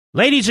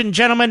Ladies and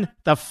gentlemen,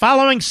 the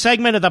following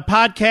segment of the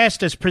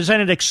podcast is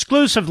presented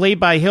exclusively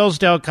by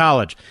Hillsdale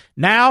College,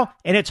 now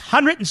in its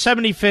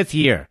 175th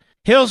year.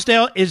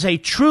 Hillsdale is a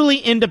truly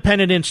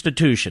independent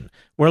institution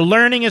where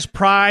learning is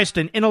prized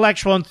and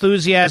intellectual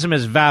enthusiasm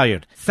is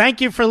valued.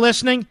 Thank you for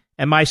listening,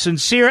 and my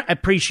sincere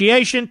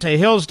appreciation to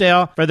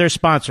Hillsdale for their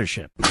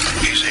sponsorship.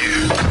 He's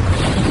here.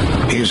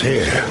 He's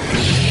here.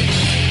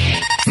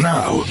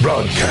 Now,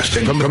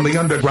 broadcasting from the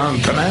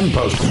underground command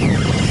post,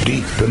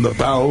 deep in the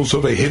bowels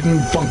of a hidden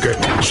bunker,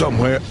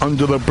 somewhere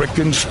under the brick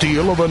and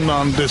steel of a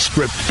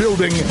nondescript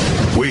building,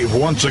 we've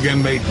once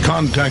again made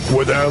contact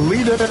with our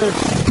leader,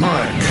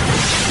 Mark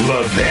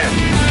Levin.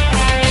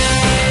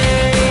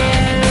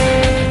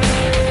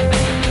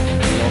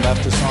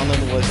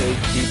 Sondland was a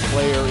key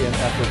player in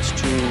efforts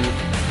to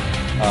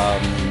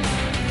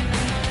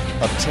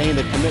obtain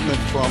a commitment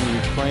from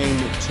Ukraine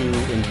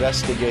to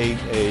investigate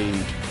a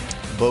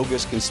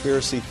bogus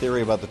conspiracy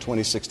theory about the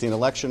 2016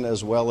 election,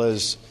 as well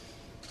as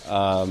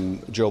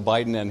Joe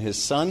Biden and his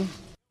son.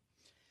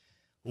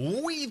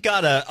 We've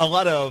got a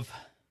lot of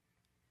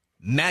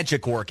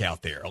magic work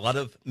out there, a lot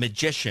of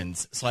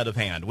magicians, sleight of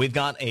hand. We've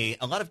got a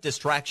lot of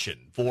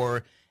distraction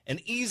for an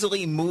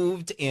easily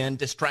moved and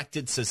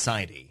distracted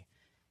society.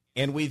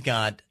 And we've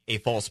got a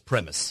false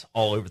premise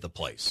all over the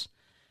place.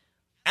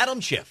 Adam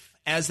Schiff,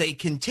 as they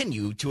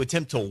continue to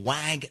attempt to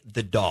wag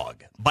the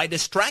dog by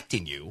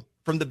distracting you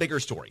from the bigger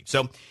story.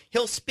 So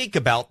he'll speak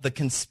about the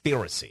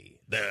conspiracy.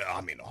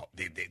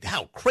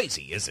 How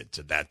crazy is it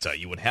that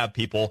you would have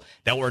people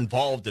that were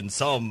involved in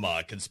some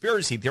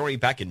conspiracy theory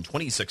back in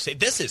 2016?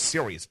 This is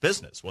serious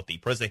business with the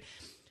president.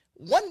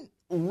 One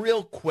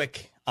real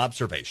quick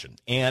observation,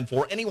 and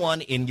for anyone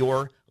in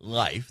your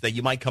life that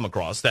you might come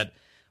across that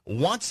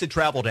wants to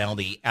travel down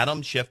the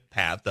Adam Schiff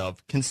path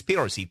of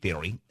conspiracy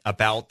theory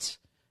about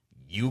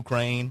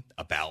Ukraine,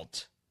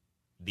 about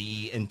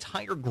the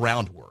entire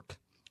groundwork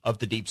of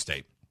the deep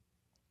state,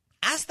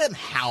 ask them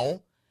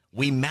how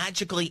we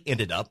magically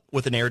ended up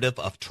with a narrative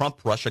of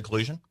Trump-Russia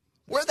collusion.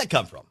 Where'd that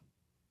come from?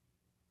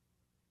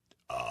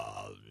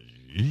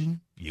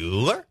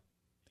 Mueller?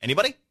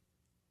 Anybody?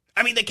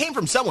 I mean, they came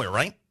from somewhere,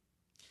 right?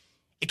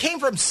 It came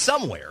from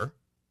somewhere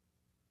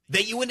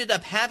that you ended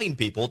up having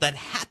people that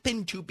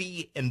happened to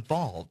be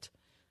involved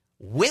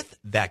with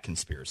that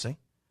conspiracy,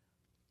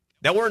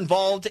 that were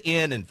involved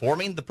in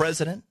informing the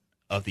president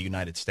of the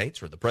United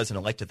States, or the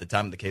president-elect at the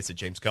time in the case of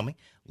James Comey,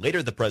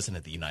 later the president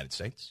of the United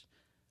States,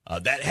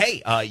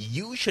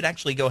 you should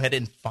actually go ahead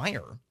and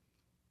fire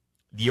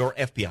your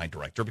FBI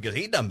director because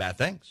he'd done bad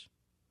things.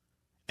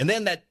 And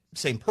then that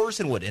same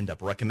person would end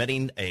up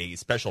recommending a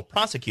special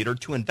prosecutor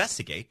to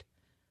investigate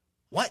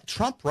what?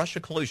 Trump-Russia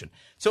collusion.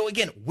 So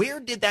again, where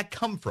did that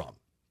come from?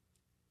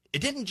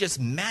 It didn't just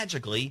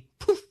magically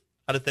poof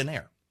out of thin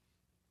air.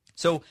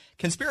 So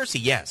conspiracy,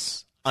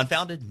 yes.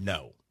 Unfounded,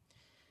 no.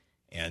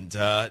 And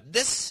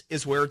this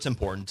is where it's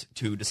important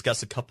to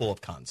discuss a couple of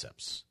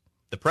concepts,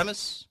 the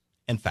premise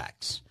and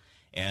facts.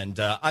 And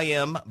I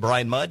am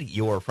Brian Mudd,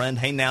 your friend,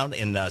 hanging out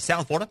in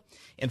South Florida.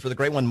 And for the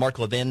great one, Mark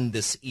Levin,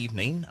 this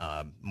evening.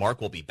 Mark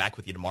will be back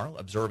with you tomorrow,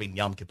 observing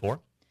Yom Kippur.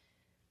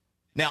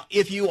 Now,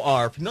 if you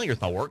are familiar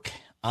with my work,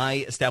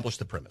 I establish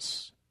the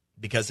premise.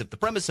 Because if the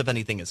premise of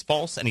anything is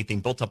false,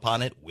 anything built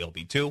upon it will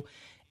be too.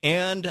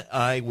 And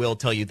I will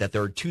tell you that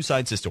there are two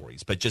sides of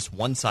stories, but just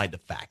one side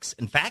of facts.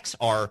 And facts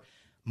are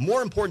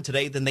more important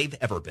today than they've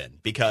ever been,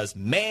 because,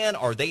 man,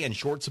 are they in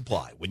short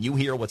supply when you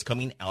hear what's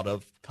coming out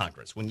of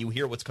Congress, when you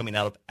hear what's coming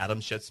out of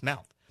Adam Schiff's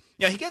mouth.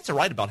 Yeah, he gets it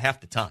right about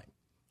half the time.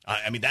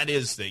 I mean, that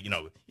is,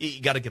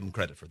 you got to give him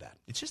credit for that.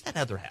 It's just that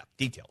other half,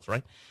 details,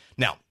 right?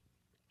 Now,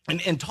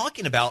 and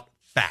talking about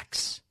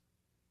facts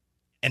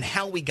and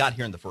how we got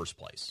here in the first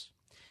place,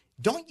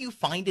 don't you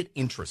find it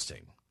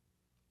interesting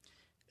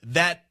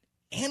that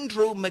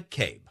Andrew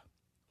McCabe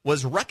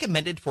was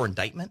recommended for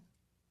indictment?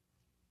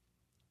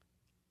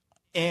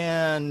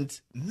 And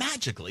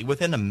magically,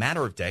 within a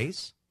matter of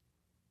days,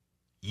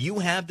 you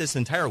have this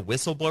entire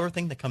whistleblower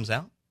thing that comes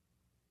out?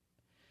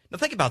 Now,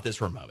 think about this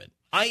for a moment.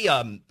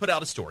 I put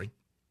out a story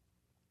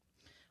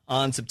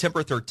on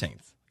September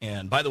 13th.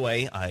 And by the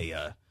way,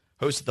 I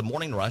hosted the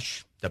Morning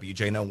Rush,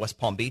 WJNO in West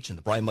Palm Beach, and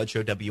the Brian Mudd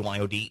Show,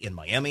 WYOD in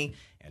Miami,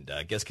 and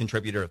guest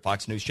contributor at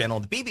Fox News Channel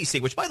and the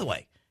BBC, which, by the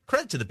way,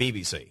 credit to the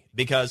BBC,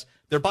 because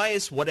they're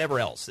biased, whatever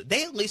else.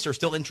 They at least are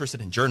still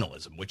interested in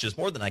journalism, which is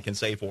more than I can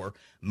say for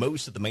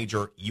most of the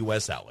major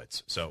U.S.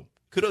 outlets. So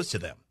kudos to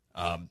them.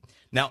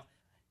 Now,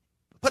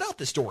 put out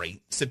the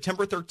story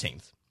September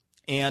 13th,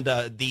 and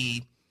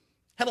the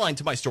headline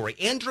to my story,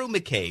 Andrew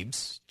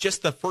McCabe's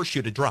just the first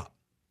shoe to drop.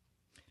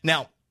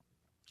 Now,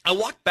 I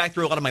walked back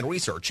through a lot of my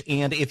research,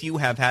 and if you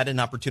have had an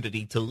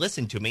opportunity to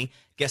listen to me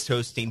guest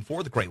hosting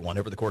for the Great One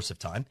over the course of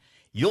time,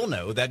 you'll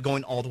know that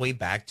going all the way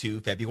back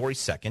to February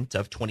 2nd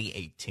of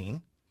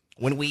 2018,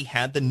 when we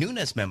had the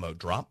Nunes memo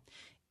drop,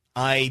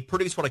 I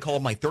produced what I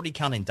call my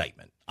 30-count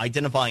indictment,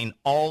 identifying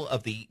all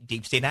of the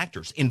deep state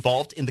actors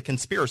involved in the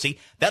conspiracy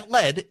that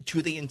led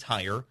to the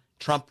entire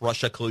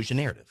Trump-Russia collusion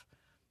narrative.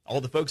 All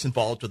the folks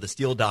involved with the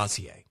Steele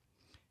dossier,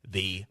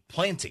 the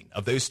planting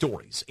of those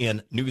stories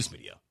in news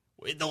media,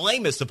 The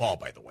lamest of all,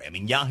 by the way. I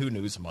mean, Yahoo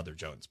News and Mother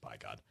Jones, by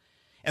God.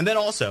 And then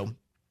also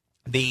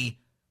the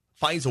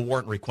FISA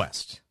warrant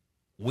request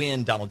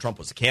when Donald Trump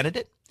was a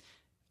candidate,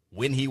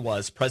 when he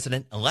was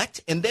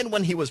president-elect, and then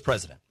when he was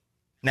president.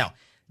 Now,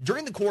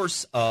 during the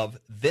course of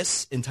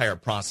this entire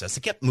process,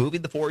 I kept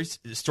moving the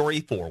story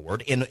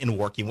forward and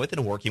working with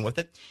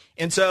it.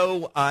 And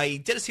so I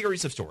did a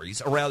series of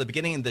stories around the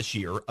beginning of this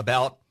year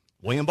about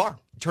William Barr,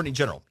 Attorney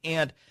General.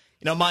 And,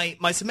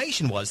 my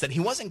summation was that he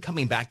wasn't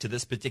coming back to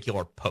this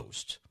particular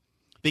post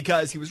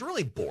because he was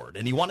really bored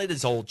and he wanted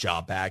his old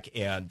job back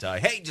and,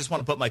 hey, just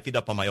want to put my feet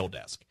up on my old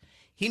desk.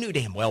 He knew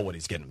damn well what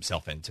he's getting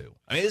himself into.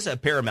 I mean, this is a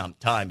paramount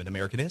time in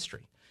American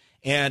history.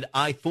 And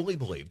I fully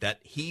believe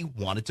that he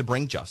wanted to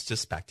bring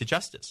justice back to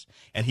justice.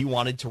 And he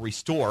wanted to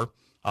restore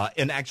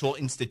an actual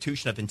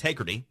institution of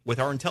integrity with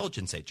our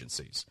intelligence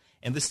agencies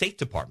and the State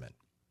Department.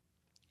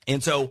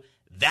 And so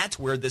that's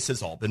where this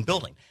has all been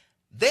building.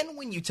 Then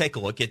when you take a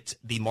look at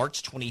the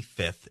March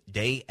 25th,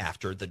 day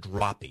after the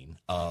dropping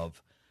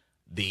of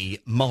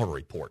the Mueller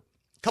Report,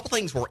 a couple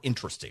things were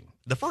interesting.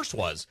 The first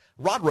was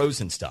Rod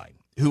Rosenstein,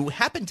 who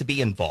happened to be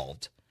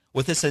involved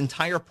with this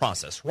entire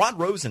process. Rod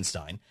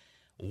Rosenstein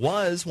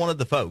was one of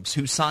the folks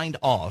who signed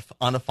off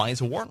on a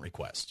FISA warrant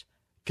request,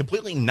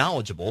 completely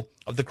knowledgeable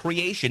of the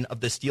creation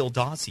of the Steele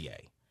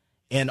dossier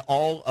and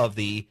all of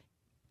the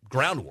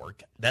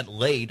groundwork that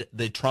laid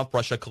the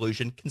Trump-Russia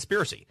collusion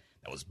conspiracy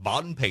that was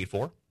bought and paid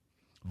for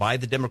by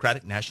the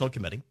Democratic National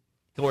Committee,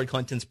 Hillary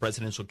Clinton's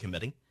presidential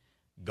committee,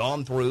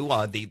 gone through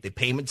the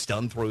payments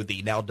done through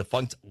the now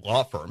defunct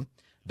law firm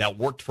that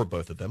worked for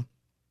both of them.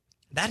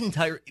 That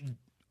entire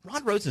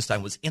Rod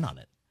Rosenstein was in on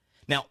it.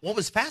 Now, what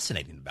was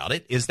fascinating about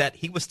it is that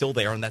he was still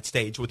there on that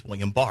stage with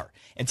William Barr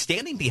and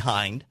standing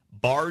behind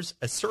Barr's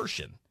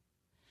assertion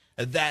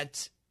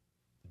that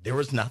there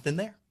was nothing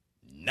there,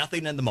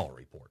 nothing in the Mueller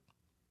report,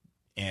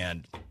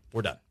 and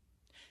we're done.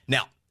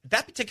 Now,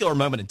 that particular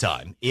moment in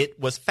time, it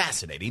was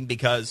fascinating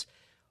because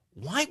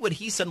why would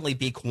he suddenly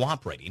be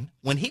cooperating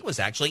when he was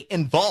actually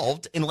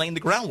involved in laying the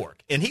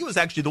groundwork? And he was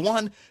actually the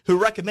one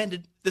who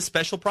recommended the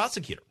special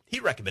prosecutor. He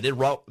recommended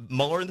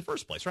Mueller in the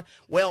first place, right?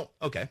 Well,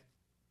 okay.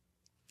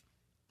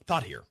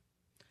 Thought here.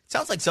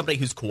 Sounds like somebody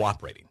who's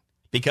cooperating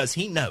because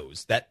he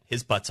knows that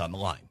his butt's on the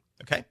line,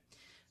 okay?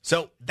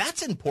 So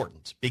that's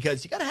important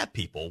because you got to have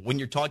people when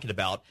you're talking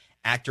about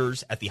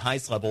actors at the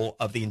highest level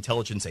of the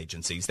intelligence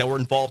agencies that were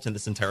involved in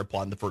this entire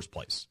plot in the first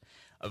place.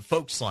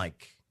 Folks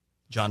like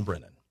John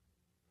Brennan,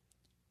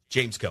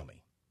 James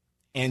Comey,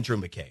 Andrew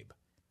McCabe,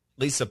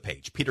 Lisa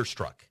Page, Peter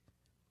Strzok,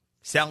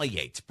 Sally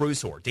Yates,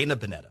 Bruce Orr, Dana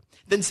Bonetta,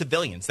 then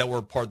civilians that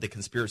were part of the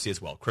conspiracy as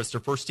well,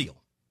 Christopher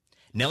Steele,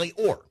 Nellie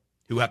Orr,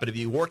 who happened to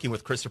be working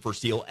with Christopher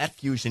Steele at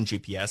Fusion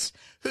GPS,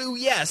 who,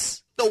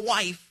 yes, the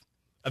wife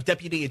of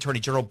Deputy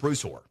Attorney General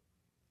Bruce Orr,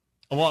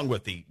 along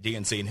with the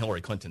DNC and Hillary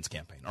Clinton's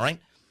campaign, all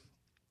right?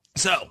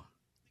 So,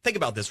 think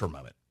about this for a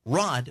moment.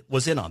 Rod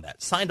was in on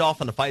that, signed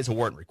off on the FISA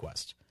warrant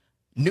request,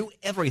 knew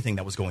everything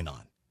that was going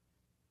on,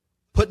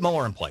 put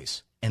Mueller in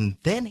place, and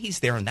then he's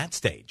there on that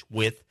stage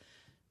with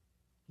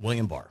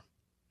William Barr.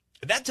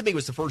 That, to me,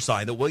 was the first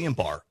sign that William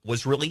Barr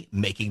was really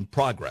making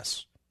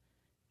progress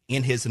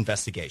in his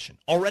investigation,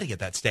 already at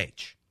that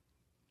stage.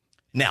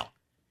 Now,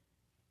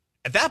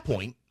 at that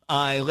point,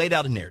 I laid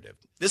out a narrative.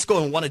 This is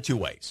going one of two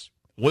ways.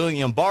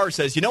 William Barr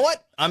says, you know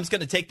what? I'm just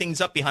going to take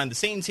things up behind the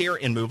scenes here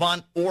and move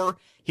on, or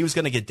he was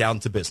going to get down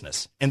to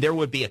business. And there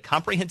would be a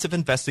comprehensive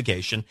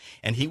investigation,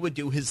 and he would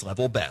do his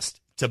level best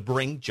to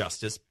bring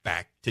justice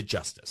back to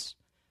justice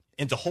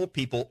and to hold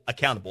people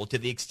accountable to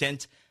the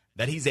extent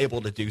that he's able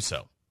to do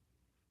so.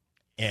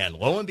 And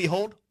lo and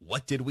behold,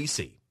 what did we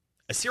see?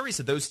 A series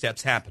of those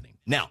steps happening.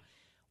 Now,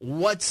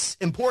 what's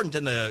important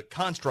in the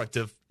construct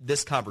of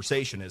this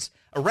conversation is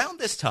around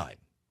this time,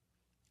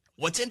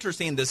 what's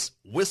interesting, this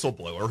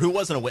whistleblower who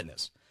wasn't a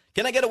witness.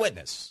 Can I get a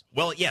witness?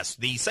 Well, yes,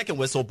 the second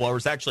whistleblower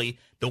is actually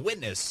the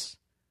witness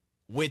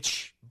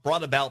which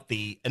brought about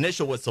the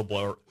initial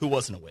whistleblower who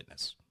wasn't a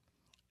witness.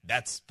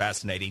 That's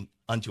fascinating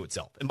unto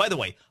itself. And by the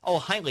way, all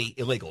highly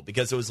illegal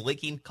because it was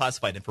leaking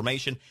classified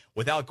information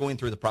without going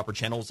through the proper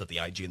channels of the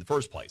IG in the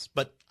first place.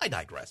 But I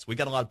digress. We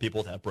got a lot of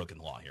people that have broken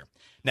the law here.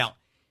 Now,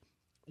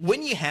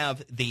 when you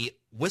have the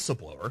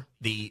whistleblower,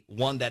 the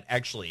one that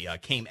actually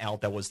came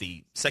out that was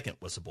the second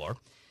whistleblower,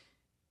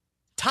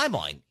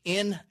 timeline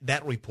in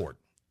that report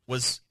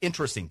was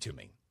interesting to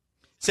me.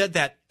 Said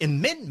that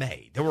in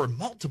mid-May, there were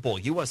multiple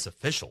U.S.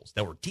 officials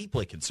that were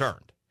deeply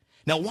concerned.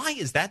 Now, why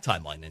is that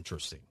timeline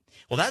interesting?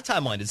 Well, that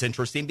timeline is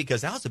interesting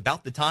because that was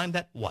about the time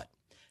that, what?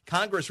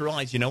 Congress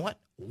realized, you know what?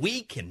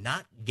 We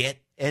cannot get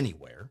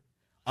anywhere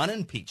on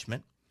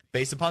impeachment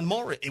based upon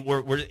Mueller.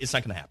 It's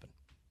not going to happen.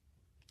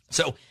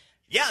 So,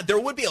 yeah, there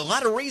would be a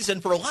lot of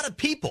reason for a lot of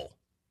people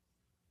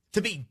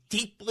to be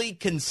deeply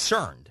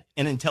concerned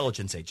in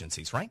intelligence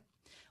agencies, right?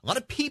 A lot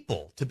of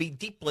people to be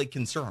deeply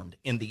concerned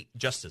in the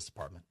Justice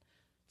Department,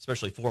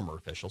 especially former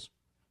officials,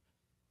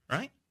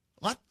 right?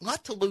 A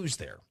lot to lose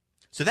there.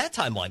 So that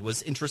timeline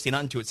was interesting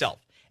unto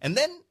itself. And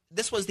then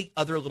this was the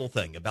other little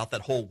thing about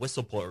that whole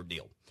whistleblower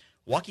deal.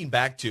 walking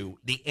back to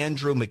the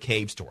Andrew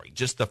McCabe story,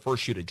 just the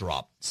first shoe to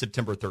drop,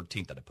 September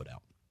 13th that I put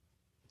out.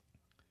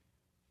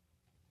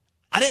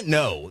 I didn't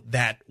know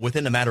that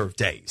within a matter of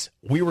days,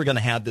 we were going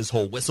to have this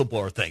whole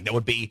whistleblower thing that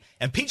would be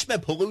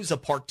Impeachment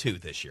Palooza Part 2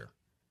 this year.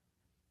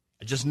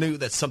 I just knew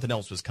that something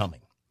else was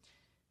coming.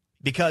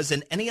 Because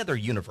in any other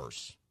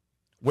universe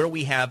where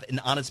we have an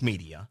honest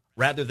media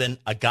rather than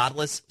a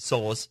godless,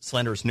 soulless,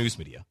 slanderous news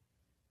media,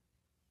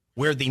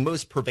 where the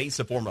most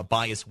pervasive form of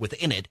bias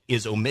within it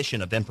is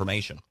omission of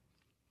information,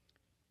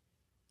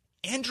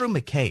 Andrew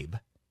McCabe,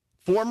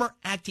 former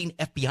acting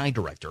FBI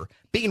director,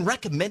 being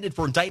recommended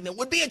for indictment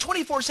would be a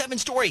 24/7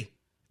 story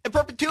in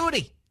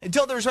perpetuity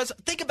until there's...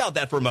 Think about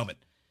that for a moment.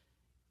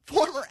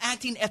 Former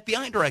acting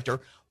FBI director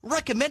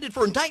recommended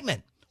for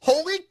indictment.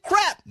 Holy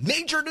crap,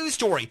 major news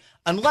story,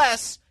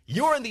 unless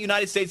you're in the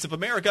United States of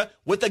America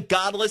with a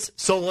godless,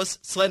 soulless,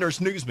 slanderous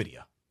news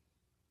media.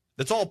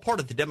 That's all part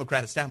of the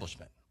Democrat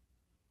establishment.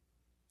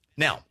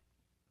 Now,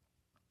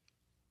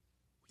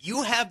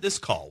 you have this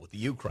call with the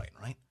Ukraine,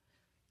 right?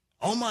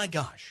 Oh my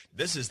gosh,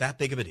 this is that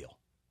big of a deal.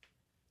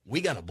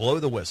 We got to blow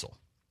the whistle.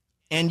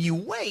 And you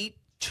wait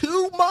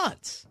 2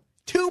 months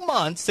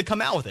to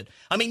come out with it.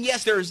 I mean,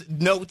 yes, there's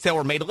notes that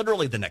were made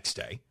literally the next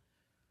day,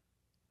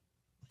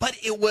 but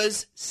it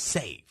was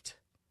saved.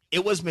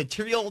 It was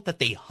material that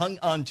they hung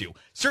on to.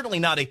 Certainly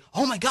not a,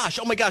 oh my gosh,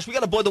 we got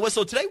to blow the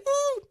whistle today.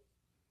 Woo!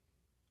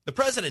 The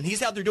president,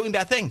 he's out there doing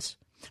bad things.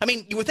 I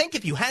mean, you would think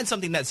if you had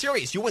something that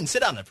serious, you wouldn't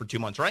sit on it for 2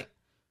 months, right?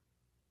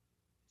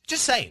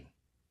 Just saying.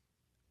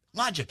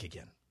 Logic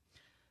again.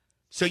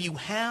 So you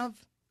have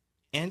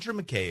Andrew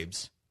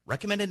McCabe's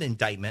recommended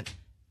indictment,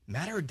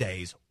 matter of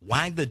days,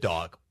 wag the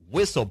dog,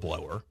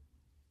 whistleblower,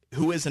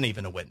 who isn't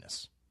even a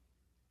witness.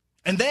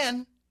 And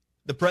then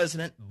the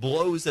president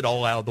blows it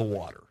all out of the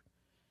water.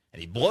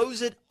 And he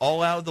blows it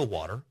all out of the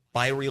water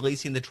by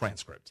releasing the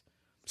transcript.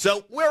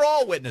 So we're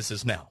all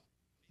witnesses now.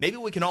 Maybe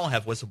we can all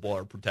have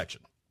whistleblower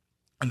protection.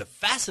 And the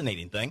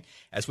fascinating thing,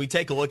 as we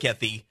take a look at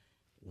the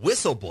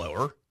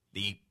whistleblower,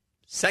 the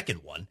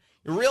second one,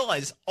 you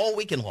realize all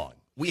weekend long,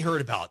 we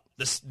heard about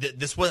this,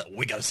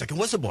 we got a second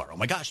whistleblower. Oh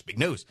my gosh, big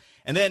news.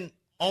 And then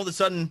all of a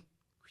sudden,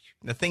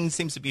 the thing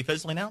seems to be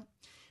fizzling out.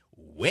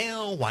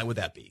 Well, why would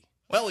that be?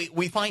 Well,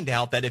 we find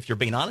out that if you're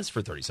being honest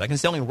for 30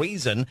 seconds, the only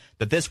reason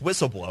that this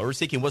whistleblower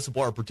seeking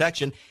whistleblower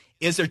protection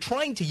is they're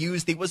trying to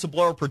use the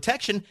whistleblower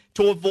protection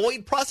to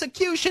avoid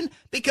prosecution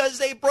because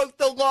they broke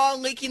the law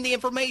leaking the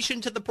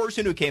information to the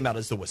person who came out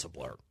as the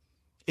whistleblower.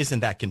 Isn't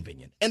that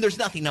convenient? And there's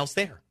nothing else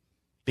there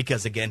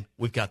because, again,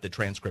 we've got the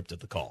transcript of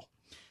the call.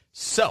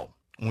 So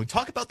when we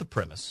talk about the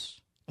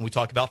premise and we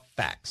talk about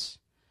facts,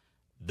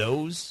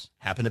 those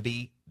happen to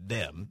be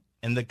them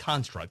in the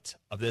construct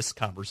of this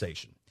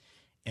conversation.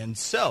 And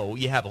so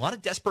you have a lot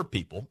of desperate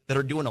people that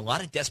are doing a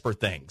lot of desperate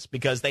things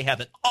because they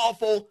have an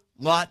awful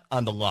lot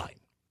on the line.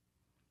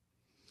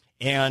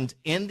 And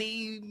in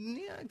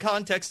the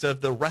context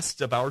of the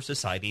rest of our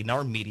society and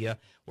our media,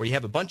 where you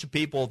have a bunch of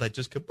people that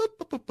just go boop,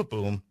 boop, boop, boop,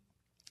 boom,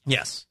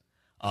 yes,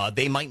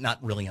 they might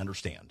not really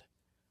understand.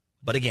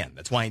 But again,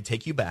 that's why I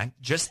take you back.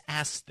 Just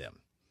ask them,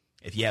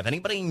 if you have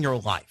anybody in your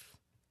life,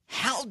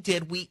 how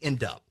did we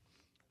end up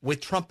with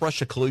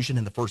Trump-Russia collusion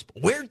in the first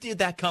place? Where did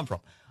that come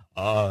from?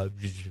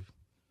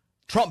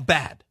 Trump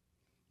bad.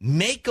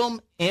 Make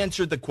them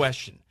answer the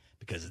question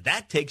because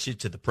that takes you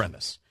to the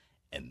premise.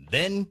 And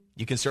then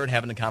you can start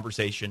having a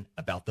conversation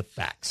about the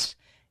facts.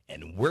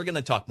 And we're going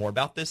to talk more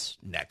about this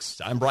next.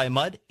 I'm Brian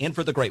Mudd, in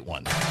for the great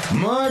one.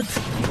 Mudd,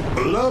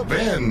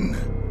 Levin.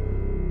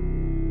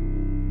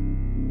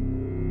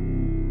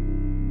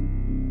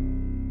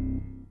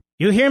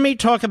 You hear me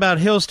talk about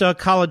Hillsdale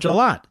College a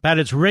lot, about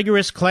its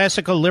rigorous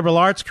classical liberal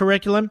arts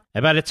curriculum,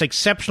 about its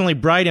exceptionally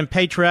bright and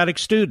patriotic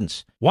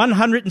students.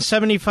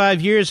 175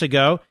 years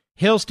ago,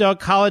 Hillsdale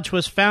College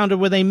was founded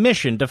with a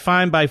mission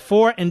defined by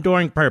 4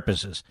 enduring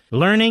purposes: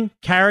 learning,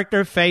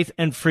 character, faith,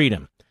 and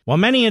freedom. While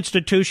many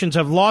institutions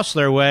have lost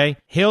their way,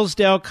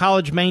 Hillsdale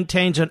College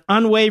maintains an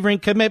unwavering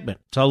commitment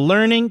to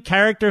learning,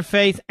 character,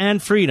 faith,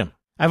 and freedom.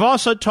 I've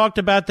also talked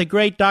about the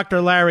great Dr.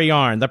 Larry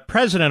Arnn, the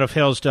president of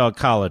Hillsdale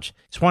College.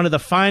 He's one of the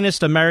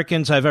finest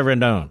Americans I've ever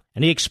known.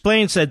 And he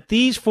explains that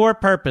these 4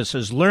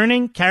 purposes,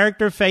 learning,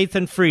 character, faith,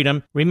 and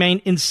freedom,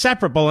 remain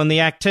inseparable in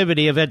the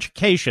activity of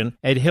education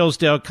at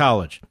Hillsdale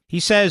College. He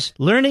says,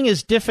 learning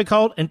is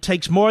difficult and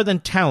takes more than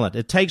talent.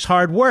 It takes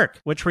hard work,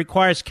 which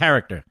requires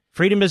character.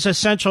 Freedom is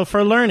essential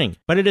for learning,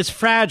 but it is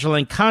fragile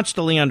and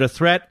constantly under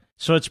threat,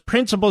 so its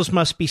principles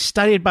must be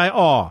studied by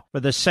all for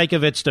the sake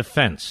of its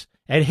defense.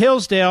 At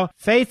Hillsdale,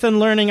 faith and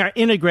learning are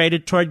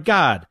integrated toward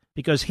God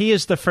because He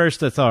is the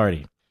first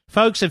authority.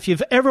 Folks, if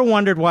you've ever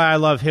wondered why I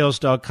love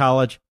Hillsdale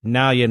College,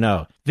 now you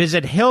know.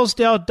 Visit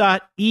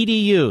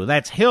hillsdale.edu.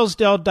 That's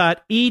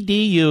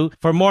hillsdale.edu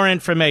for more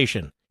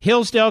information.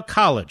 Hillsdale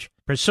College,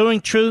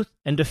 pursuing truth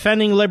and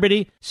defending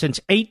liberty since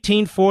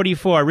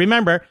 1844.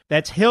 Remember,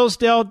 that's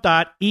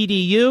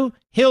hillsdale.edu,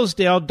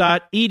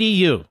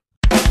 hillsdale.edu.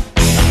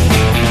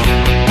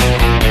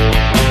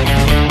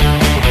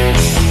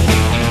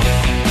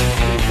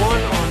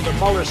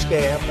 Mueller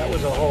scam, that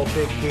was a whole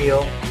big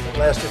deal. It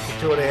lasted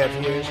for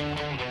 2.5 years.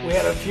 We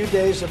had a few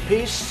days of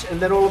peace, and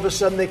then all of a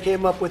sudden they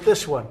came up with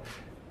this one.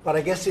 But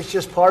I guess it's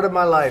just part of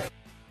my life.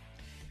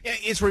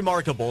 It's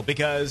remarkable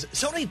because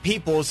so many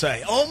people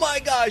say, oh my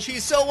gosh,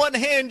 he's so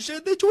unhinged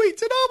in the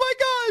tweets, and oh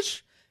my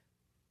gosh.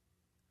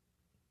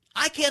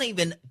 I can't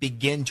even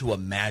begin to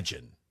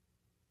imagine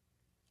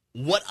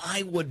what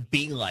I would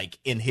be like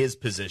in his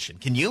position.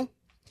 Can you?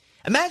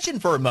 Imagine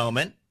for a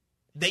moment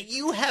that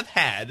you have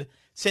had,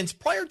 since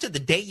prior to the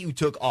day you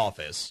took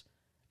office,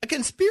 a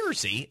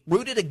conspiracy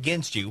rooted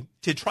against you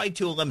to try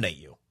to eliminate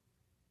you.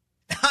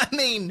 I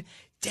mean,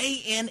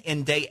 day in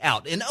and day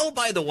out. And oh,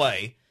 by the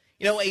way,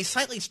 you know, a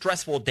slightly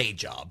stressful day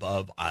job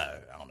of,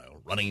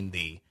 running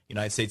the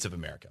United States of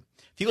America.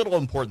 A few little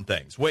important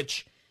things,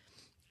 which,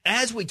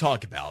 as we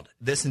talk about,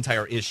 this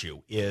entire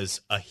issue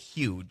is a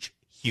huge,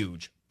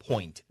 huge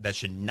point that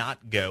should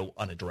not go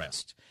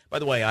unaddressed. By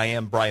the way, I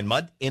am Brian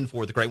Mudd, in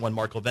for the great one,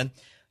 Mark Levin.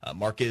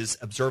 Mark is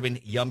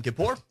observing Yom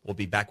Kippur. We'll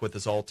be back with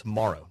us all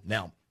tomorrow.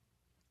 Now,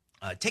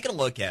 taking a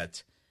look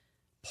at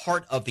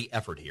part of the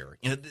effort here.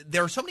 You know,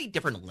 there are so many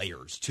different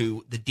layers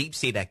to the deep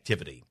state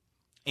activity.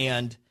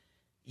 And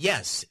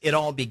yes, it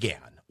all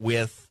began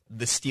with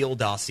the Steele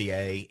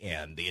dossier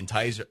and the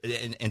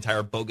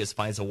entire bogus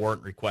FISA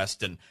warrant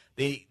request and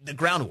the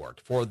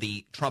groundwork for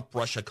the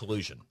Trump-Russia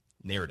collusion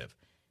narrative.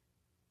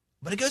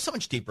 But it goes so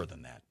much deeper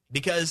than that,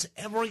 because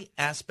every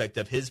aspect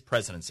of his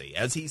presidency,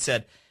 as he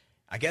said,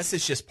 I guess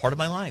it's just part of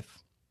my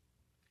life.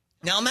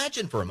 Now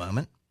imagine for a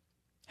moment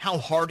how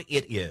hard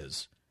it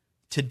is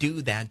to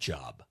do that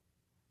job.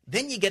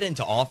 Then you get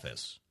into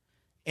office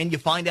and you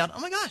find out, oh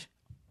my gosh,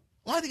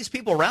 a lot of these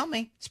people around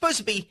me supposed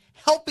to be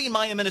helping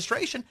my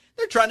administration.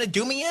 They're trying to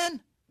do me in.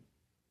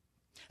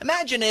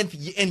 Imagine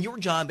if in your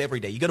job every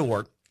day you go to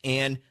work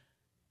and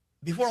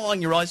before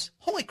long you realize,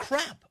 holy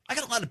crap, I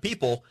got a lot of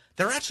people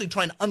that are actually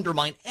trying to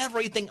undermine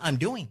everything I'm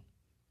doing.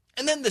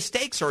 And then the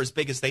stakes are as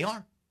big as they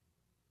are.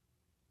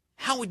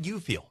 How would you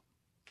feel?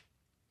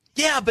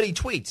 Yeah, but he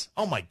tweets.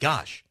 Oh my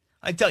gosh.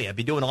 I tell you, I'd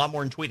be doing a lot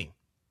more than tweeting.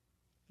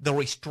 The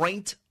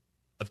restraint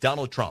of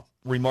Donald Trump,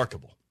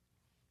 remarkable.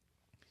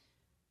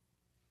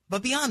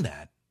 But beyond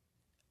that,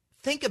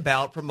 think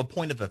about from a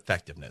point of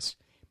effectiveness.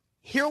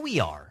 Here we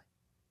are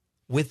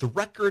with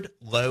record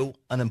low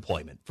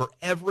unemployment for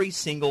every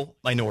single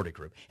minority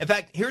group. In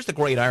fact, here's the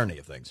great irony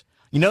of things.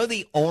 You know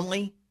the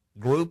only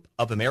group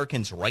of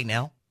Americans right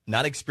now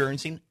not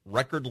experiencing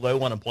record low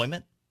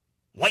unemployment?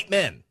 White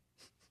men.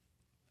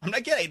 I'm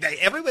not kidding.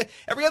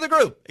 Every other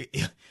group,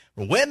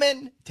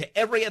 women to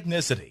every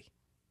ethnicity,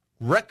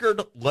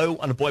 record low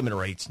unemployment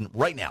rates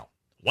right now.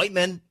 White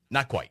men,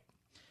 not quite.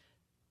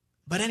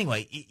 But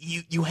anyway,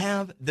 you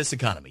have this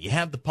economy. You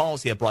have the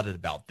policy that brought it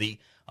about, the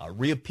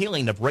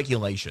repealing of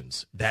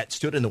regulations that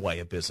stood in the way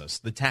of business,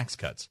 the tax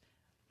cuts.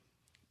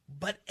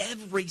 But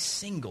every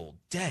single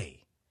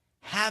day,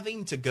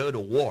 having to go to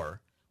war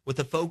with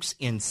the folks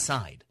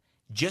inside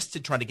just to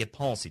try to get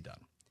policy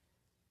done.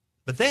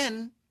 But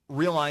then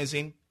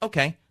realizing,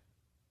 okay,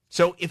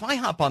 so if I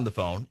hop on the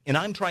phone and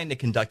I'm trying to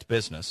conduct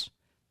business,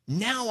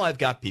 now I've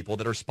got people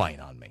that are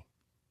spying on me.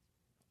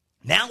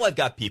 Now I've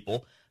got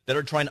people that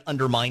are trying to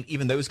undermine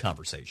even those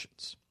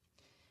conversations.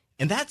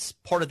 And that's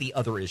part of the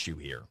other issue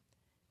here.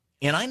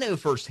 And I know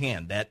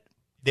firsthand that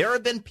there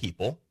have been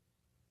people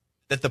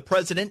that the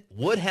president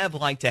would have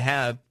liked to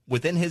have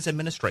within his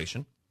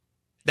administration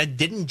that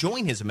didn't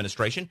join his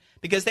administration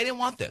because they didn't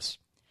want this.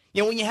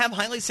 You know, when you have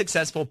highly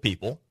successful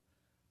people,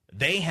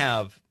 they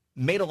have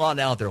made a lot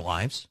out of their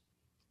lives,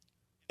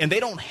 and they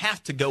don't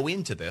have to go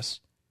into this.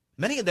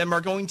 Many of them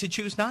are going to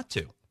choose not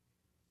to.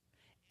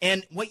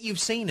 And what you've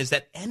seen is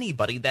that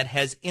anybody that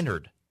has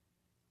entered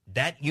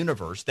that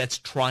universe that's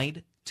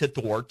tried to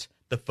thwart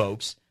the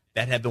folks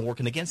that have been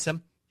working against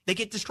them, they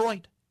get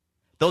destroyed.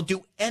 They'll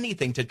do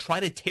anything to try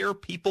to tear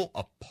people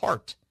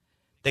apart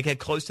that get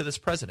close to this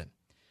president.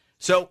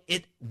 So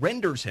it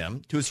renders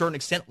him, to a certain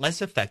extent,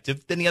 less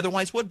effective than he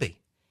otherwise would be.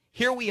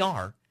 Here we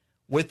are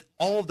with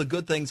all of the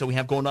good things that we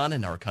have going on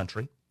in our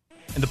country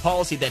and the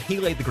policy that he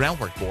laid the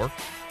groundwork for,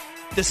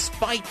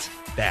 despite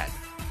that.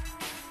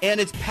 And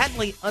it's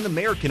patently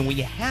un-American when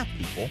you have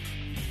people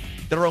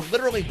that are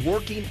literally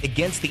working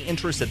against the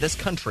interests of this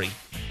country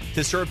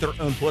to serve their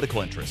own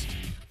political interests.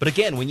 But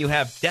again, when you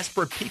have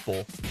desperate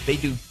people, they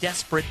do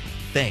desperate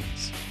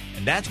things.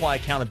 And that's why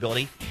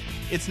accountability,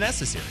 it's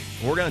necessary.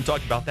 And we're going to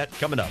talk about that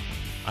coming up.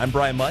 I'm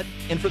Brian Mudd,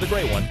 in for the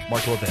great one,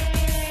 Mark Levin.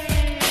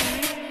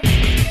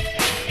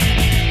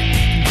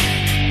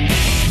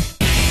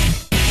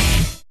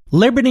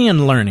 Liberty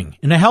and learning.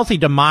 In a healthy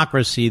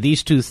democracy,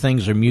 these two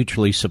things are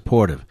mutually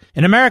supportive.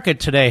 In America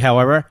today,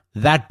 however,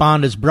 that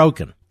bond is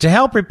broken. To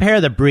help repair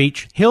the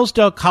breach,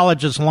 Hillsdale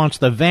College has launched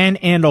the Van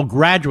Andel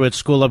Graduate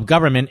School of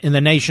Government in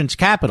the nation's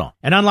capital.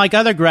 And unlike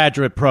other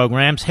graduate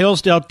programs,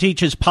 Hillsdale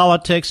teaches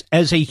politics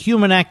as a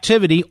human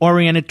activity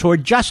oriented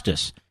toward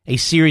justice. a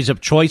series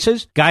of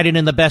choices, guided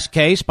in the best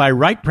case by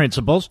right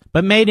principles,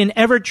 but made in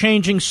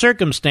ever-changing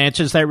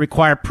circumstances that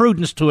require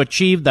prudence to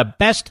achieve the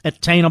best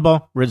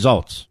attainable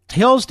results.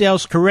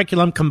 Hillsdale's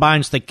curriculum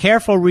combines the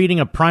careful reading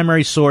of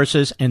primary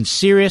sources and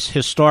serious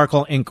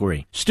historical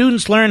inquiry.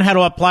 Students learn how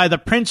to apply the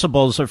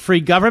principles of free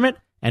government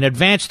and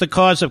advance the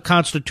cause of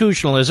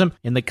constitutionalism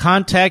in the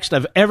context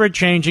of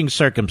ever-changing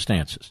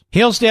circumstances.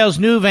 Hillsdale's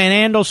new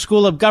Van Andel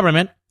School of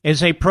Government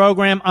is a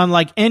program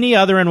unlike any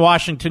other in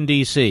Washington,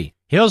 D.C.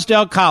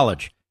 Hillsdale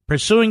College,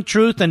 pursuing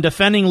truth and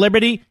defending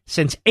liberty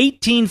since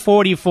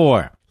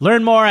 1844.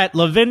 Learn more at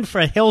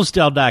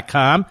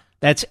levinforhillsdale.com.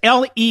 That's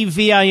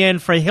Levin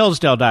for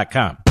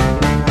Hillsdale.com.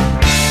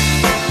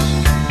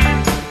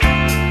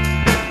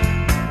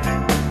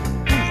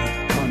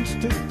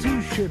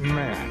 Constitution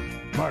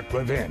Man, Mark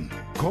Levin.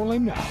 Call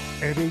him now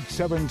at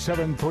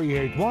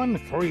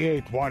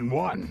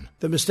 877-381-3811.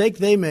 The mistake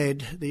they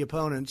made, the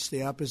opponents,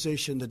 the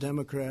opposition, the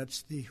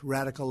Democrats, the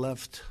radical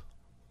left,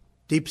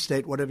 deep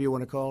state, whatever you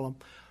want to call them,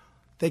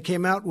 they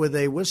came out with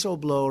a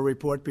whistleblower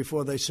report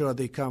before they saw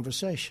the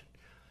conversation.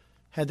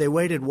 Had they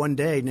waited one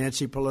day,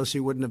 Nancy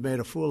Pelosi wouldn't have made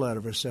a fool out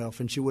of herself,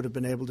 and she would have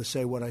been able to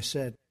say what I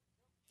said.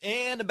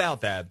 And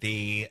about that,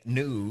 the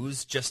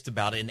news just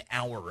about an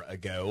hour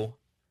ago.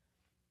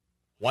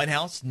 White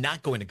House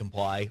not going to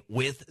comply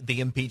with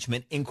the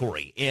impeachment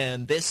inquiry.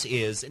 And this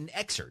is an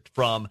excerpt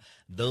from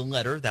the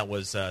letter that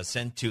was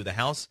sent to the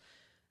House.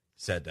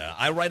 Said,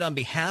 I write on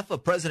behalf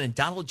of President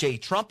Donald J.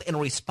 Trump in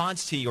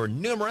response to your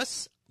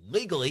numerous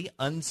legally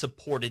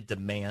unsupported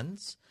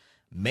demands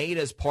made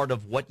as part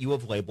of what you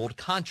have labeled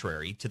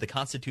contrary to the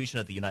Constitution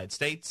of the United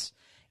States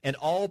and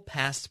all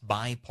past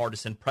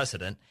bipartisan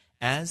precedent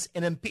as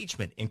an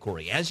impeachment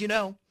inquiry. As you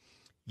know,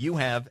 you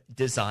have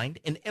designed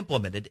and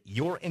implemented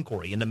your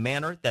inquiry in a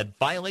manner that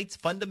violates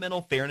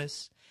fundamental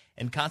fairness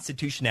and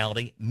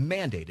constitutionality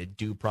mandated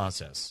due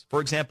process.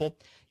 For example,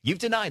 you've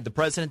denied the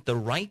president the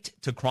right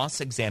to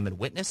cross-examine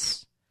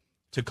witness,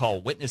 to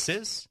call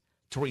witnesses,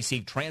 to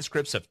receive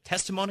transcripts of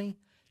testimony,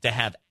 to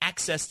have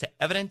access to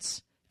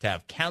evidence, to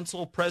have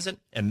counsel present,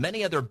 and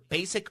many other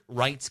basic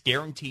rights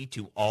guaranteed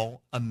to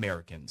all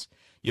Americans.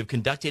 You've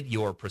conducted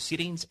your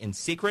proceedings in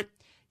secret.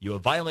 You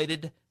have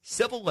violated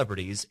civil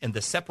liberties and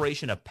the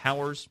separation of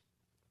powers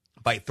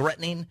by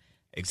threatening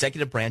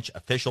executive branch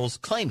officials,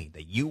 claiming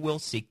that you will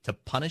seek to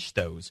punish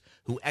those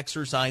who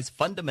exercise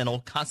fundamental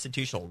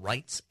constitutional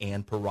rights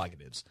and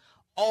prerogatives.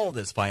 All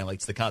this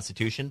violates the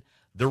Constitution,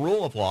 the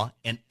rule of law,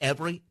 and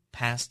every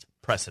past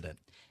precedent.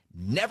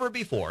 Never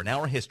before in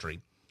our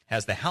history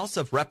has the House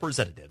of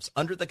Representatives,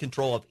 under the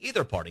control of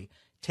either party,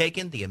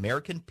 taken the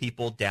American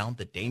people down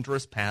the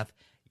dangerous path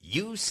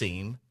you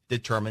seem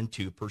determined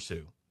to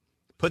pursue.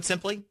 Put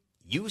simply,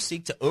 you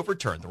seek to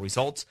overturn the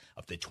results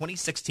of the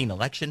 2016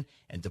 election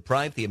and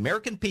deprive the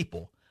American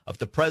people of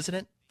the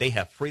president they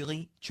have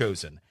freely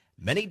chosen.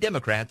 Many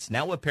Democrats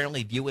now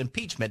apparently view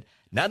impeachment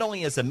not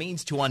only as a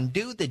means to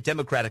undo the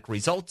Democratic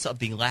results of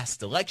the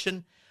last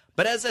election,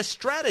 but as a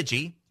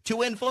strategy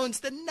to influence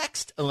the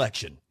next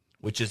election,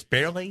 which is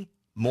barely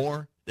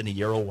more than a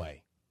year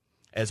away.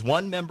 As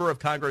one member of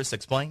Congress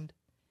explained,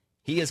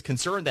 he is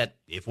concerned that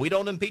if we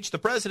don't impeach the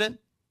president,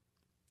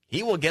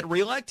 he will get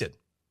reelected.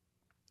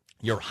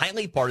 Your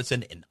highly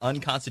partisan and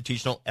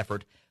unconstitutional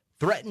effort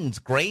threatens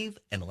grave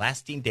and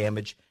lasting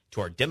damage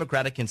to our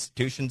democratic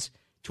institutions,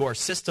 to our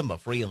system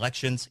of free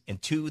elections, and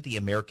to the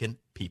American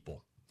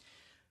people.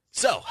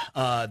 So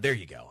there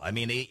you go. I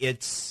mean,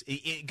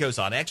 it goes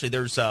on. Actually,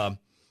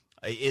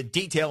 it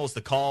details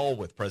the call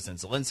with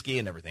President Zelensky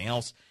and everything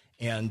else.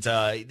 And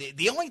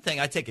the only thing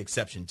I take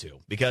exception to,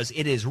 because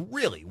it is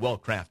really well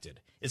crafted,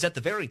 is at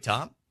the very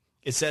top,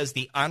 it says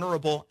the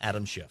Honorable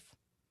Adam Schiff.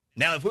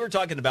 Now, if we were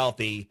talking about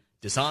the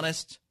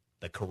dishonest,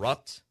 the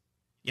corrupt,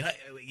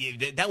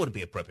 that would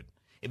be appropriate.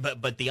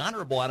 But the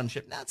Honorable Adam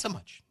Schiff, not so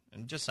much.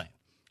 I'm just saying.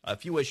 A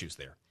few issues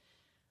there.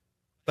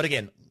 But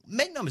again,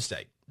 make no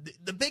mistake,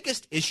 the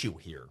biggest issue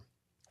here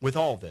with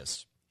all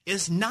this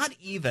is not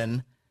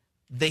even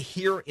the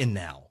here and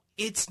now.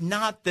 It's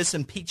not this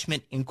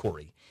impeachment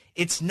inquiry.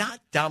 It's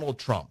not Donald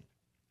Trump.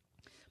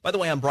 By the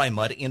way, I'm Brian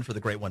Mudd, in for the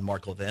great one,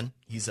 Mark Levin.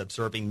 He's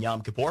observing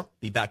Yom Kippur.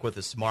 Be back with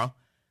us tomorrow.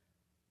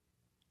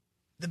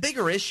 The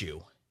bigger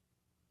issue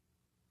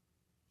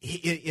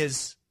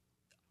is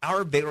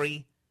our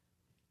very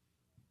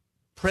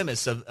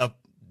premise of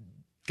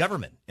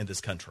government in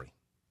this country.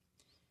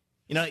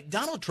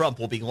 Donald Trump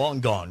will be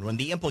long gone when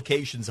the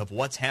implications of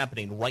what's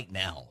happening right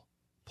now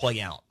play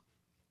out.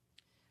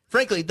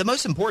 Frankly, the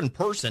most important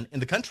person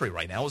in the country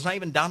right now is not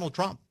even Donald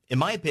Trump. In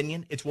my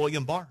opinion, it's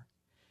William Barr.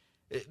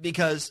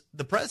 Because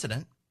the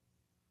president,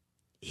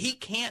 he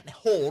can't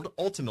hold,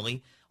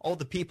 ultimately, all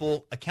the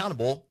people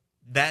accountable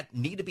that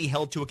need to be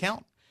held to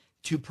account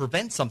to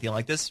prevent something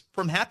like this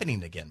from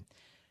happening again.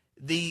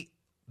 The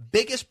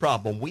biggest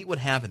problem we would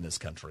have in this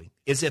country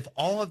is if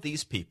all of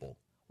these people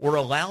were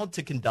allowed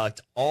to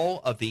conduct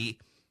all of the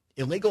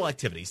illegal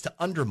activities to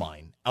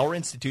undermine our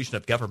institution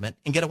of government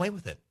and get away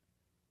with it,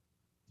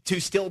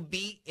 to still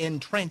be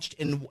entrenched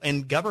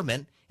in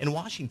government in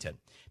Washington.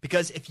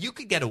 Because if you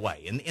could get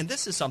away, and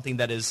this is something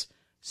that is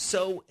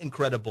so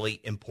incredibly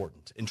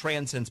important and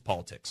transcends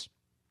politics,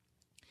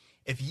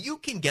 if you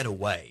can get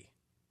away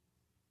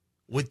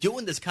with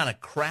doing this kind of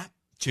crap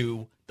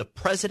to the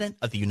President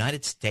of the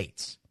United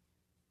States,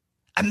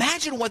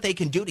 imagine what they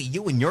can do to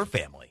you and your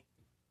family.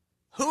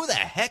 Who the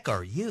heck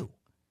are you?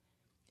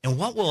 And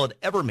what will it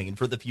ever mean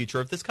for the future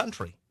of this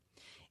country?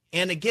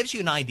 And it gives you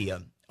an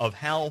idea of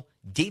how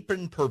deep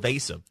and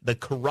pervasive the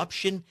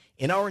corruption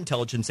in our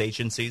intelligence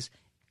agencies,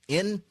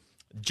 in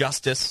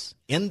justice,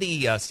 in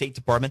the State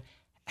Department,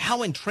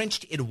 how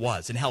entrenched it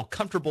was and how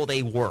comfortable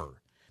they were,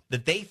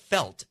 that they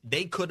felt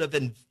they could have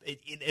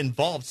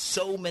involved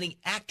so many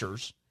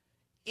actors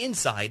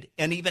inside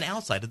and even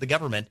outside of the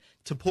government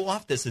to pull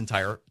off this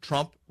entire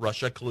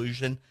Trump-Russia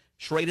collusion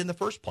charade in the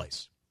first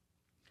place.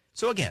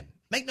 So again,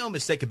 make no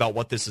mistake about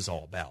what this is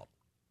all about.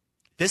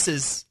 This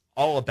is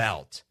all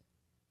about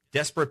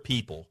desperate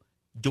people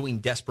doing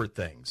desperate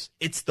things.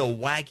 It's the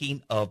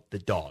wagging of the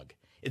dog.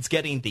 It's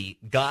getting the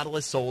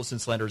godless souls and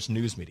slanderous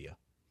news media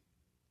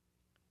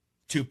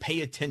to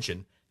pay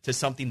attention to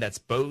something that's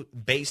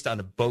based on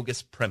a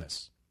bogus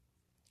premise.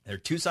 There are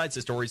two sides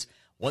to stories,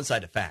 one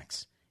side of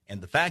facts. And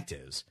the fact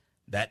is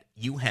that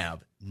you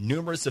have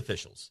numerous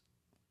officials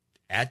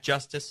at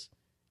Justice,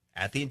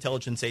 at the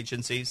intelligence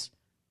agencies,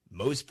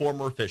 most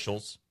former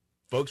officials,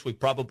 folks we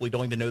probably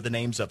don't even know the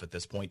names of at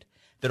this point,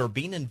 that are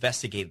being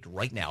investigated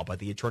right now by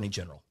the Attorney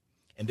General.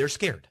 And they're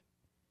scared.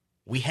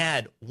 We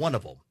had one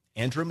of them,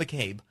 Andrew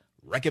McCabe,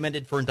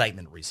 recommended for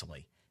indictment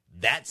recently.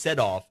 That set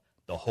off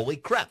the holy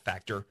crap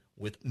factor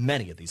with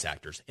many of these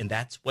actors, and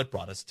that's what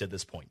brought us to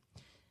this point.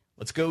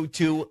 Let's go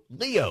to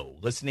Leo,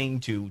 listening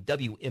to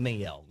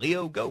WMAL.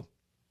 Leo, go.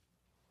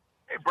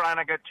 Hey, Brian,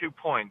 I got 2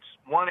 points.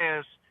 One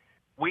is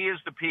we as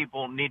the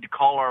people need to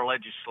call our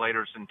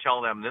legislators and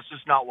tell them this is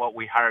not what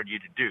we hired you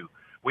to do.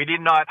 We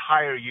did not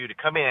hire you to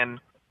come in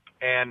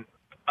and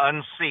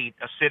unseat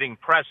a sitting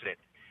president.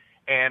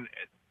 And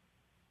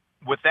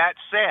with that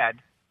said,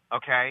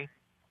 okay,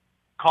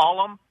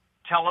 call them,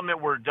 tell them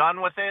that we're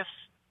done with this,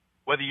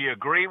 whether you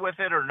agree with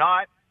it or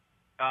not.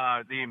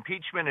 The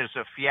impeachment is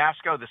a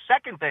fiasco. The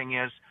second thing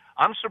is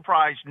I'm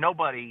surprised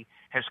nobody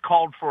has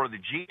called for the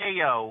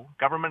GAO,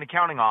 Government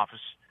Accounting Office,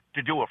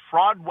 to do a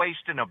fraud,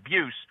 waste, and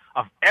abuse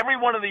of every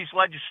one of these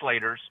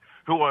legislators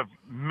who have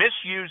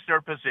misused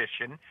their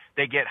position.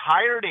 They get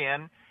hired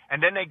in,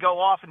 and then they go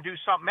off and do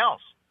something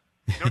else.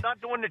 They're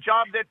not doing the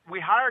job that we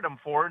hired them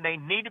for, and they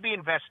need to be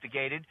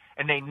investigated,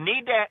 and they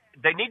need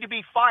to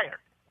be fired.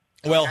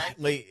 Well,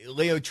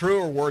 Leo,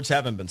 truer words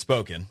haven't been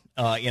spoken,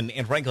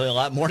 and frankly, a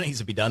lot more needs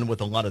to be done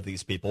with a lot of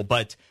these people.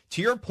 But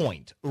to your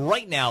point,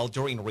 right now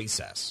during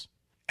recess,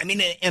 I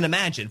mean, and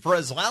imagine, for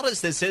as loud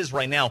as this is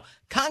right now,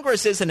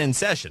 Congress isn't in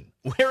session.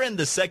 We're in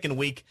the second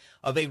week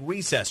of a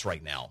recess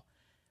right now.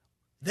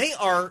 They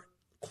are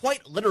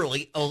quite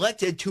literally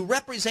elected to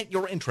represent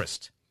your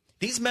interest.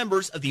 These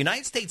members of the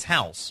United States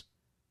House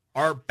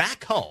are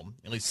back home,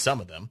 at least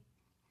some of them,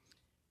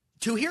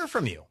 to hear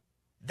from you.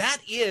 That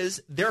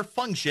is their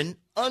function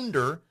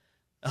under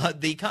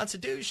the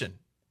Constitution,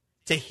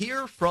 to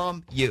hear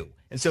from you.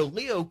 And so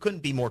Leo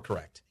couldn't be more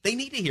correct. They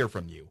need to hear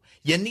from you.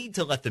 You need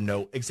to let them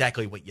know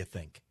exactly what you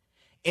think.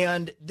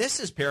 And this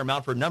is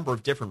paramount for a number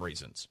of different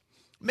reasons.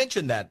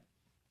 Mention that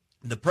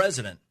the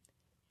president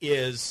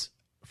is,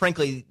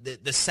 frankly,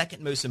 the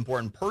second most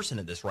important person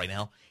in this right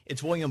now.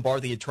 It's William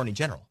Barr, the Attorney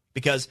General,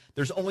 because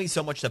there's only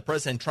so much that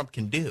President Trump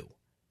can do.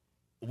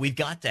 We've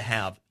got to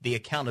have the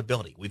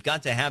accountability. We've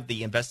got to have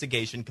the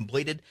investigation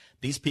completed,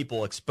 these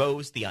people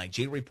exposed, the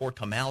IG report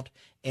come out,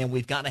 and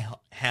we've got to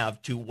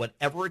have, to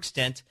whatever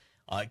extent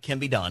can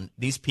be done,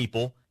 these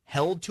people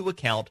held to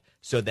account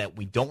so that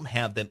we don't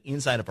have them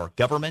inside of our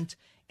government.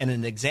 And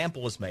an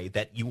example is made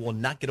that you will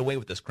not get away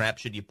with this crap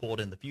should you pull it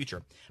in the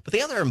future. But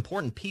the other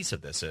important piece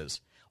of this is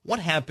what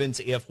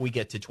happens if we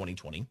get to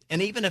 2020,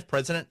 and even if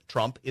President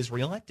Trump is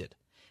reelected?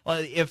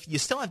 Well, if you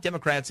still have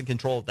Democrats in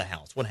control of the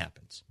House, what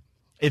happens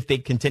if they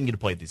continue to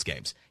play these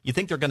games? You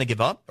think they're going to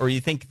give up, or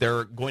you think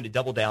they're going to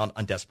double down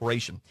on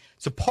desperation?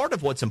 So part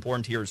of what's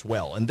important here as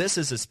well, and this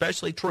is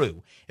especially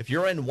true if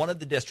you're in one of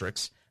the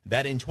districts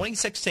that in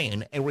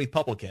 2016 a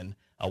Republican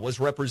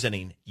was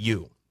representing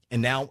you,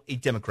 and now a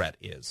Democrat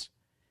is.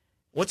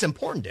 What's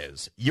important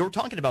is you're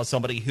talking about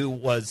somebody who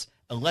was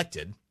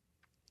elected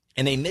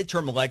in a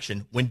midterm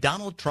election when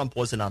Donald Trump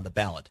wasn't on the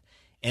ballot.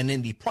 And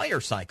in the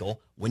prior cycle,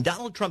 when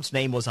Donald Trump's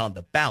name was on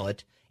the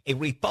ballot, a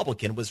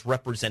Republican was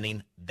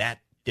representing that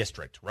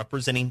district,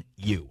 representing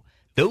you.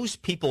 Those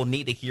people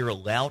need to hear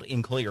loud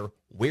and clear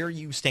where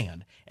you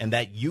stand and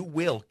that you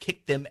will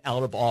kick them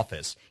out of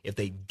office if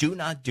they do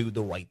not do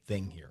the right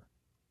thing here.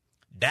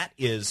 That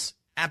is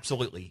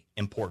absolutely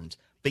important.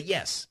 But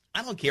yes,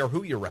 I don't care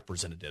who your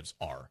representatives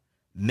are.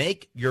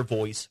 Make your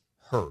voice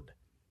heard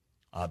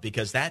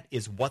because that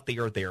is what they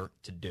are there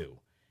to do.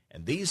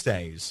 And these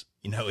days,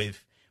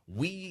 if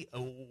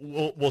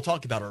we'll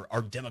talk about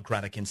our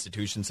democratic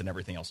institutions and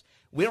everything else.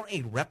 We're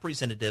a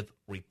representative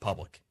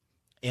republic,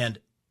 and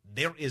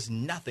there is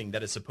nothing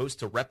that is supposed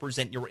to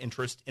represent your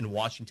interest in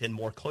Washington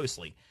more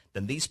closely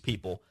than these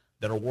people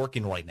that are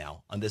working right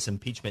now on this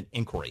impeachment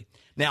inquiry.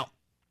 Now,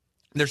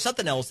 there's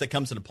something else that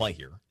comes into play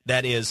here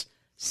that is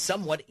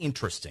somewhat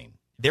interesting.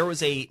 There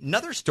was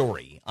another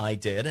story I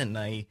did, and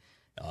I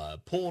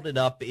pulled it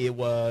up. It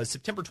was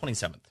September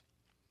 27th.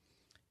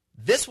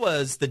 This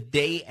was the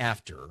day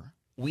after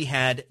we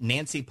had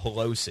Nancy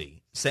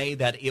Pelosi say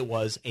that it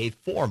was a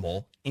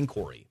formal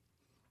inquiry.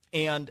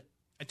 And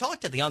I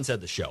talked at the onset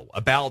of the show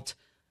about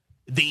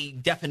the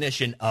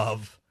definition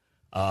of,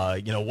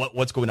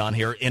 what's going on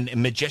here in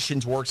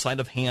magician's work, sleight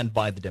of hand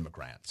by the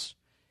Democrats.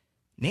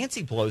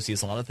 Nancy Pelosi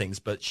is a lot of things,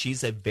 but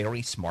she's a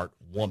very smart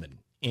woman.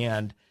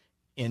 And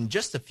in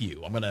just a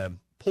few, I'm going to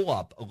pull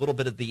up a little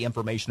bit of the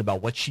information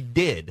about what she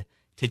did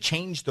to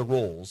change the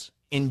rules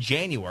in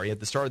January at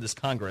the start of this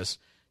Congress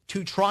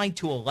to try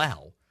to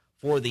allow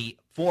for the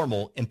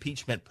formal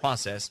impeachment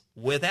process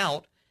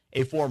without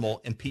a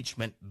formal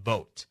impeachment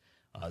vote.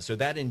 So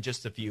that in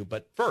just a few.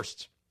 But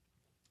first,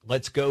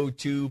 let's go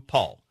to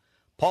Paul.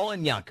 Paul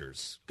in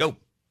Yonkers. Go.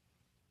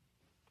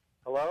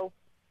 Hello?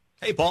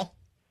 Hey, Paul.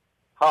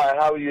 Hi,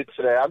 how are you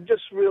today? I'm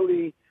just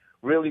really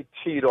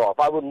teed off.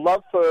 I would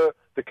love for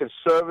the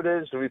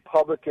conservatives, the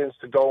Republicans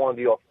to go on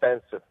the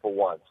offensive for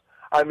once.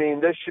 I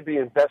mean, there should be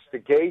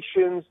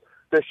investigations.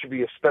 There should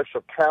be a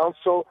special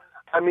counsel.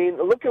 I mean,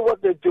 look at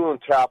what they're doing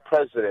to our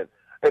president.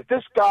 If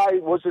this guy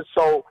wasn't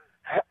so,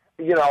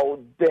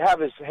 they have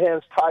his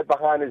hands tied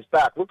behind his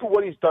back. Look at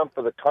what he's done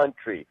for the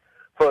country,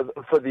 for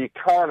the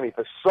economy,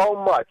 for so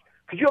much.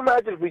 Could you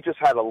imagine if we just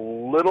had a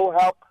little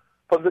help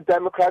from the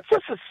Democrats,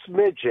 just a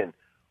smidgen,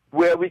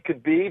 where we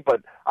could be?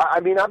 But, I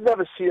mean, I've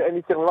never seen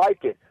anything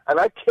like it. And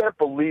I can't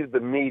believe the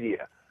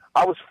media.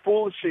 I was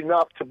foolish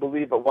enough to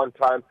believe at one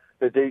time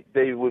that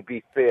they would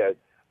be fair.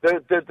 They're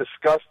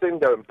disgusting.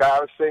 They're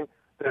embarrassing.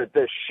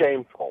 They're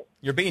shameful.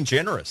 You're being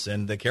generous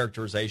in the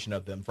characterization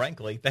of them,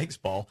 frankly. Thanks,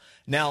 Paul.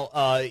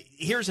 Now,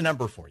 here's a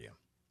number for you.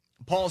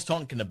 Paul's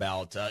talking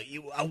about,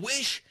 I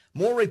wish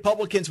more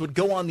Republicans would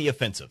go on the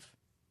offensive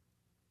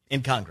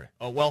in Congress.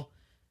 Oh, well,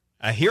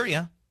 I hear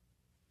you.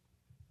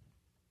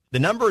 The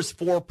number is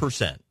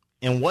 4%.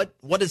 And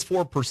what does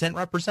 4%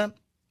 represent?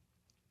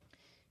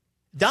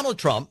 Donald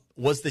Trump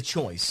was the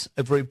choice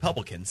of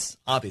Republicans,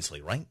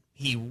 obviously, right?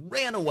 He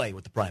ran away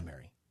with the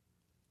primary.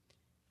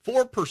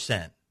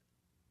 4%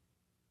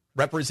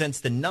 represents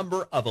the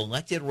number of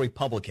elected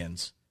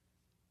Republicans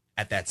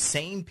at that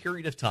same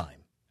period of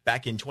time,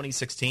 back in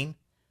 2016,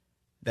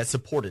 that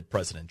supported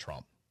President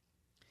Trump.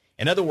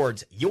 In other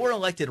words, your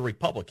elected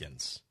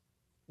Republicans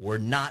were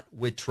not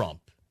with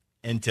Trump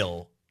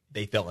until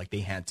they felt like they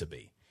had to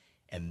be.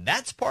 And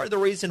that's part of the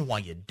reason why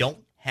you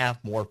don't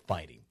have more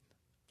fighting.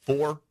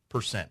 4%.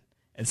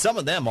 And some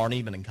of them aren't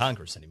even in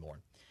Congress anymore.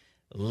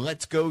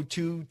 Let's go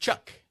to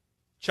Chuck.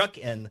 Chuck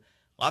in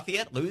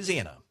Lafayette,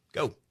 Louisiana.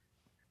 Go.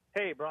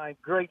 Hey, Brian,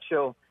 great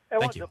show. I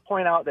Thank want you. to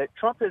point out that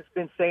Trump has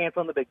been saying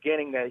from the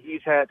beginning that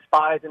he's had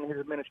spies in his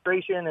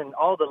administration, and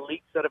all the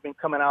leaks that have been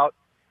coming out.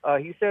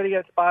 He said he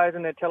had spies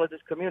in the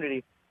intelligence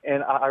community,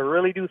 and I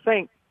really do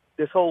think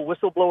this whole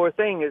whistleblower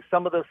thing is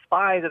some of the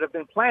spies that have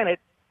been planted.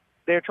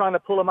 They're trying to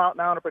pull them out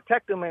now to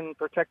protect them and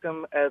protect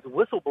them as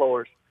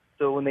whistleblowers.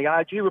 So when the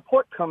IG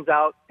report comes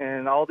out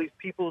and all these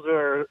peoples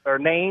are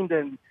named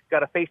and got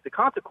to face the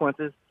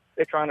consequences,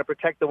 they're trying to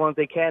protect the ones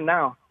they can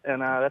now.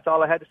 And that's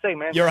all I had to say,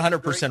 man. You're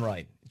 100%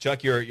 right.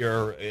 Chuck,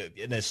 you're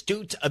an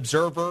astute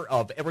observer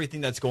of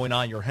everything that's going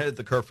on. You're ahead of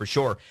the curve for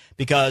sure.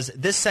 Because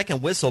this second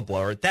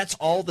whistleblower, that's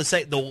all the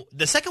second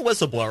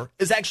whistleblower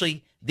is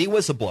actually the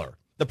whistleblower,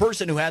 the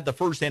person who had the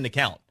first-hand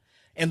account.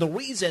 And the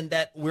reason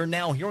that we're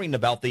now hearing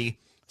about the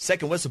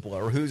second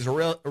whistleblower, who's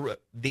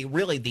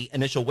really the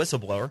initial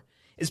whistleblower,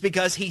 is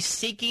because he's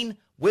seeking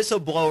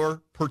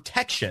whistleblower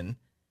protection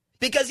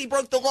because he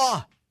broke the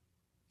law.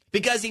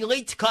 Because he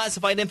leaked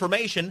classified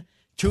information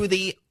to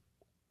the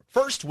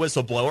first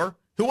whistleblower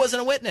who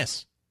wasn't a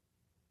witness.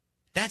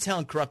 That's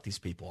how corrupt these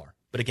people are.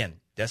 But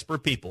again,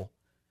 desperate people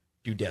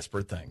do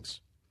desperate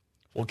things.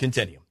 We'll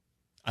continue.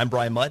 I'm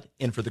Brian Mudd,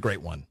 in for the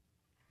great one.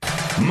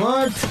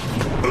 Mudd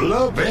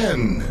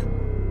Levin.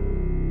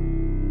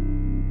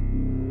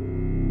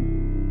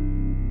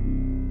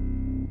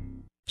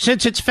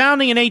 Since its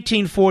founding in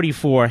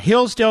 1844,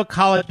 Hillsdale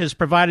College has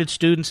provided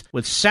students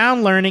with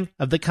sound learning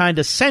of the kind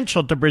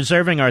essential to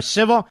preserving our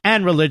civil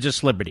and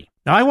religious liberty.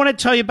 Now, I want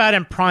to tell you about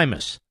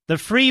Imprimis, the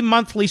free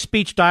monthly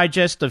speech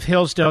digest of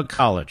Hillsdale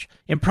College.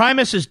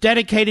 Imprimis is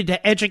dedicated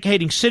to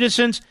educating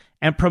citizens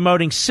and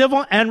promoting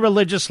civil and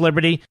religious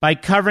liberty by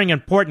covering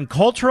important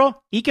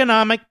cultural,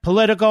 economic,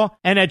 political,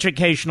 and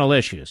educational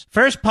issues.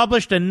 First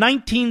published in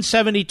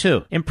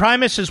 1972,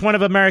 Imprimis is one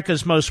of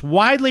America's most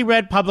widely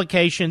read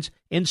publications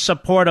in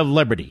support of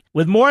liberty,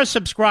 with more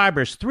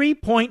subscribers,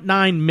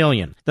 3.9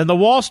 million, than the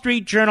Wall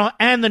Street Journal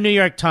and the New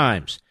York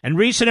Times. And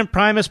recent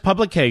Imprimis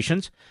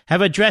publications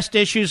have addressed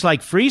issues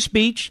like free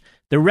speech,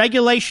 the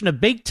regulation of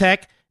big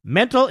tech,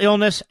 mental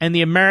illness, and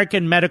the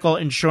American medical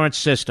insurance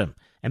system.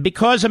 And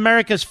because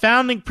America's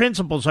founding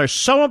principles are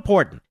so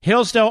important,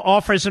 Hillsdale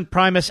offers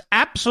Imprimis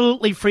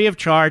absolutely free of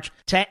charge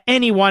to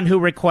anyone who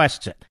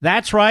requests it.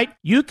 That's right,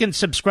 you can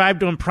subscribe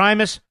to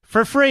Imprimis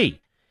for free.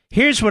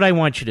 Here's what I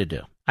want you to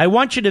do. I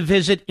want you to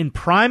visit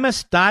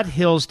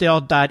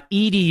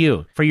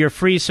imprimis.hillsdale.edu for your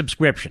free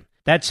subscription.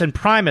 That's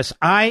Imprimis,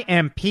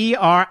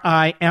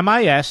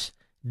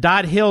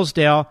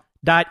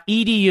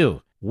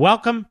 IMPRIMIS.hillsdale.edu.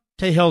 Welcome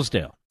to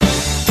Hillsdale.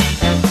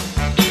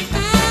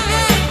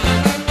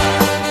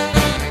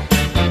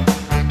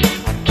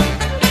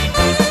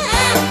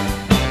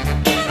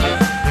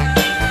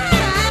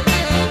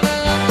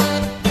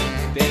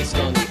 Based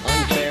on the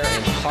unfair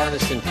and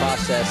partisan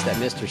process that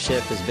Mr.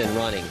 Schiff has been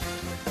running,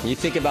 you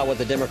think about what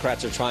the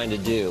Democrats are trying to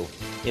do.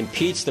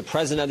 Impeach the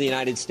President of the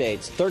United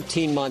States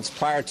 13 months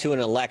prior to an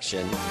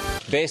election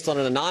based on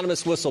an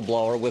anonymous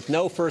whistleblower with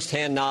no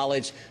firsthand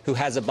knowledge who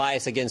has a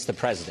bias against the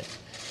President.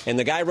 And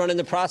the guy running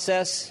the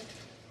process,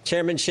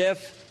 Chairman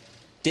Schiff,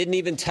 didn't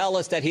even tell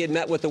us that he had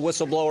met with the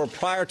whistleblower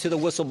prior to the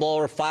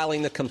whistleblower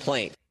filing the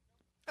complaint.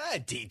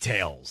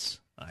 Details.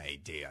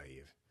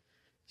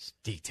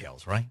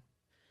 Details, right?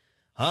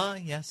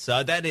 Yes,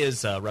 that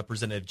is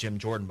Representative Jim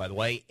Jordan, by the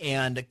way.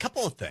 And a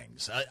couple of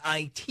things.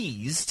 I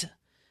teased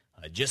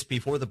just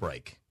before the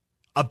break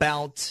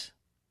about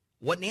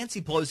what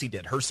Nancy Pelosi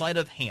did, her sleight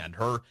of hand,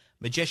 her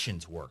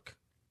magician's work,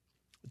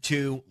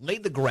 to lay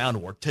the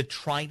groundwork to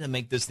try to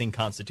make this thing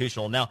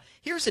constitutional. Now,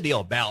 here's the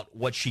deal about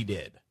what she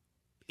did.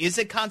 Is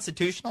it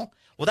constitutional?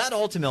 Well, that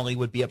ultimately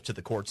would be up to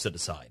the courts to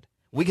decide.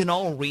 We can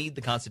all read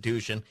the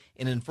Constitution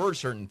and infer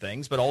certain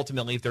things, but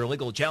ultimately, if there are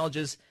legal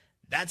challenges,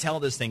 that's how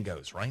this thing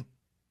goes, right?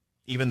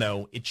 Even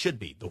though it should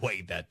be the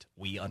way that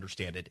we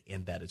understand it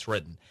and that it's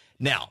written.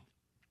 Now,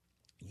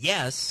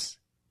 yes,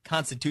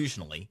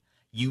 constitutionally,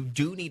 you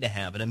do need to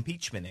have an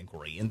impeachment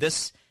inquiry. And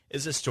this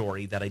is a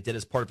story that I did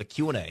as part of a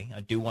Q&A. I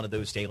do one of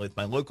those daily with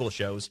my local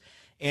shows.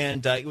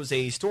 And it was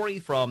a story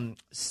from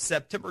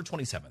September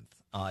 27th.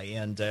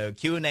 And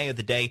Q&A of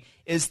the day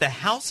is the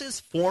House's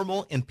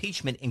formal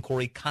impeachment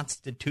inquiry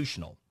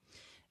constitutional?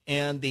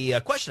 And the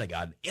question I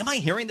got, am I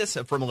hearing this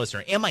from a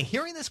listener? Am I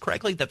hearing this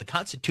correctly, that the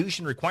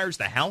Constitution requires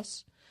the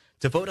House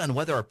to vote on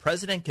whether a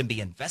president can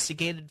be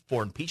investigated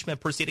for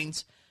impeachment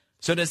proceedings?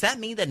 So does that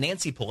mean that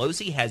Nancy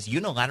Pelosi has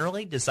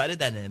unilaterally decided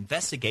that an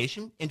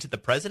investigation into the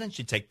president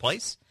should take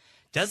place?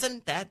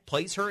 Doesn't that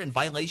place her in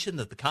violation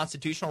of the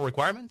constitutional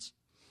requirements?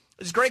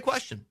 It's a great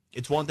question.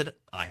 It's one that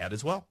I had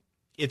as well.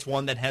 It's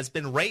one that has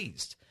been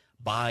raised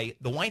by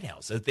the White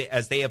House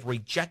as they have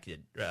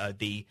rejected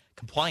the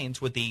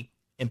compliance with the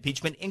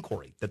impeachment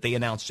inquiry that they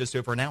announced just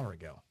over an hour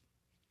ago.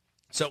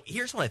 So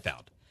here's what I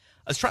found.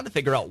 I was trying to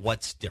figure out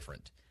what's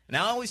different.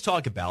 Now, I always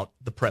talk about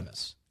the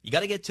premise. You got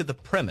to get to the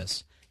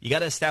premise. You got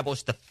to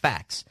establish the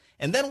facts.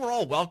 And then we're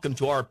all welcome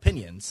to our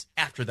opinions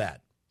after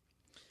that.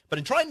 But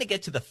in trying to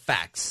get to the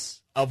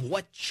facts of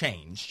what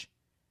changed,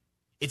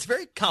 it's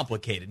very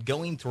complicated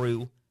going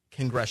through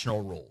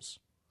congressional rules.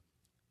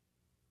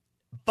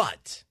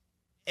 But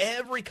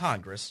every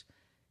Congress,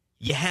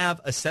 you have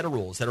a set of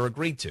rules that are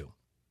agreed to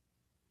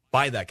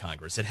by that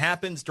Congress. It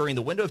happens during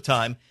the window of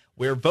time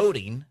where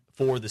voting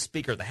for the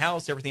Speaker of the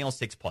House, everything else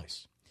takes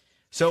place.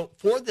 So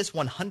for this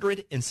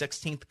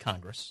 116th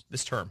Congress,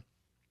 this term,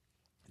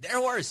 there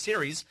were a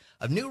series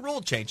of new rule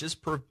changes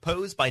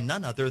proposed by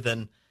none other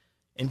than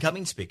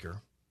incoming Speaker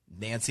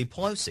Nancy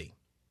Pelosi.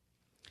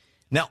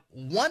 Now,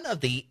 one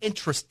of the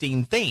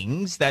interesting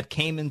things that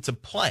came into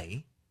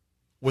play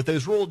with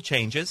those rule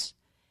changes,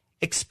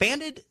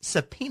 expanded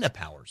subpoena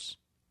powers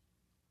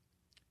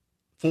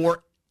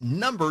for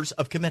numbers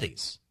of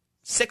committees,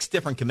 6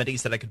 different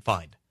committees that I could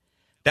find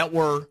that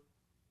were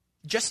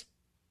just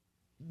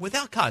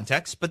without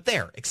context, but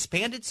there,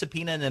 expanded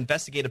subpoena and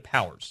investigative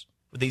powers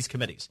with these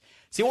committees.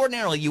 See,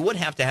 ordinarily, you would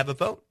have to have a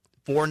vote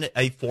for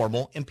a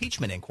formal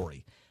impeachment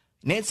inquiry.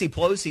 Nancy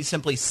Pelosi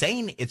simply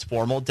saying it's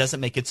formal doesn't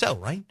make it so,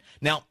 right?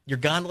 Now, your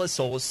gondolous,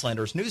 soulless,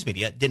 slanderous news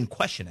media didn't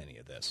question any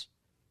of this.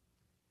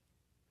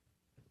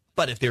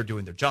 But if they're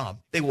doing their job,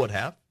 they would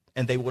have,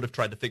 and they would have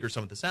tried to figure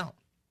some of this out.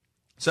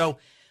 So,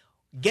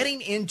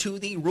 getting into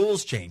the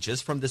rules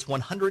changes from this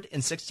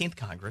 116th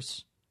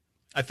Congress,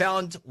 I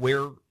found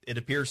where it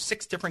appears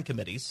 6 different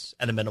committees,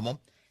 at a minimum,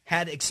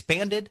 had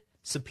expanded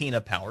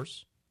subpoena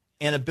powers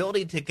and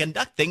ability to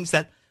conduct things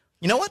that,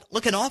 you know what,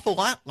 look an awful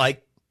lot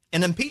like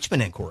an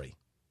impeachment inquiry.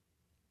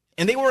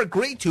 And they were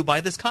agreed to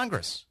by this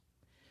Congress.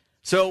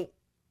 So,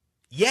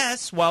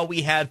 yes, while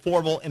we had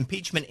formal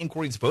impeachment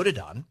inquiries voted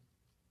on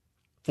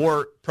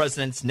for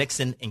Presidents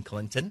Nixon and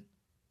Clinton,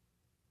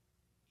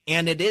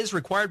 and it is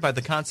required by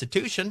the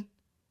Constitution,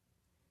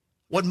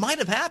 what might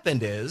have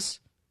happened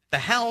is the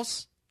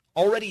House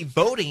already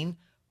voting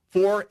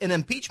for an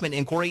impeachment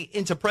inquiry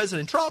into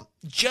President Trump,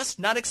 just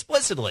not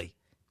explicitly.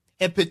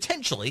 And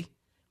potentially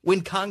when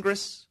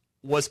Congress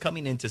was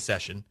coming into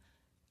session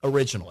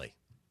originally.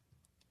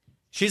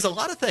 She's a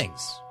lot of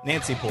things,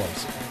 Nancy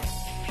Pelosi,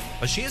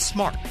 but she is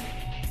smart.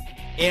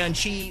 And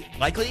she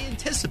likely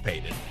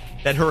anticipated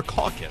that her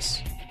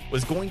caucus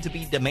was going to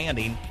be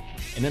demanding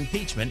an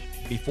impeachment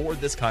before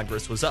this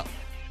Congress was up.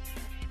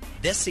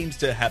 This seems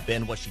to have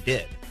been what she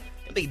did.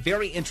 It'll be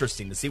very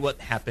interesting to see what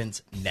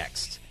happens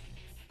next.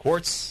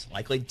 Courts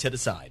likely to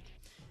decide.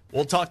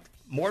 We'll talk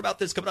more about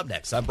this coming up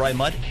next. I'm Brian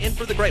Mudd, in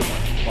for the great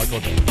one, Mark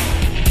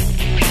Levin.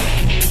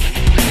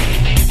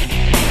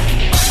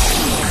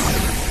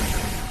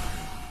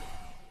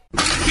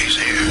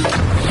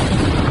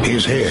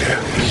 is here.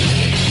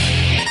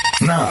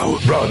 Now,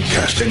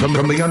 broadcasting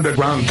from the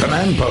underground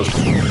command post,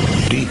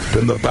 deep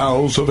in the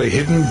bowels of a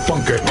hidden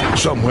bunker,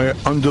 somewhere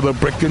under the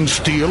brick and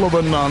steel of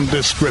a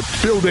nondescript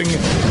building,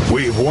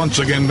 we've once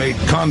again made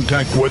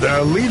contact with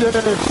our leader,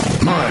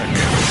 Mark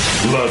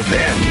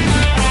Levin.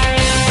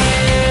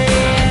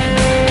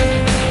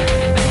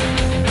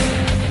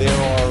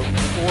 There are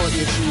four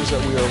issues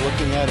that we are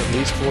looking at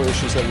least four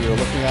issues that we are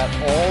looking at,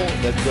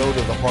 all that go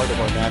to the heart of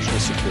our national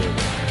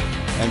security.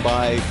 And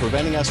by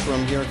preventing us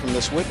from hearing from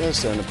this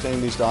witness and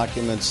obtaining these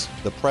documents,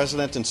 the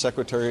President and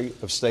Secretary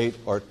of State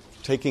are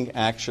taking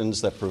actions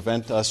that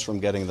prevent us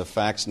from getting the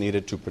facts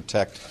needed to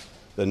protect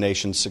the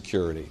nation's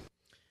security.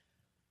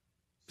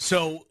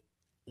 So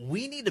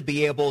we need to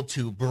be able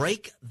to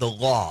break the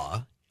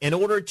law in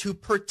order to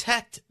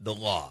protect the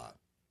law.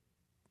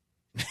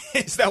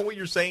 Is that what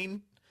you're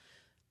saying,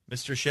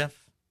 Mr.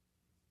 Schiff?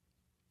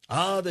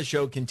 The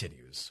show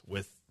continues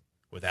with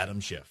Adam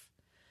Schiff.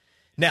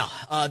 Now,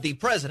 the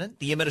president,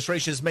 the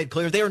administration has made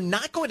clear they are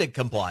not going to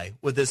comply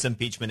with this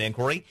impeachment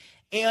inquiry,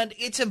 and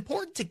it's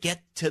important to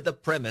get to the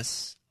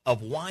premise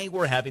of why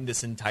we're having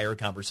this entire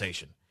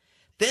conversation.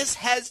 This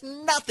has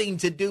nothing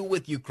to do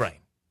with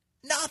Ukraine.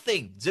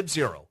 Nothing. Zip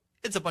zero.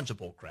 It's a bunch of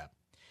bull crap.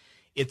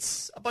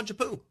 It's a bunch of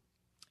poo.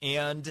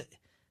 And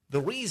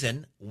the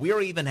reason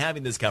we're even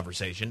having this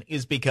conversation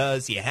is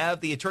because you have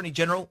the Attorney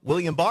General,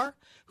 William Barr,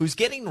 who's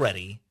getting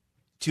ready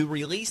to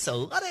release a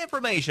lot of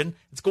information.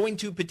 It's going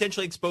to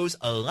potentially expose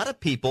a lot of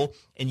people,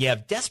 and you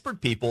have desperate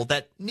people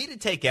that need to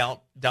take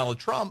out Donald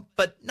Trump,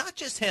 but not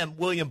just him,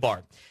 William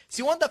Barr.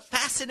 See, one of the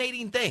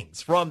fascinating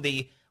things from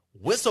the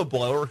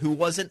whistleblower who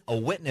wasn't a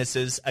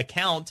witness's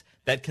account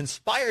that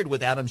conspired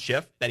with Adam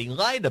Schiff that he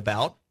lied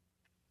about,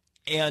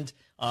 and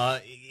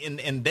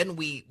then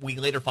we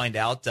later find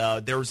out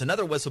there was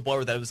another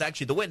whistleblower that was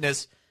actually the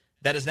witness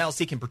that is now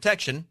seeking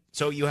protection.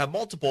 So you have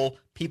multiple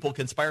people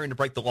conspiring to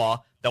break the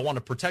law that want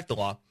to protect the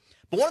law.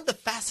 But one of the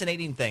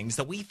fascinating things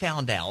that we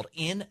found out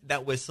in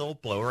that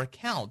whistleblower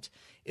account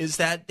is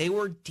that they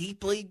were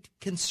deeply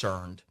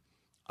concerned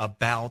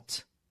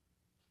about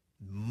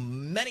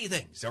many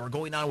things that were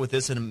going on with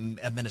this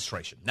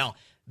administration. Now,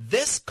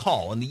 this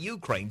call in the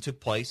Ukraine took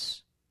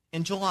place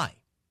in July.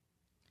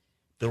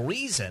 The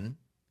reason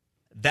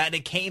that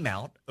it came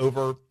out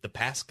over the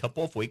past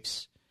couple of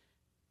weeks,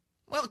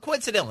 well,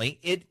 coincidentally,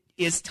 it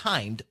is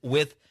timed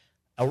with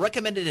a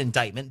recommended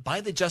indictment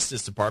by the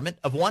Justice Department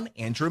of one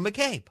Andrew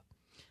McCabe,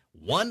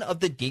 one of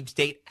the deep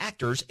state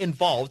actors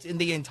involved in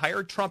the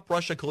entire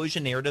Trump-Russia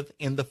collusion narrative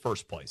in the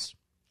first place,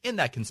 in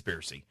that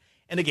conspiracy.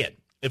 And again,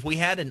 if we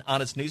had an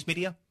honest news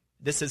media,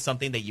 this is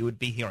something that you would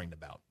be hearing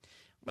about.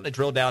 I'm going to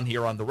drill down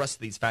here on the rest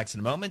of these facts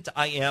in a moment.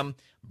 I am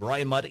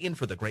Brian Mudd in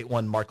for the great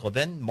one, Mark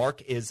Levin.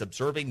 Mark is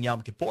observing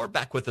Yom Kippur,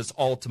 back with us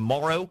all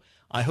tomorrow.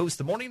 I host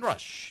the Morning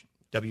Rush,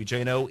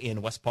 WJNO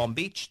in West Palm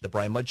Beach, the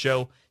Brian Mudd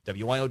Show,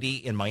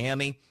 WYOD in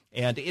Miami.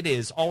 And it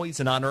is always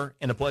an honor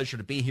and a pleasure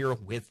to be here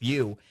with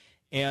you.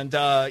 And,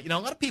 a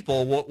lot of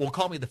people will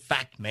call me the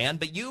fact man,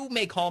 but you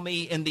may call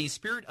me in the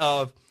spirit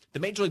of the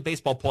Major League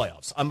Baseball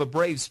playoffs. I'm a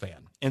Braves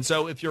fan. And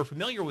so if you're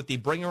familiar with the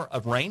bringer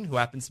of rain, who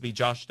happens to be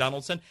Josh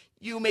Donaldson,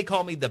 you may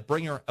call me the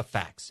bringer of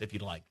facts, if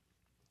you'd like.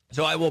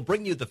 So I will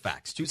bring you the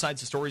facts, two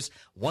sides of stories,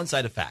 one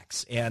side of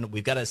facts. And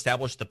we've got to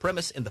establish the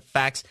premise and the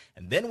facts,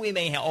 and then we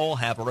may all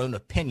have our own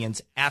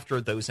opinions after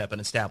those have been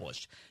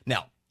established.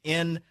 Now,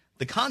 in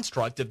the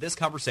construct of this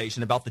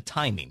conversation about the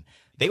timing,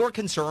 they were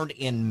concerned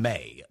in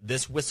May,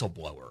 this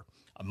whistleblower,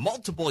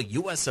 multiple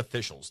U.S.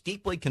 officials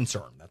deeply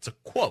concerned. That's a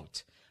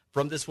quote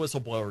from this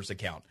whistleblower's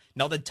account.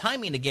 Now, the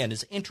timing, again,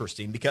 is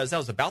interesting because that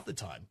was about the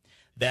time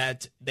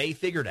that they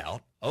figured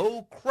out,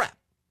 oh, crap.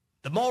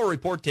 The Mueller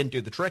Report didn't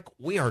do the trick.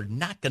 We are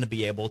not going to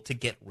be able to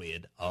get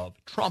rid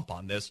of Trump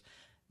on this.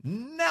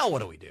 Now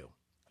what do we do?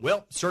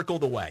 Well, circle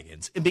the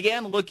wagons and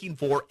began looking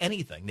for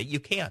anything that you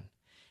can.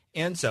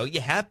 And so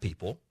you have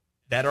people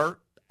that are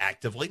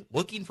actively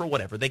looking for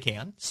whatever they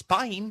can,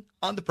 spying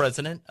on the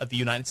President of the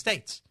United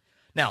States.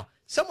 Now,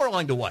 somewhere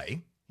along the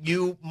way,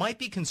 you might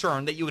be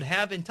concerned that you would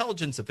have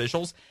intelligence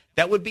officials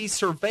that would be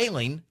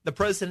surveilling the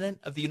President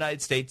of the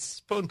United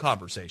States' phone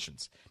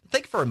conversations.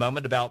 Think for a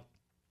moment about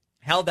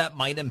how that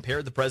might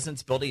impair the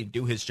president's ability to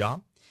do his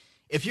job.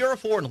 If you're a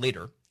foreign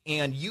leader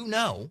and you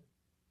know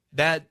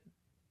that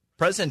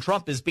President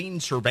Trump is being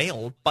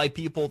surveilled by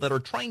people that are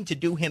trying to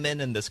do him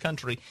in this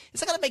country,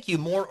 is that going to make you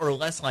more or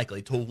less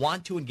likely to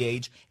want to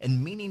engage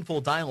in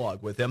meaningful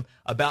dialogue with him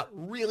about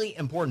really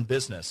important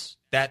business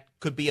that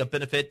could be of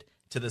benefit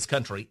to this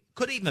country,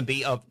 could even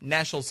be of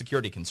national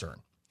security concern?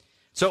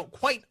 So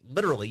quite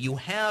literally, you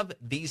have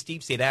these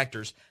deep state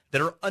actors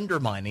that are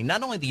undermining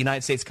not only the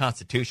United States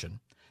Constitution,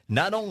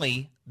 not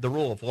only the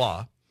rule of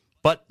law,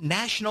 but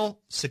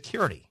national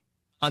security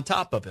on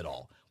top of it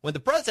all. When the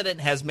president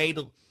has made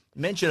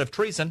mention of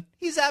treason,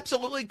 he's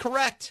absolutely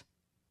correct.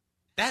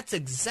 That's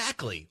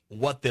exactly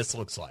what this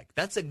looks like.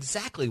 That's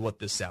exactly what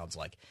this sounds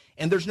like.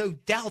 And there's no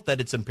doubt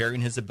that it's impairing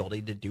his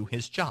ability to do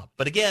his job.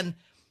 But again,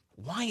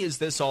 why is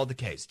this all the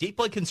case?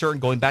 Deeply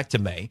concerned going back to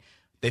May.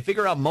 They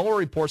figure out Mueller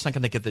Report's not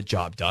going to get the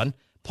job done.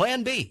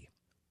 Plan B.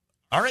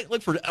 All right,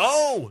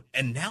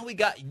 and now we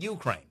got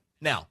Ukraine.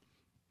 Now,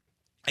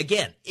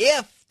 again,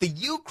 if the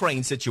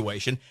Ukraine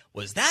situation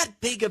was that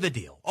big of a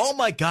deal, oh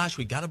my gosh,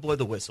 we got to blow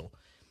the whistle.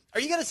 Are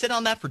you going to sit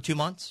on that for 2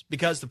 months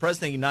because the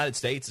president of the United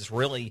States is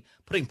really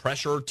putting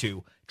pressure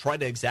to try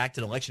to exact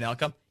an election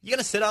outcome? You going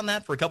to sit on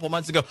that for a couple of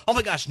months and go, oh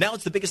my gosh, now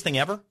it's the biggest thing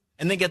ever?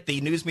 And then get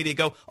the news media to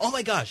go, oh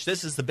my gosh,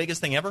 this is the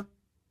biggest thing ever?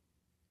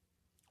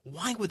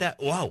 Why would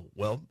that? Wow.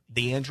 Well,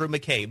 the Andrew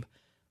McCabe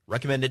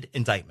recommended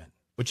indictment,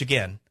 which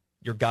again,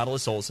 your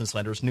godless souls and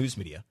slanderous news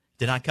media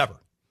did not cover.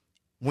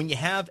 When you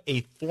have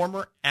a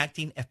former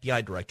acting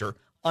FBI director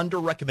under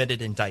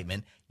recommended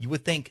indictment, you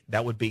would think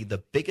that would be the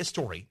biggest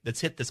story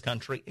that's hit this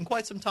country in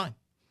quite some time.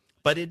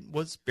 But it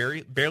was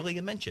barely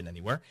a mention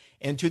anywhere.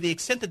 And to the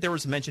extent that there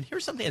was a mention,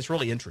 here's something that's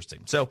really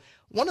interesting. So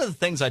one of the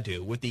things I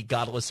do with the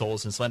godless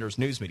souls and slanderous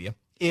news media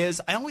is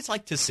I always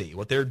like to see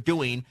what they're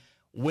doing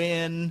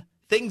when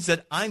things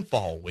that I'm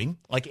following,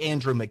 like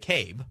Andrew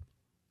McCabe,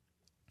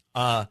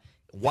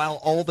 while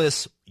all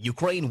this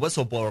Ukraine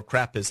whistleblower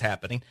crap is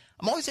happening,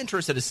 I'm always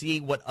interested to see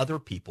what other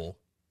people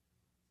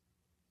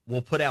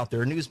will put out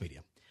their news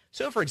media.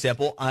 So, for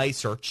example, I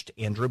searched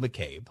Andrew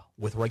McCabe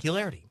with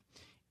regularity.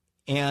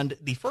 And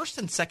the first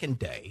and second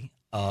day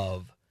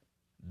of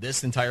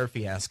this entire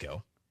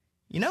fiasco,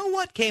 you know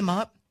what came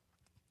up?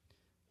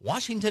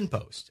 Washington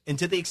Post. And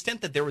to the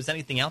extent that there was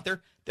anything out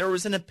there, there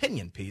was an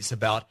opinion piece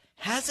about,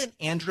 hasn't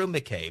Andrew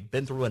McCabe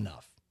been through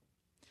enough?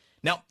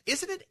 Now,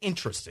 isn't it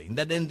interesting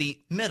that in the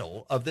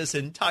middle of this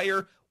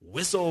entire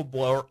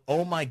whistleblower,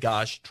 oh my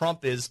gosh,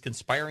 Trump is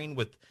conspiring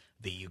with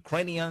the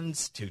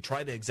Ukrainians to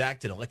try to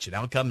exact an election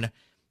outcome.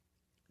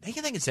 Don't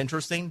you think it's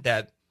interesting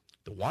that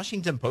the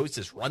Washington Post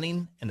is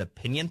running an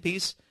opinion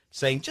piece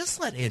saying, just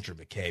let Andrew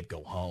McCabe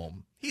go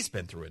home. He's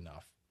been through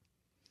enough.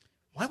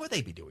 Why would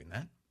they be doing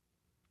that?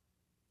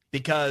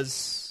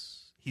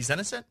 Because he's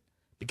innocent?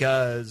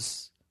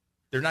 Because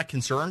they're not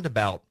concerned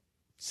about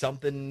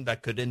something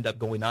that could end up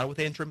going on with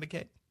Andrew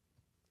McCabe?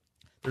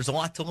 There's a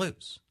lot to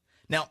lose.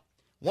 Now,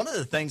 one of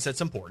the things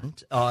that's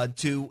important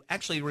to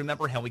actually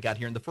remember how we got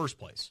here in the first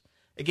place.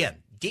 Again,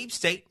 deep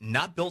state,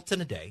 not built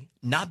in a day,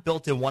 not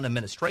built in one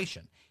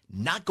administration,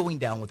 not going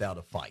down without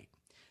a fight.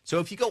 So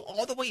if you go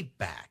all the way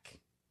back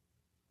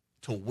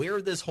to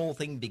where this whole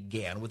thing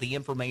began with the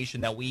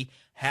information that we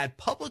had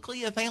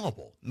publicly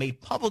available,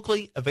 made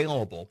publicly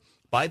available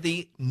by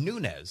the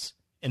Nunes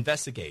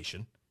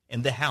investigation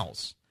in the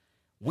House,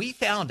 we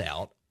found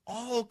out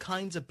all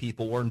kinds of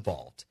people were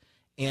involved.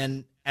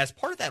 And as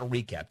part of that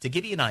recap, to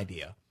give you an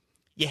idea,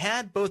 you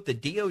had both the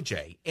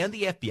DOJ and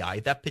the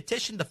FBI that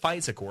petitioned the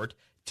FISA court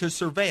to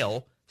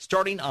surveil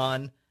starting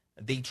on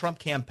the Trump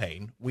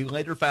campaign. We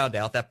later found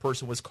out that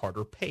person was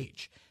Carter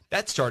Page.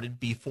 That started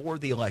before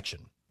the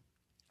election.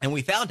 And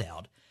we found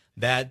out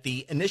that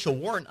the initial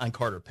warrant on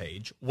Carter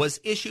Page was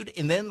issued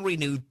and then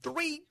renewed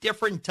 3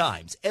 different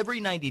times every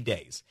 90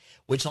 days,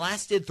 which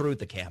lasted through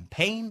the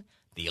campaign,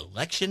 the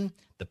election,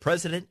 the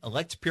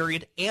president-elect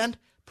period, and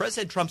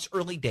President Trump's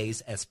early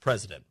days as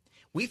president.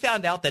 We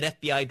found out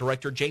that FBI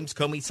Director James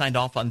Comey signed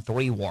off on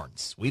 3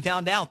 warrants. We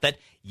found out that,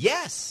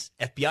 yes,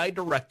 FBI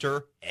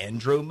Director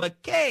Andrew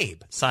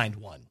McCabe signed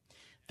one.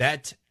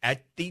 That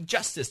at the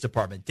Justice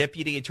Department,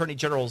 Deputy Attorney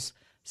Generals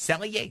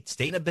Sally Yates,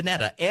 Dana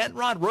Bonetta, and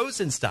Rod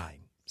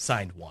Rosenstein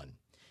signed one.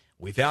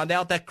 We found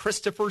out that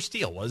Christopher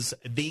Steele was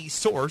the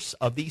source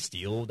of the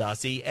Steele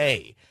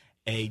dossier,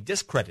 a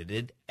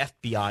discredited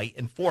FBI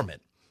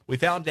informant. We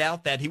found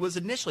out that he was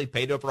initially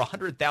paid over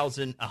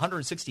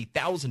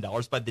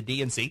 $160,000 by the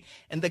DNC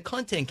and the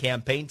Clinton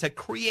campaign to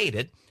create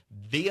it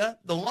via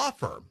the law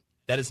firm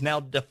that is now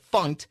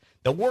defunct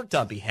that worked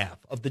on behalf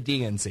of the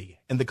DNC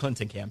and the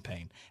Clinton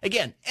campaign.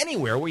 Again,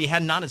 anywhere where you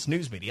had an honest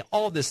news media,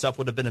 all of this stuff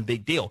would have been a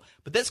big deal.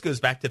 But this goes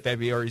back to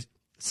February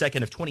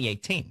 2nd of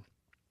 2018.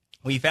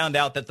 We found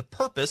out that the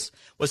purpose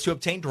was to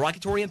obtain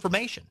derogatory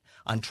information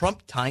on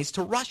Trump ties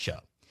to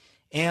Russia.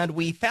 And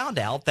we found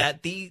out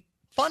that the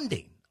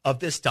funding of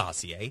this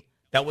dossier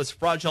that was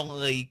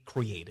fraudulently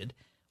created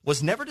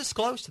was never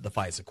disclosed to the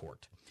FISA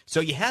court. So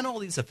you had all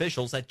these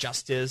officials at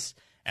Justice,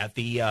 at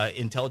the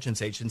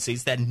intelligence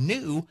agencies that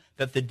knew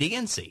that the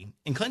DNC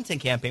and Clinton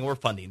campaign were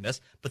funding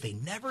this, but they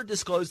never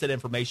disclosed that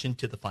information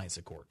to the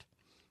FISA court.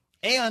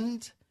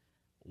 And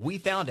we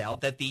found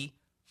out that the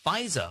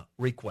FISA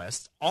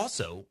request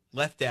also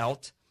left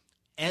out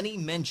any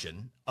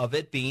mention of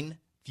it being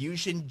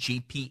Fusion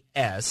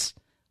GPS,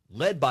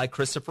 led by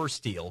Christopher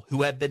Steele,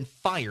 who had been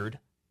fired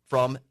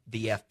from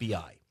the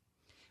FBI.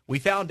 We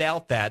found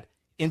out that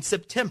in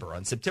September,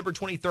 on September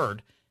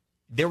 23rd,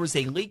 there was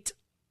a leaked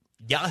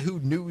Yahoo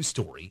News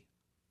story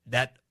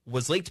that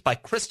was leaked by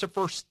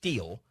Christopher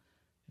Steele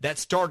that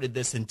started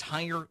this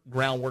entire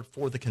groundwork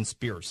for the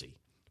conspiracy,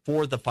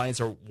 for the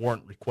FISA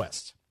warrant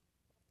request.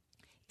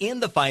 In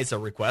the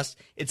FISA request,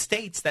 it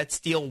states that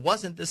Steele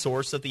wasn't the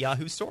source of the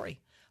Yahoo story.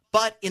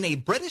 But in a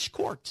British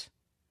court,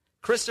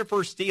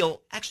 Christopher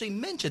Steele actually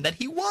mentioned that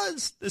he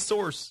was the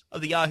source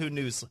of the Yahoo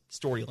News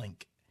story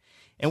link.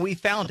 And we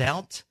found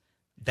out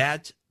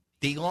that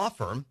the law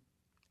firm,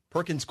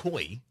 Perkins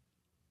Coie,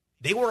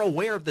 They were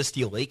aware of the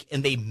Steele leak,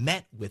 and they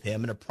met with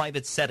him in a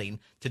private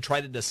setting to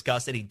try to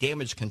discuss any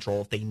damage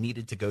control if they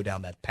needed to go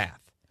down that path.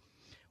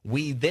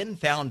 We then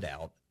found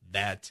out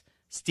that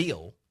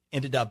Steele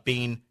ended up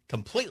being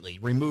completely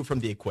removed from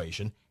the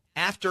equation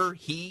after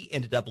he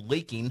ended up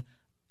leaking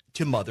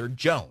to Mother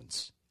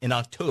Jones in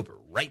October,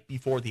 right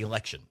before the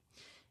election.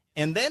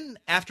 And then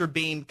after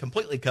being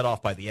completely cut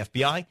off by the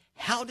FBI,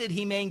 how did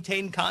he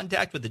maintain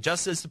contact with the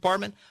Justice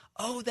Department?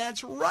 Oh,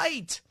 that's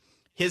right.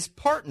 His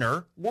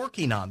partner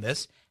working on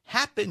this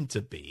happened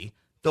to be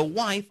the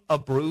wife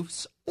of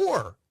Bruce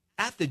Orr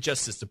at the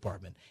Justice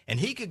Department. And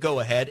he could go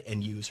ahead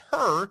and use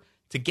her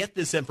to get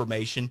this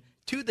information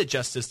to the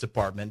Justice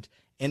Department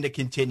and to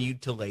continue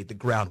to lay the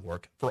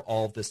groundwork for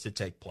all of this to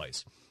take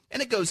place.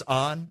 And it goes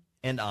on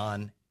and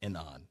on and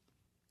on.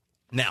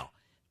 Now,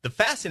 the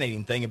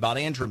fascinating thing about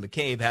Andrew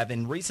McCabe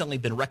having recently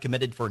been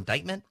recommended for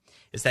indictment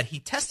is that he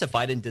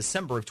testified in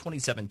December of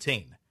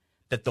 2017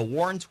 that the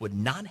warrants would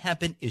not have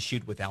been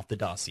issued without the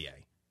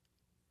dossier.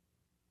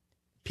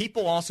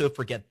 People also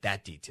forget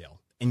that detail,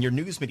 and your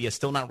news media is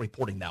still not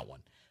reporting that one.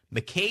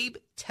 McCabe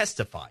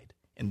testified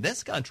in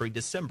this country,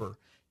 December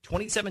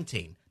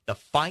 2017, the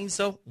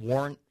FISA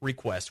warrant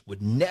request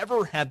would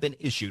never have been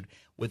issued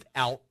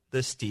without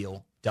the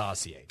Steele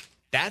dossier.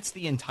 That's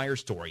the entire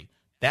story.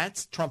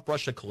 That's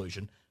Trump-Russia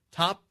collusion.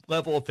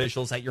 Top-level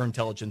officials at your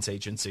intelligence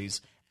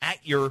agencies,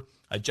 at your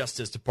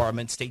Justice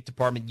Department, State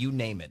Department, you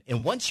name it.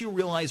 And once you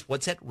realize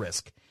what's at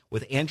risk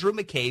with Andrew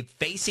McCabe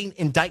facing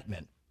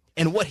indictment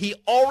and what he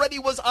already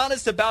was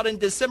honest about in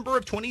December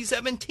of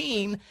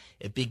 2017,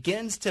 it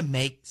begins to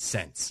make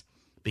sense.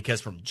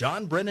 Because from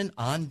John Brennan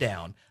on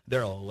down,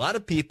 there are a lot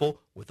of people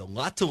with a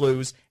lot to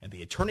lose, and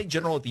the Attorney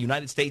General of the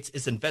United States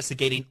is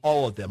investigating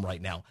all of them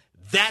right now.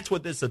 That's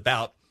what this is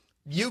about.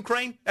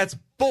 Ukraine, that's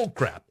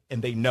bullcrap,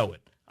 and they know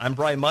it. I'm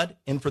Brian Mudd,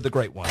 in for the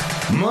great one.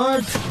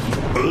 Mudd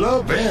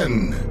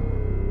Levin.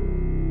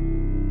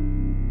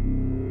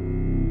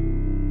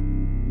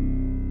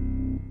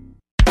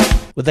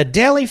 With a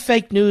daily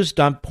fake news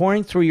dump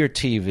pouring through your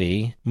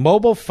TV,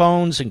 mobile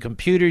phones, and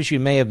computers, you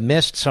may have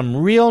missed some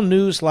real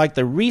news like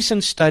the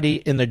recent study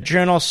in the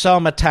journal Cell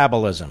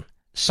Metabolism.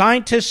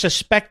 Scientists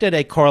suspected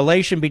a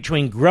correlation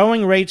between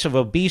growing rates of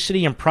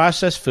obesity and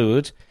processed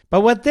foods,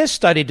 but what this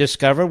study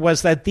discovered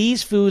was that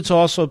these foods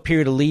also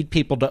appear to lead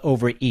people to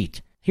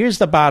overeat. Here's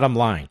the bottom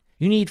line.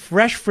 You need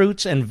fresh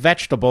fruits and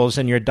vegetables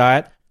in your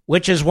diet,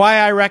 which is why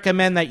I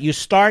recommend that you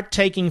start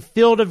taking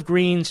Field of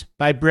Greens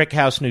by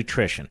Brickhouse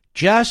Nutrition.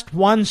 Just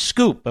one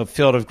scoop of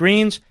Field of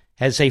Greens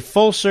has a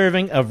full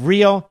serving of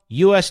real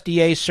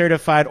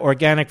USDA-certified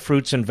organic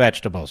fruits and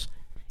vegetables.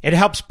 It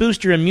helps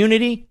boost your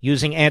immunity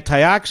using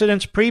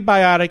antioxidants,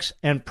 prebiotics,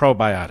 and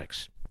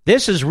probiotics.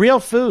 This is real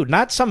food,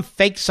 not some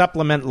fake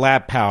supplement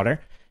lab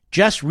powder.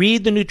 Just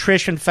read the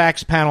nutrition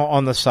facts panel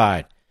on the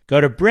side. Go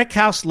to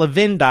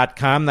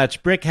brickhouselevin.com, that's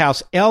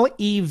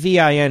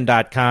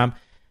brickhouselevin.com,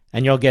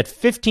 and you'll get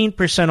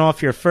 15%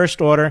 off your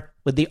first order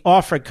with the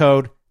offer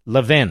code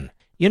LEVIN.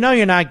 You know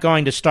you're not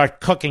going to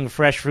start cooking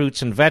fresh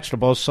fruits and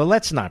vegetables, so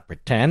let's not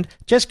pretend.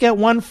 Just get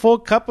 1 full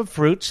cup of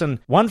fruits and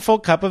 1 full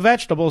cup of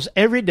vegetables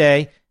every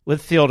day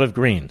with Field of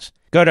Greens.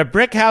 Go to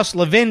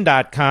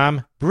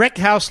brickhouselevin.com,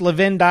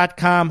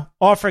 brickhouselevin.com,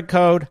 offer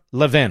code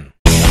LEVIN.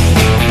 I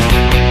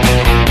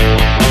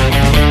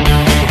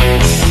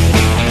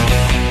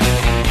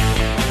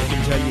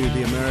can tell you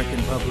the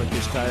American public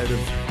is tired of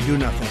do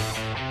nothing.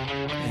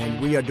 And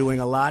we are doing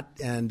a lot,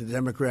 and the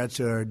Democrats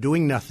are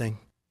doing nothing.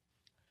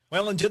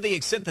 Well, and to the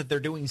extent that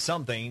they're doing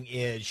something,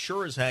 it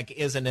sure as heck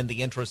isn't in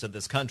the interest of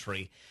this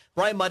country.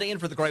 Brian Mudd in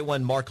for the great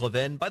one, Mark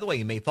Levin. By the way,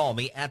 you may follow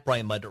me at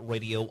Brian Mudd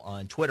Radio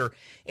on Twitter.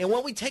 And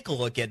when we take a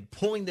look at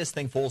pulling this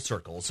thing full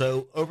circle,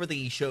 so over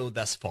the show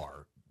thus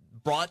far,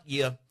 brought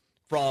you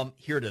from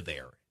here to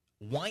there,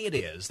 why it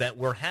is that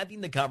we're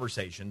having the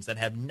conversations that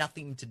have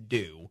nothing to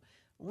do,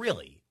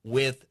 really,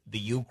 with the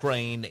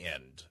Ukraine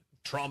and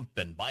Trump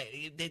and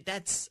Biden.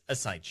 That's a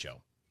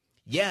sideshow.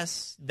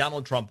 Yes,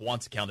 Donald Trump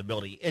wants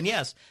accountability. And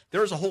yes,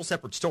 there's a whole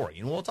separate story.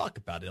 And we'll talk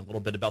about it a little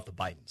bit about the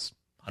Bidens,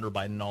 Hunter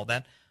Biden and all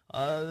that.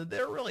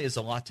 There really is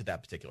a lot to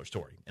that particular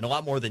story. And a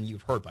lot more than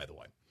you've heard, by the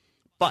way.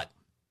 But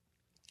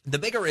the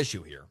bigger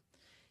issue here,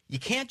 you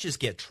can't just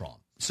get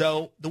Trump.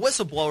 So the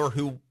whistleblower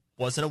who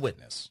wasn't a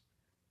witness,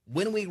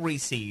 when we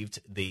received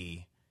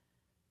the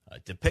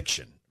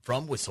depiction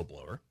from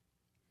Whistleblower,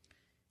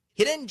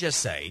 he didn't just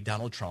say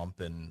Donald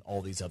Trump and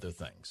all these other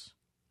things.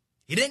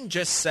 He didn't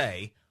just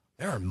say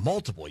there are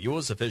multiple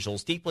U.S.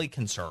 officials deeply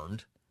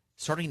concerned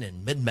starting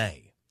in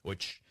mid-May,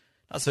 which,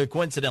 not so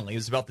coincidentally,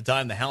 is about the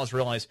time the House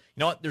realized,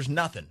 you know what, there's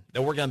nothing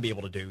that we're going to be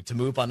able to do to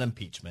move on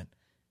impeachment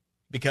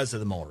because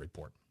of the Mueller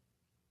report.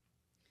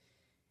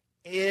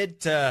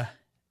 It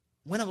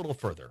went a little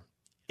further.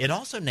 It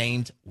also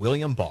named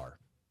William Barr,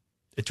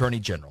 Attorney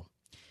General.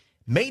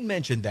 Made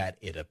mention that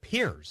it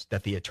appears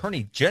that the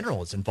Attorney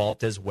General is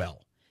involved as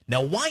well.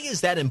 Now, why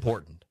is that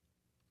important?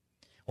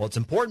 Well, it's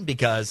important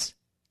because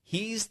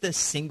he's the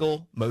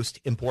single most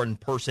important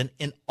person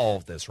in all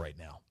of this right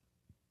now.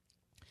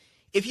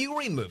 If you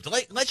removed,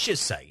 let's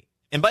just say,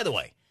 and by the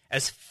way,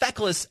 As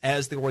feckless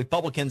as the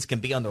Republicans can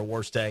be on their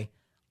worst day,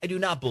 I do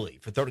not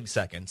believe for 30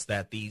 seconds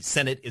that the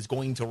Senate is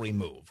going to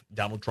remove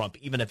Donald Trump,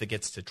 even if it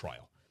gets to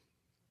trial.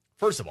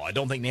 First of all, I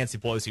don't think Nancy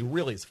Pelosi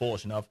really is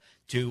foolish enough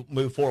to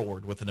move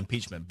forward with an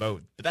impeachment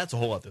vote, but that's a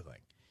whole other thing.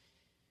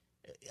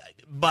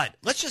 But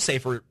let's just say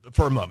for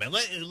a moment,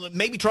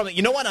 maybe Trump,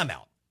 you know what, I'm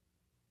out.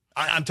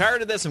 I'm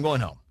tired of this, I'm going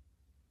home.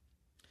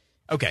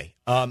 Okay,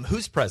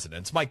 who's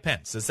president? It's Mike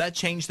Pence. Does that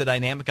change the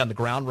dynamic on the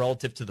ground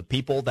relative to the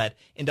people that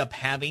end up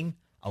having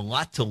a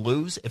lot to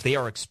lose if they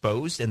are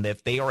exposed and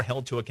if they are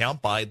held to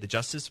account by the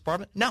Justice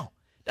Department? No,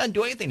 doesn't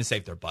do anything to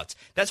save their butts.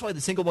 That's why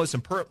the single most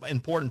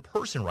important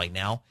person right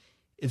now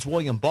is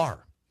William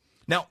Barr.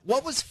 Now,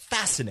 what was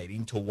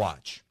fascinating to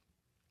watch,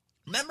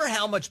 remember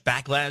how much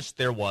backlash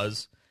there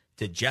was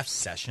to Jeff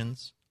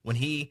Sessions when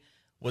he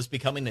was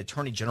becoming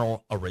Attorney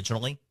General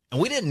originally?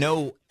 And we didn't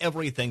know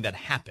everything that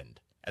happened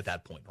at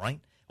that point,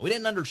 right? We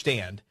didn't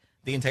understand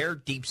the entire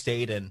deep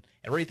state and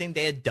everything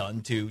they had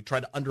done to try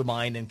to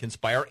undermine and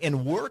conspire,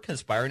 and were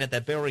conspiring at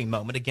that very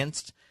moment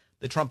against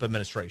the Trump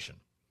administration.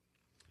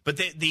 But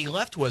the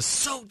left was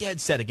so dead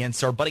set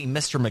against our buddy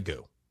Mr.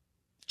 Magoo,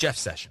 Jeff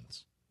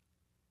Sessions.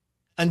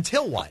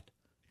 Until what?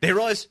 They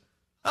realized,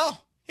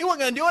 oh, he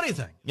wasn't going to do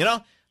anything. You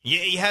know,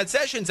 you had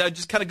Sessions that would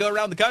just kind of go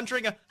around the country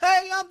and go,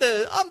 hey,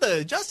 I'm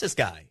the justice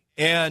guy.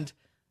 And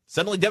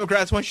suddenly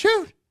Democrats went,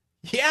 shoot,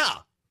 yeah,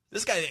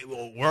 this guy,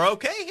 we're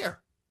okay here.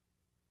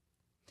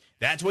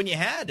 That's when you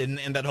had,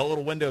 in that whole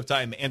little window of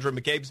time, Andrew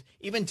McCabe's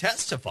even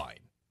testifying.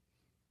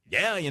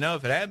 Yeah, you know,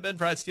 if it hadn't been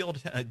for that Steele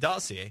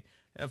dossier,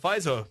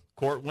 FISA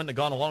court wouldn't have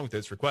gone along with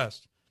this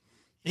request.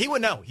 He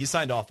would know. He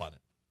signed off on it.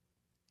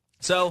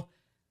 So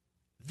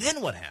then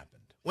what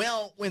happened?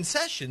 Well, when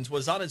Sessions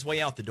was on his way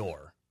out the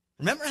door,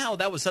 remember how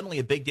that was suddenly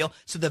a big deal?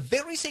 So the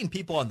very same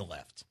people on the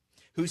left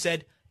who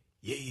said,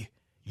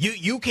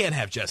 you can't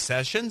have Jeff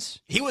Sessions.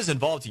 He was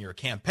involved in your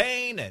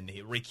campaign, and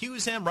he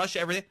recused him, Russia,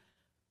 everything.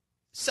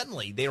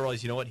 Suddenly, they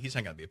realize, you know what, he's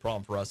not going to be a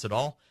problem for us at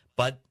all,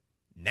 but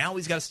now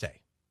he's got to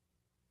stay.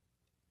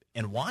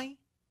 And why?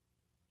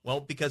 Well,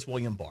 because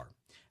William Barr.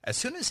 As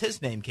soon as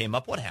his name came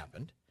up, what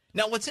happened?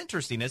 Now, what's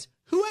interesting is,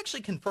 who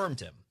actually confirmed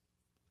him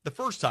the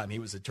first time he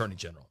was Attorney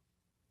General?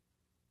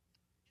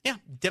 Yeah,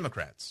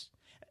 Democrats.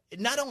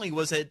 Not only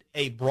was it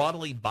a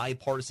broadly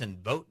bipartisan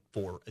vote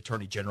for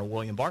Attorney General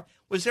William Barr,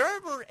 was there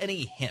ever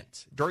any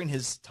hint during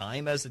his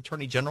time as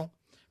Attorney General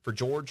for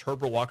George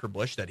Herbert Walker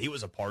Bush that he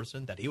was a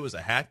partisan, that he was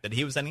a hack, that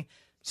he was any?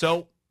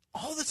 So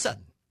all of a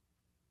sudden,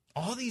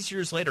 all these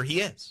years later,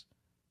 he is.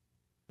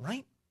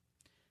 Right?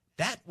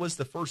 That was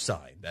the first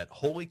sign that,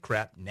 holy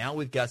crap, now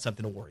we've got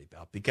something to worry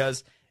about.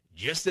 Because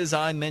just as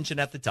I mentioned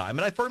at the time,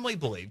 and I firmly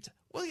believed,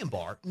 William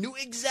Barr knew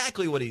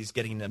exactly what he's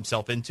getting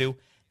himself into.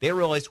 They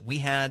realized we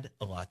had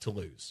a lot to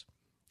lose.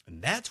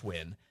 And that's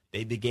when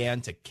they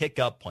began to kick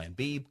up Plan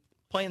B,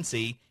 Plan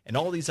C, and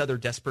all these other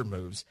desperate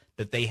moves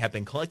that they have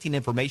been collecting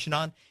information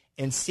on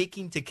and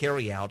seeking to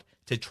carry out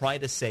to try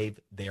to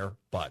save their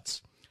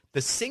butts.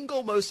 The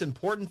single most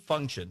important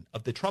function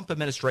of the Trump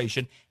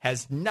administration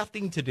has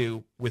nothing to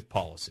do with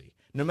policy.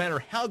 No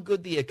matter how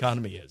good the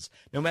economy is,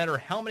 no matter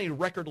how many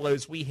record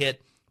lows we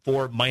hit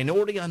for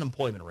minority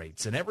unemployment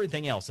rates and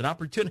everything else, and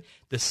opportunity,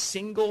 the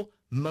single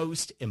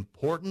most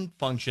important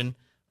function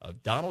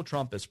of Donald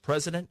Trump as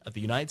president of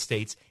the United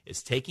States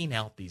is taking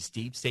out these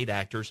deep state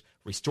actors,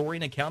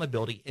 restoring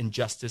accountability and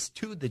justice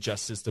to the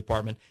Justice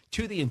Department,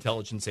 to the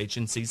intelligence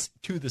agencies,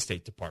 to the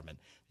State Department.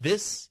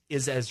 This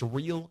is as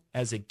real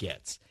as it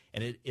gets,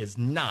 and it is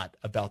not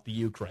about the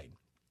Ukraine.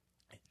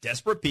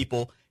 Desperate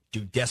people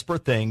do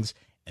desperate things,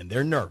 and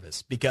they're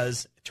nervous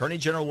because Attorney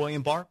General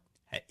William Barr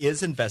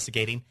is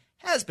investigating,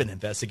 has been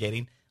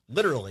investigating,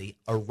 literally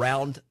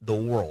around the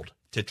world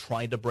to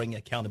try to bring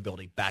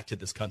accountability back to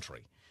this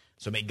country.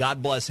 So may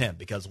God bless him,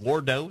 because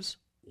Lord knows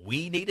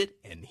we need it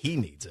and he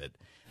needs it.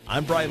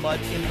 I'm Brian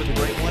Mudd, in for the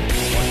great one.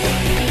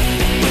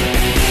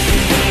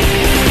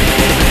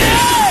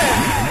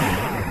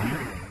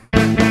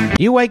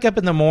 Do you wake up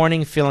in the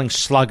morning feeling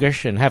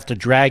sluggish and have to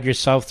drag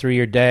yourself through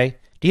your day?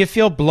 Do you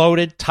feel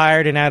bloated,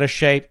 tired, and out of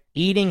shape?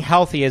 Eating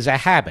healthy is a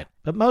habit,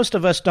 but most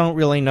of us don't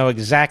really know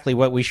exactly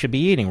what we should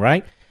be eating,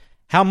 right?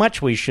 How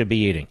much we should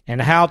be eating, and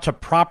how to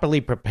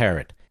properly prepare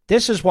it.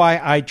 This is why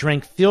I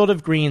drink Field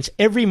of Greens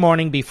every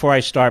morning before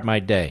I start my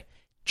day.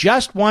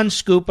 Just one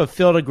scoop of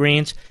Field of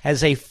Greens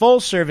has a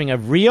full serving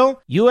of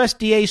real,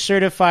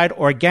 USDA-certified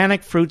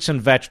organic fruits and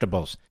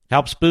vegetables. It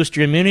helps boost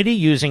your immunity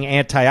using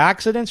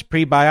antioxidants,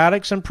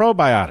 prebiotics, and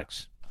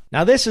probiotics.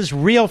 Now, this is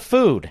real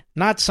food,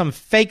 not some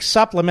fake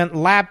supplement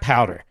lab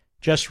powder.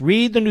 Just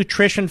read the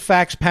nutrition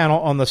facts panel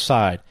on the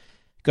side.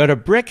 Go to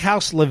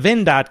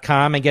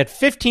BrickhouseLevin.com and get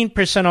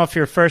 15% off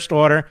your first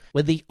order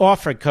with the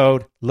offer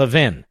code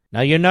LEVIN. Now,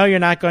 you know you're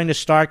not going to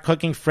start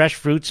cooking fresh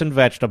fruits and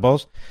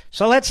vegetables,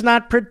 so let's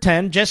not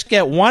pretend. Just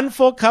get 1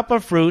 full cup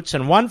of fruits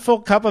and 1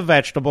 full cup of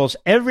vegetables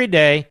every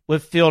day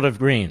with Field of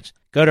Greens.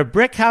 Go to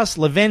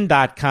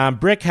BrickhouseLevin.com,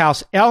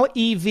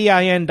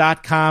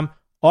 BrickhouseLevin.com,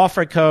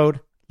 offer code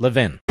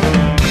LEVIN.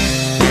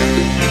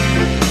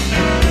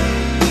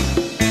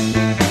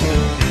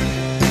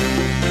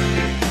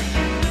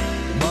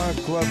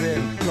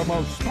 Levin, the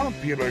most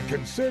popular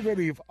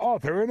conservative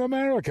author in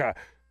America.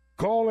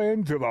 Call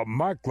in to the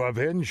Mark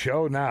Levin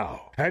Show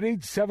now at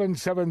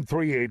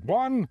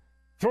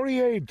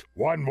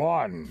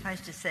 877-381-3811.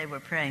 Suffice to say, we're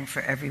praying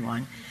for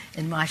everyone.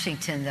 In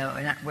Washington, though,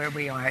 not where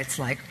we are, it's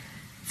like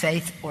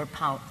faith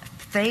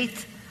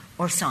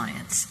or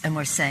science. And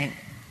we're saying,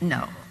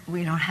 no,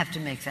 we don't have to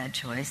make that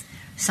choice.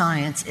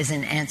 Science is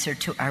an answer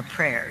to our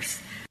prayers.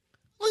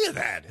 Look at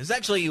that. It's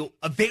actually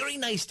a very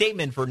nice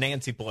statement for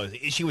Nancy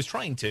Pelosi. She was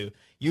trying to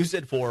use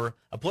it for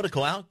a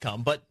political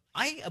outcome, but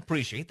I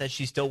appreciate that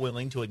she's still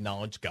willing to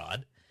acknowledge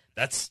God.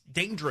 That's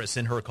dangerous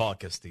in her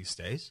caucus these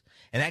days.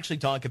 And actually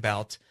talk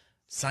about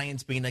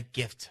science being a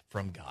gift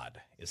from God,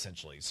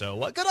 essentially. So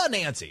good on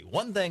Nancy.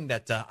 One thing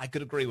that I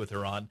could agree with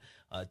her on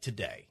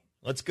today.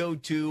 Let's go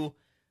to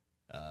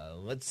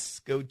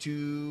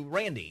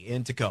Randy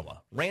in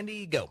Tacoma.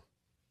 Randy, go.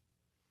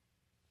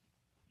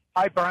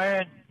 Hi,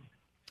 Brian.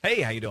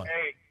 Hey, how you doing?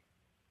 Hey,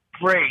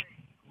 great.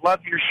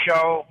 Love your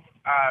show.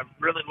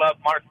 Really love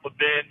Mark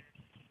Levin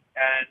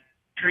and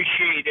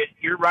appreciate it.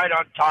 You're right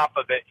on top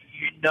of it.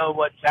 You know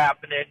what's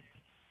happening.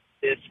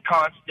 This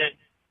constant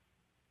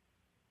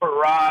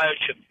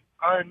barrage of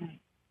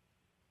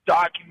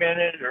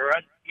undocumented or,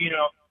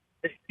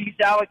 these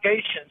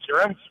allegations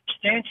are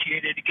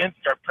unsubstantiated against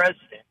our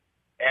president.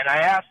 And I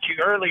asked you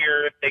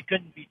earlier if they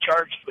couldn't be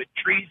charged with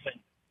treason.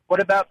 What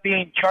about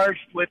being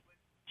charged with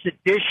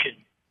sedition?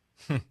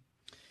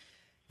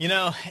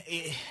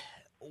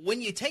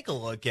 When you take a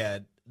look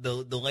at the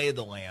lay of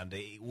the land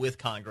with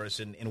Congress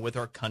and with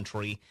our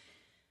country,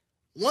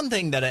 one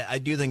thing that I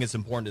do think is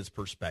important is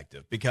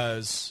perspective,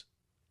 because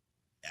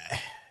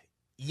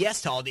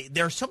yes,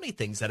 there are so many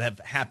things that have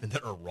happened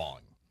that are wrong.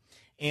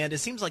 And it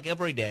seems like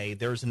every day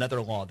there's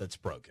another law that's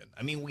broken.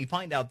 I mean, we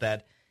find out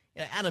that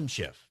Adam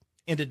Schiff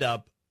ended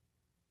up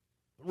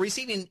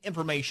receiving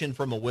information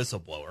from a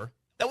whistleblower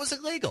that was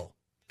illegal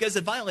because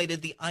it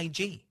violated the IG.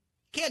 You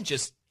can't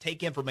just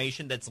take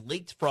information that's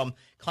leaked from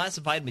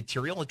classified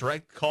material, a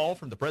direct call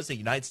from the President of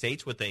the United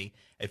States with a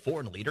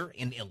foreign leader,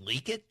 and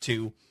leak it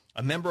to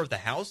a member of the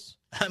House.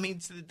 I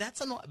mean,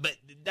 that's a lot, but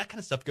that kind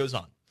of stuff goes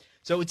on.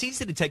 So it's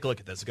easy to take a look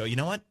at this and go, you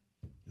know what?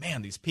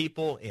 Man, these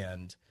people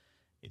and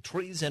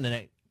treason,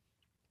 and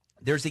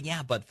there's a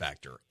yeah, but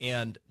factor.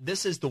 And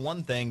this is the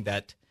one thing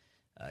that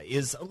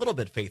is a little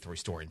bit faith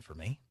restoring for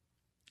me,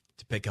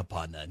 to pick up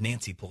on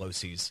Nancy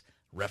Pelosi's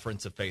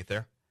reference of faith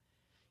there.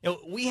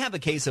 We have a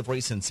case of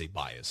recency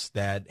bias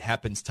that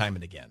happens time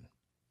and again.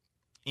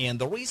 And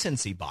the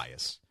recency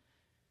bias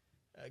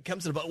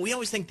comes in about, we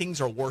always think things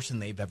are worse than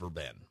they've ever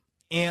been.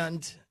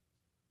 And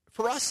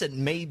for us, it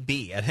may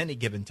be at any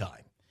given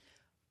time,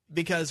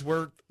 because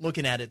we're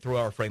looking at it through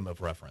our frame of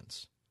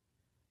reference.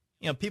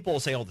 People will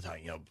say all the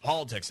time,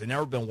 politics have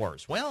never been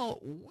worse.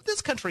 Well,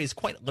 this country has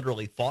quite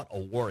literally fought a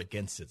war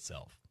against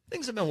itself.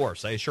 Things have been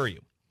worse, I assure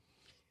you.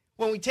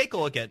 When we take a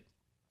look at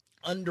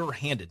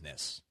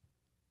underhandedness,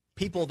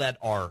 people that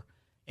are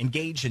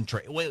engaged in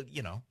trade, well,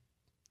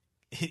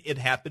 it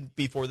happened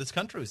before this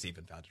country was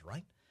even founded,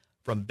 right?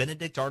 From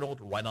Benedict Arnold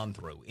right on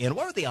through. And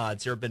what are the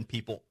odds? There have been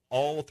people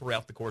all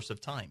throughout the course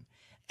of time.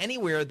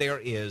 Anywhere there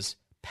is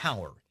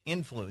power,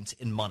 influence,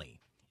 and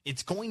money,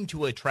 it's going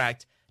to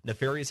attract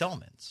nefarious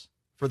elements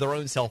for their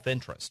own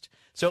self-interest.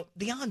 So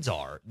the odds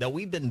are that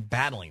we've been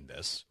battling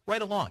this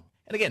right along.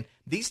 And again,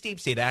 these deep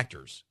state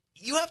actors,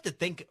 you have to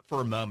think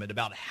for a moment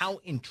about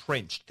how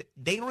entrenched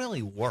they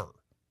really were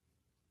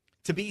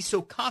to be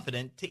so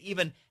confident to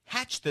even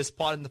hatch this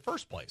plot in the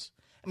first place.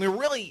 I mean, it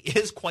really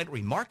is quite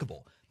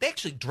remarkable. They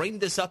actually dreamed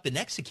this up and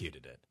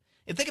executed it.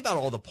 And think about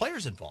all the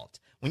players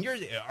involved. When you're,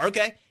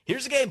 okay,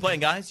 here's the game plan,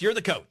 guys. You're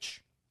the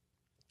coach.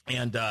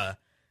 And,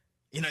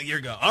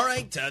 you're going, all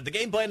right, the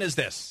game plan is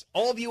this.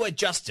 All of you at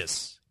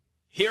Justice,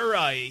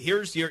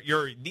 here's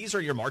these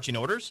are your marching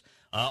orders.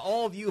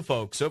 All of you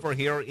folks over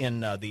here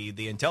in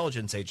the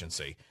intelligence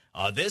agency,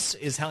 this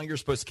is how you're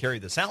supposed to carry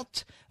this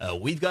out.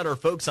 We've got our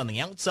folks on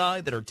the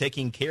outside that are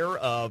taking care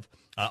of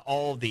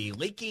all the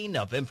leaking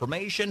of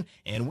information,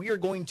 and we are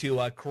going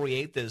to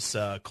create this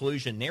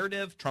collusion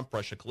narrative,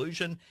 Trump-Russia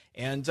collusion,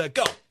 and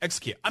go,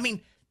 execute. I mean,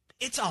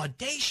 it's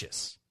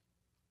audacious.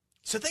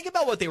 So think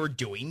about what they were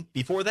doing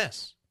before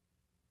this.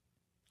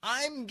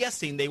 I'm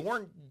guessing they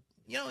weren't,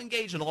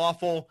 engaged in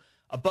lawful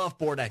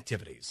above-board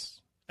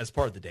activities as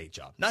part of the day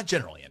job. Not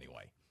generally,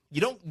 anyway.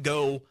 You don't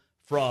go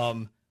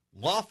from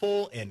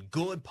lawful and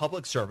good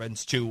public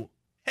servants to,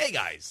 hey,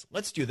 guys,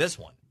 let's do this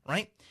one,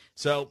 right?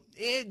 So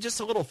just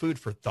a little food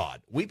for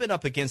thought. We've been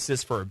up against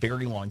this for a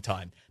very long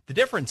time. The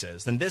difference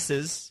is, and this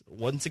is,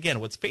 once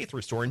again, what's faith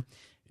restoring,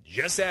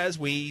 just as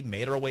we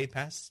made our way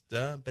past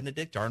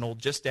Benedict Arnold,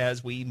 just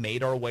as we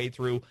made our way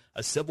through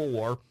a civil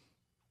war,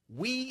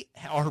 we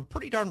are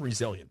pretty darn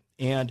resilient.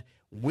 And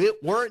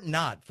were it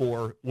not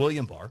for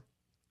William Barr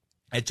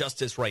at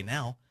Justice right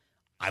now,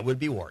 I would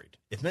be worried.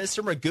 If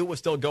Mr. Magoo was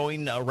still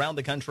going around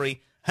the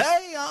country,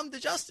 hey, I'm the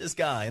justice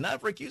guy, and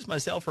I've recused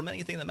myself from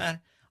anything that matters,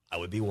 I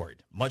would be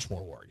worried, much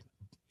more worried.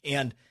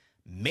 And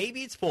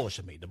maybe it's foolish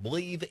of me to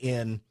believe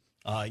in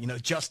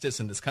justice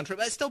in this country,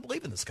 but I still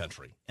believe in this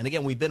country. And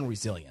again, we've been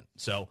resilient.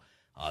 So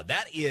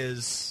that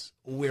is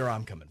where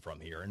I'm coming from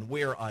here and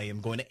where I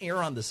am going to err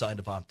on the side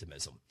of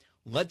optimism.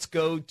 Let's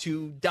go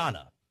to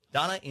Donna.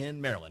 Donna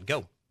in Maryland.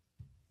 Go.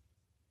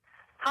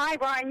 Hi,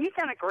 Brian. You've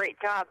done a great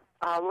job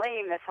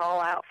laying this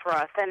all out for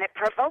us, and it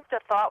provoked a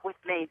thought with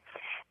me.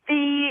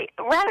 The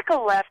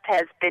radical left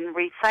has been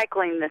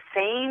recycling the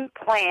same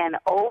plan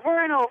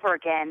over and over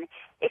again,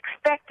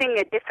 expecting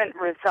a different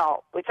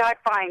result, which I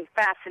find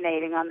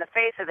fascinating on the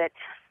face of it.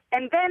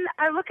 And then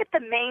I look at the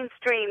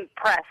mainstream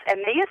press, and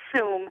they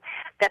assume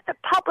that the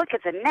public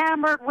is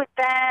enamored with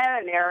them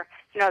and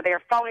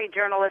their phony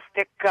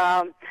journalistic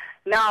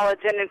knowledge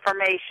and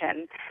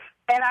information.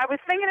 And I was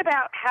thinking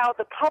about how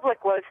the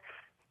public was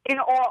in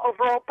awe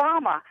over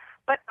Obama,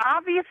 but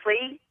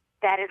obviously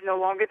that is no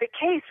longer the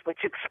case, which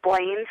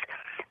explains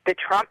the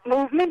Trump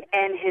movement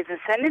and his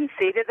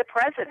ascendancy to the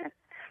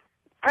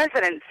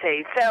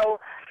presidency. So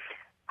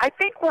I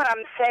think what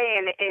I'm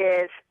saying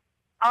is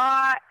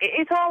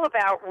it's all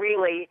about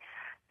really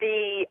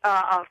the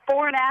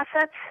foreign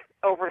assets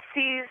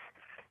overseas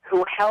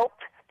who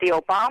helped the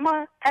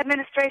Obama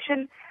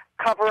administration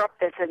cover up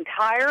this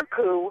entire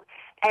coup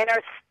and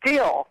are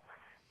still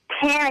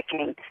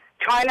panicking,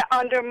 trying to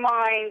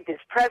undermine this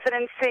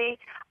presidency.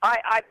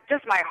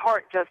 My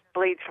heart just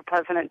bleeds for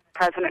President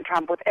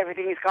Trump with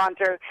everything he's gone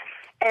through.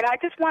 And I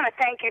just want to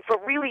thank you for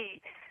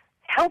really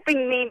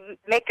helping me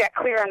make that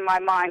clear in my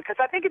mind, because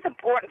I think it's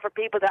important for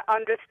people to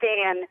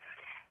understand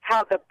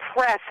how the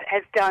press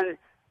has done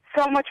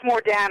so much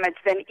more damage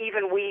than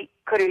even we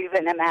could have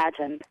even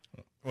imagined.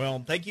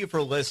 Well, thank you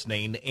for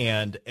listening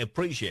and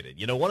appreciate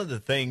it. One of the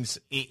things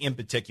in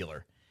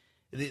particular,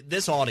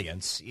 this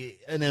audience,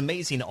 an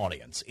amazing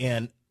audience,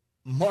 and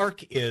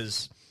Mark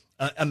is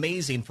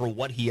amazing for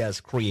what he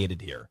has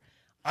created here.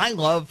 I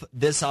love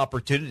this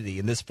opportunity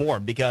in this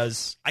forum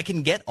because I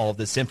can get all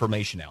this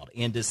information out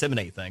and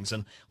disseminate things.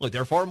 And look,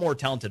 there are far more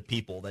talented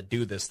people that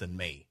do this than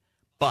me.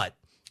 But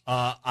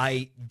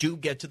I do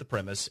get to the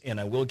premise, and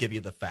I will give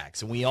you the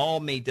facts. And we all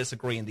may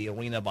disagree in the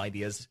arena of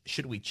ideas,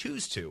 should we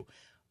choose to.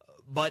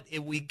 But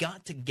we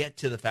got to get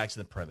to the facts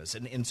and the premise.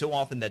 And so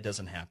often that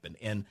doesn't happen.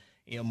 And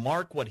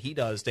Mark, what he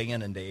does day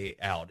in and day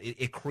out,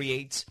 it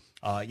creates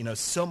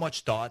so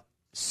much thought,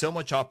 so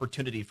much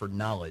opportunity for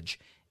knowledge.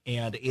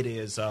 And it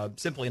is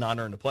simply an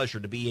honor and a pleasure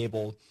to be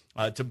able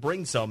to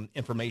bring some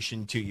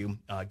information to you,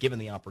 given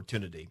the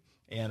opportunity.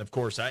 And, of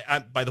course,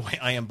 by the way,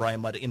 I am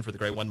Brian Mudd in for the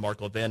great one, Mark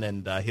Levin,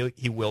 and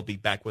he will be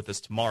back with us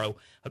tomorrow,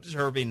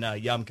 observing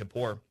Yom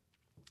Kippur.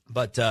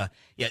 But,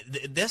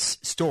 this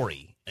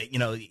story,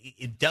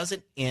 it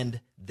doesn't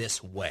end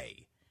this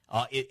way.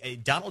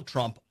 Donald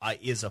Trump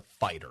is a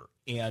fighter,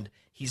 and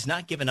he's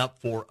not given up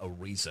for a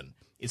reason.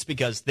 It's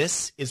because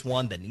this is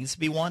one that needs to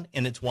be won,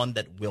 and it's one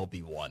that will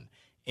be won.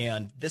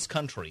 And this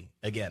country,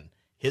 again,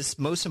 his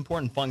most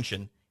important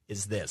function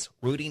is this,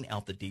 rooting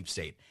out the deep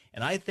state.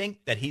 And I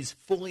think that he's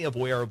fully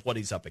aware of what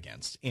he's up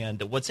against.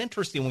 And what's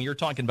interesting when you're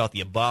talking about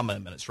the Obama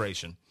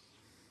administration,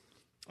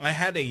 I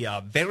had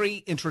a very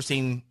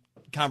interesting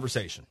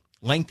conversation,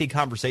 lengthy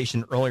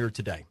conversation earlier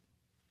today.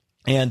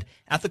 And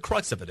at the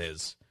crux of it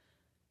is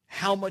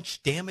how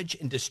much damage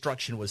and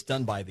destruction was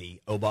done by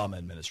the Obama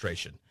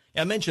administration.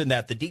 I mentioned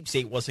that the deep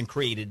state wasn't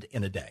created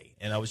in a day.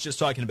 And I was just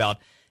talking about,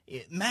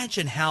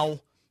 imagine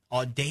how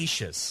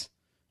audacious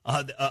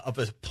of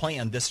a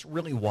plan this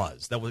really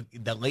was,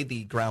 that laid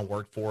the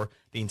groundwork for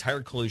the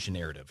entire collusion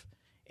narrative,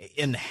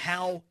 and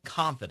how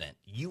confident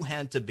you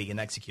had to be in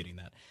executing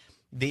that.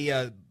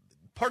 The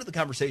part of the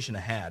conversation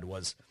I had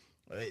was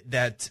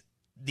that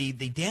the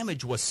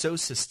damage was so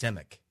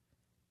systemic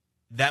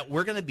that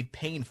we're going to be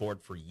paying for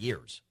it for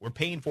years. We're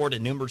paying for it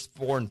in numerous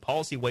foreign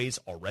policy ways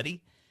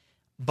already,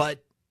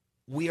 but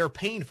we are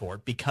paying for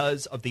it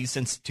because of these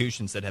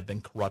institutions that have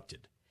been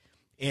corrupted.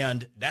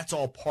 And that's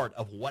all part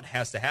of what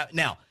has to happen.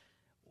 Now,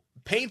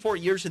 paying for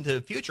it years into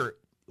the future,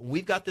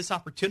 we've got this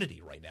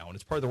opportunity right now, and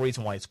it's part of the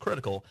reason why it's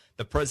critical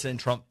that President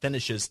Trump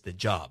finishes the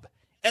job.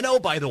 And oh,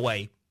 by the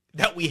way,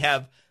 that we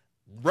have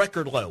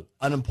record low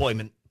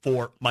unemployment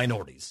for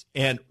minorities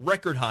and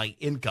record high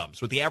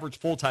incomes, with the average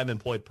full-time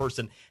employed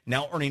person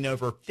now earning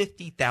over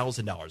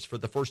 $50,000 for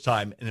the first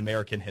time in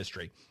American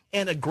history,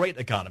 and a great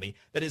economy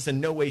that is in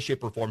no way,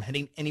 shape, or form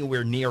heading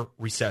anywhere near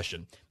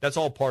recession. That's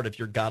all part of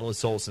your godless,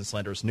 soulless, and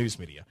slanderous news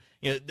media.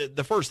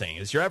 The first thing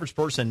is your average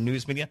person in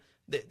news media,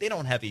 they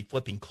don't have a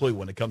flipping clue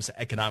when it comes to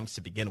economics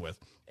to begin with.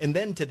 And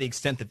then to the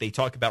extent that they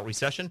talk about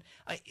recession,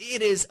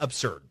 it is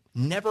absurd.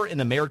 Never in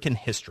American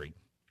history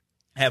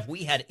have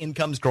we had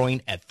incomes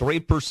growing at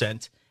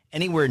 3%,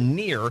 anywhere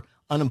near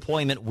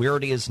unemployment where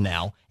it is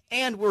now,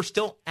 and we're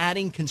still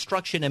adding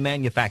construction and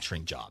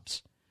manufacturing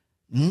jobs.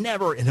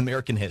 Never in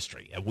American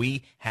history have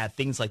we had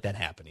things like that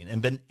happening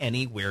and been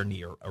anywhere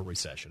near a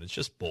recession. It's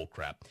just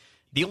bullcrap.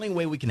 The only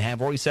way we can have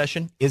a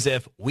recession is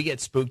if we get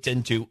spooked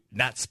into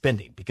not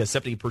spending, because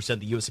 70% of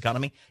the U.S.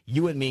 economy,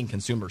 you and me, and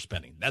consumer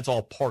spending. That's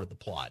all part of the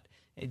plot.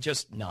 It's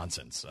just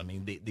nonsense. I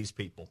mean, these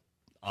people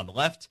on the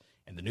left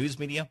and the news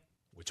media,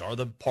 which are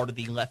the part of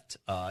the left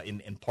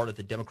and part of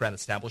the Democrat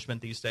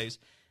establishment these days,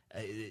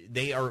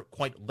 They are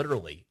quite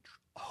literally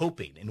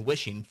hoping and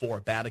wishing for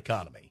a bad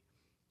economy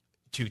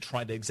to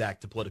try to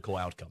exact a political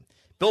outcome.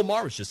 Bill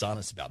Maher was just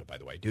honest about it, by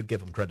the way. I do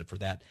give him credit for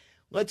that.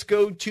 Let's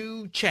go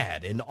to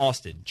Chad in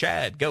Austin.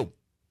 Chad, go.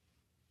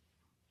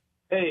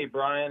 Hey,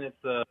 Brian.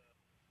 It's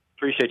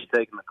appreciate you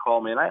taking the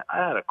call, man. I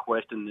had a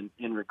question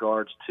in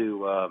regards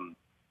to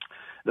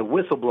the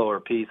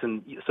whistleblower piece.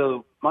 And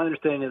so my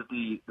understanding is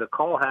the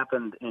call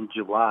happened in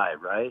July,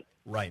 right?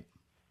 Right.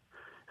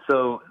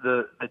 So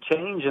the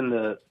change in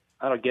the,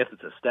 I don't guess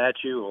it's a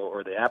statute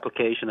or the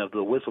application of the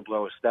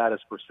whistleblower status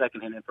for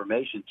secondhand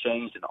information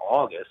changed in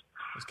August.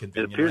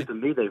 It appears to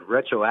me they've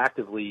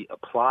retroactively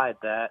applied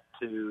that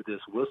to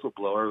this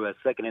whistleblower who has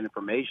secondhand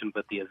information,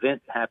 but the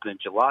event happened in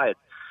July.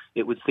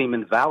 It would seem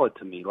invalid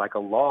to me, like a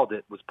law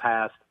that was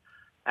passed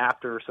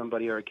after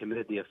somebody already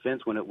committed the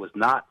offense when it was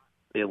not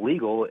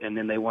illegal, and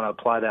then they want to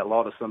apply that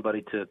law to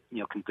somebody to,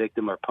 convict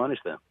them or punish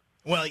them.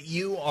 Well,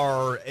 you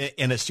are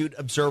an astute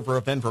observer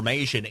of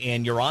information,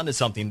 and you're onto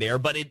something there,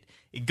 but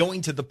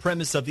going to the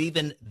premise of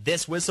even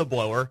this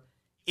whistleblower,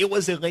 it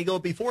was illegal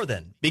before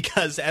then,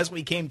 because as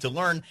we came to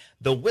learn,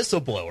 the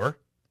whistleblower,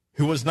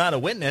 who was not a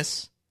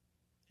witness,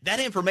 that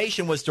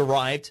information was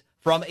derived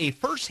from a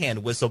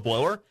first-hand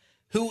whistleblower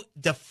who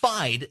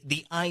defied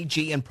the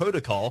IGN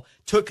protocol,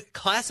 took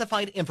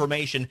classified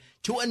information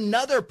to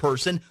another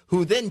person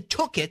who then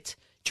took it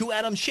to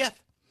Adam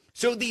Schiff.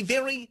 So the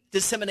very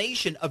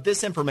dissemination of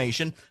this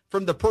information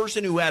from the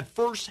person who had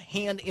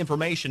first-hand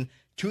information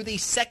to the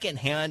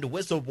second-hand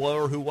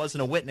whistleblower who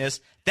wasn't a witness,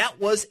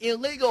 that was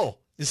illegal.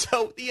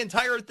 So the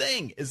entire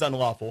thing is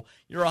unlawful.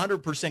 You're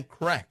 100%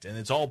 correct, and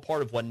it's all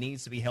part of what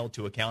needs to be held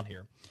to account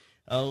here.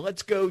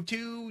 Let's go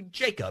to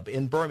Jacob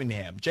in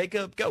Birmingham.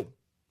 Jacob, go.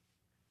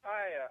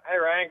 Hi,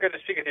 Ryan. Good to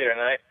speak with you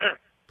tonight.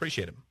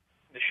 Appreciate it.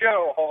 The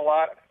show a whole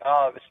lot.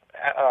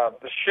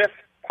 The shift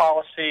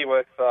policy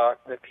with the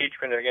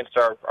impeachment against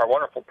our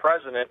wonderful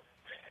president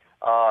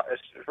is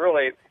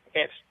really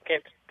can't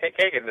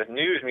take it. The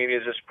news media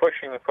is just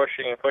pushing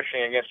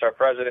against our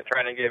president,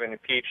 trying to get him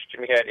impeached.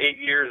 We had 8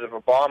 years of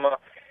Obama,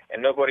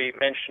 and nobody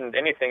mentioned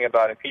anything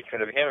about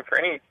impeachment of him for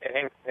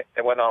anything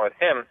that went on with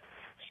him.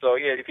 So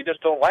yeah, if you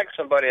just don't like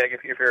somebody, like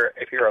if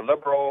you're a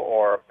liberal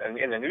or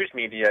in the news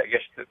media, I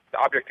guess the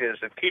object is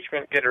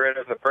impeachment, get rid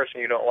of the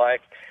person you don't like.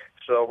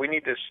 So we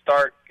need to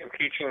start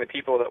impeaching the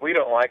people that we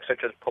don't like,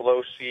 such as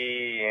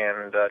Pelosi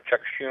and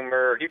Chuck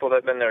Schumer, people that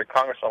have been there in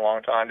Congress a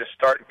long time. Just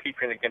start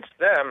impeachment against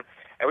them,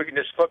 and we can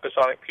just focus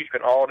on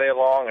impeachment all day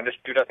long and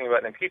just do nothing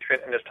about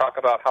impeachment and just talk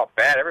about how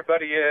bad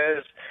everybody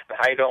is and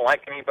how you don't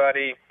like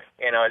anybody.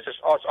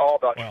 It's all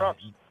about Trump.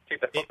 Take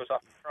the focus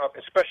off Trump,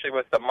 especially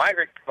with the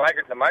migrants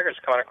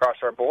coming across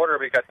our border.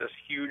 We got this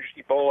huge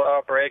Ebola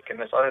outbreak and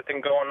this other thing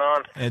going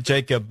on. And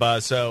Jacob,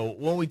 so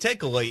when we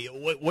take a look,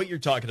 what you're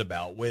talking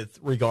about with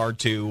regard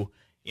to,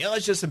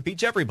 let's just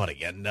impeach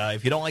everybody, and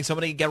if you don't like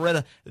somebody, get rid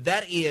of.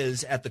 That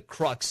is at the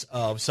crux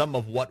of some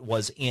of what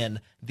was in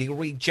the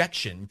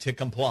rejection to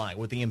comply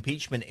with the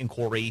impeachment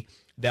inquiry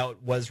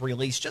that was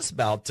released just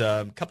about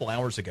a couple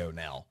hours ago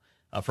now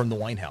from the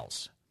White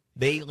House.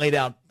 They laid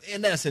out,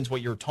 in essence,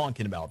 what you're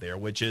talking about there,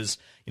 which is,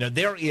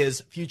 there is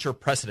future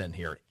precedent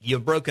here.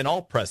 You've broken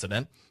all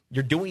precedent.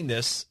 You're doing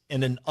this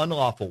in an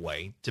unlawful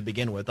way to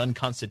begin with,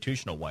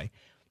 unconstitutional way.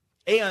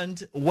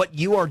 And what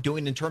you are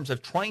doing in terms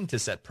of trying to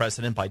set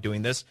precedent by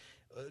doing this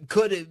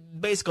could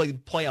basically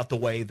play out the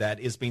way that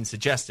is being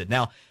suggested.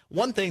 Now,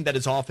 one thing that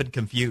is often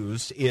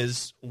confused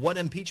is what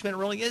impeachment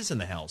really is in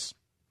the House.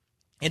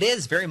 It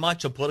is very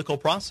much a political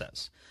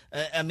process.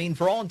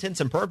 For all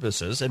intents and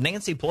purposes, if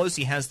Nancy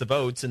Pelosi has the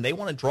votes and they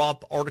want to draw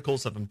up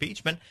articles of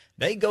impeachment,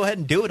 they go ahead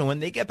and do it. And when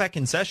they get back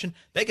in session,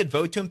 they could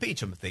vote to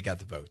impeach them if they got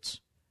the votes.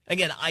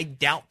 Again, I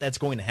doubt that's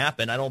going to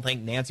happen. I don't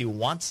think Nancy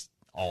wants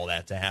all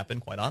that to happen,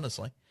 quite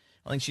honestly.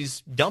 I think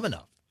she's dumb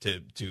enough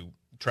to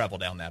travel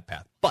down that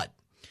path. But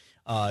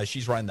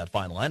she's riding that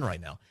fine line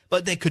right now.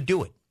 But they could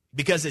do it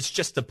because it's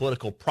just a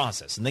political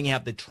process. And then you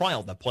have the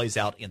trial that plays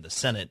out in the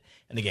Senate.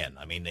 And again,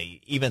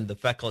 even the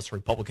feckless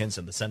Republicans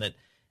in the Senate,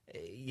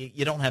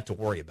 you don't have to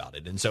worry about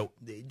it. And so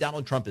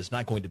Donald Trump is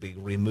not going to be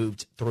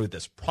removed through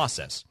this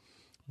process.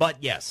 But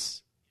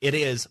yes, it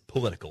is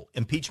political.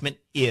 Impeachment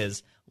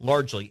is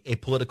largely a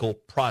political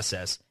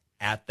process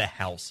at the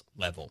House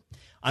level.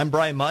 I'm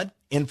Brian Mudd,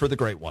 in for the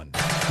great one.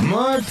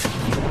 Mudd,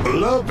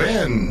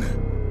 Levin.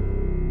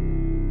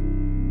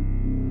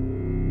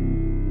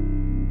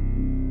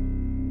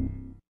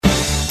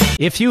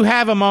 If you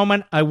have a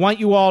moment, I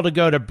want you all to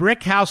go to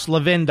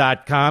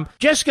BrickhouseLevin.com.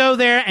 Just go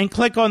there and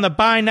click on the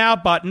Buy Now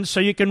button so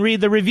you can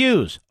read the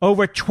reviews.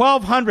 Over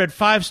 1,200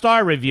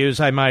 five-star reviews,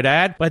 I might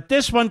add, but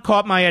this one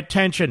caught my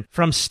attention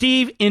from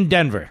Steve in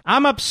Denver.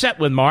 I'm upset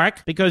with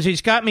Mark because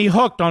he's got me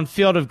hooked on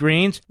Field of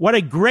Greens. What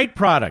a great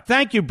product.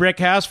 Thank you,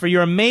 Brickhouse, for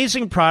your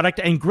amazing product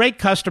and great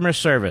customer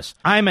service.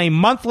 I'm a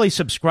monthly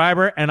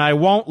subscriber, and I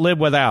won't live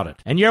without it.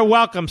 And you're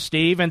welcome,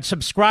 Steve, and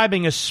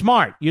subscribing is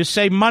smart. You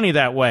save money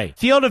that way.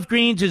 Field of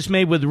Greens is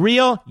made with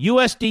real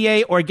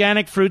USDA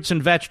organic fruits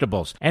and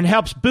vegetables and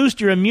helps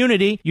boost your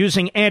immunity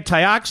using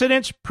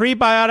antioxidants,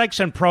 prebiotics,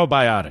 and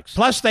probiotics.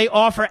 Plus, they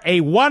offer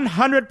a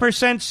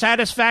 100%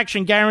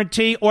 satisfaction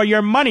guarantee or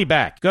your money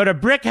back. Go to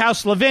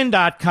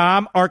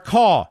BrickhouseLevin.com or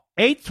call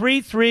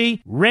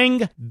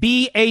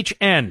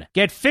 833-RING-BHN.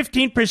 Get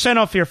 15%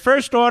 off your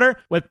first order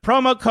with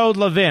promo code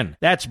Levin.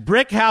 That's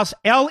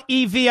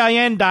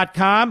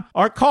BrickhouseLevin.com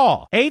or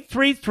call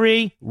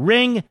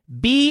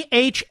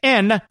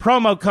 833-RING-BHN,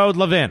 promo code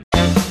Levin.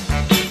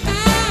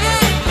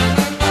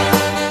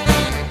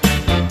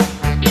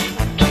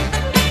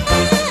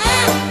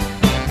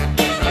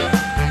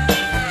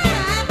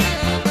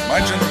 My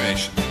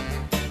generation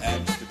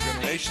and the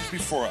generations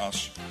before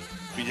us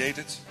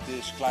created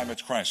this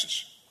climate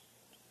crisis.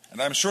 And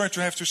I'm sorry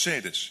to have to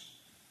say this,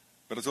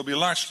 but it will be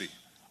largely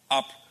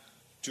up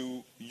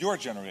to your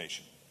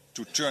generation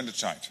to turn the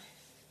tide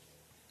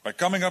by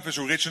coming up with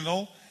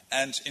original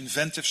and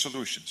inventive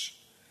solutions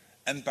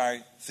and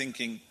by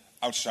thinking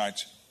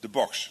outside the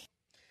box.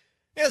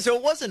 Yeah, so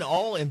it wasn't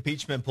all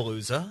impeachment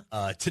palooza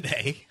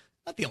today.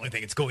 Not the only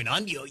thing that's going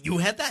on. You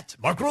had that.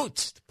 Mark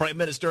Rutte, the Prime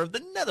Minister of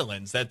the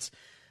Netherlands.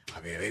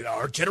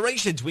 Our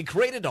generations, we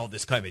created all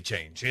this climate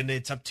change, and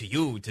it's up to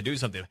you to do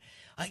something.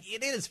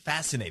 It is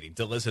fascinating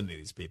to listen to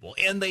these people,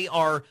 and they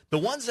are the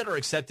ones that are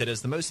accepted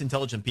as the most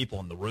intelligent people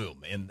in the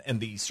room, in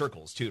these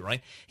circles too,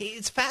 right?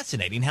 It's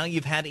fascinating how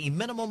you've had a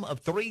minimum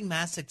of 3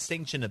 mass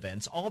extinction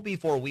events all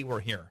before we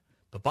were here.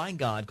 But by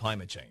God,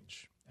 climate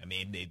change. I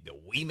mean,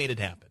 we made it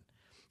happen.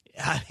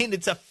 I mean,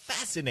 it's a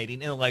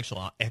fascinating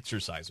intellectual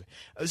exercise.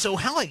 So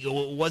how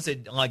was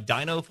it like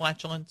dino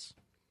flatulence?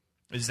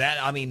 Is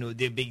that, I mean,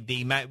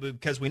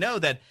 because we know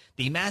that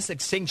the mass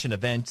extinction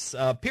events,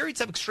 periods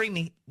of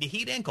extreme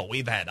heat and cold.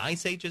 We've had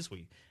ice ages,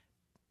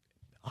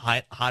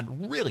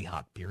 really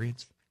hot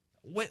periods.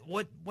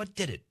 What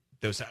did it?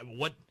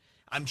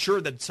 I'm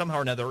sure that somehow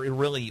or another it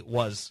really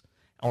was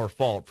our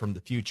fault from the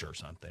future or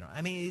something.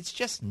 I mean, it's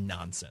just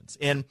nonsense.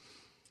 And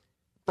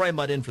Brian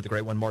Mudd in for the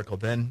great one, Mark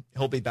Levin.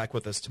 He'll be back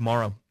with us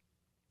tomorrow.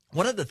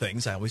 One of the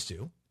things I always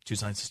do, 2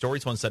 sides of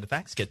stories, 1 set of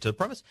facts, get to the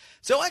premise.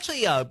 So I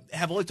actually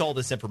have looked all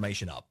this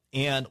information up.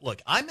 And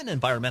look, I'm an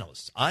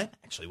environmentalist. I'm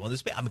actually one of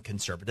those. I'm a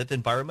conservative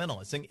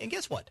environmentalist. And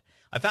guess what?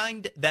 I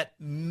find that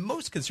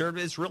most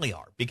conservatives really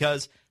are,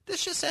 because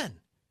this just in.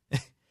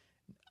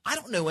 I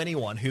don't know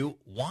anyone who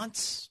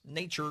wants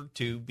nature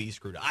to be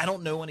screwed up. I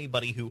don't know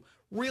anybody who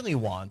really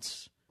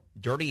wants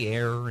dirty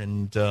air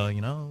and,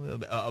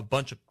 a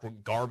bunch of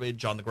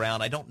garbage on the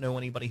ground. I don't know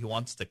anybody who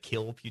wants to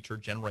kill future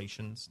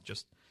generations.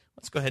 Just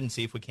let's go ahead and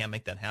see if we can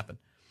make that happen.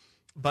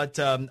 But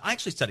I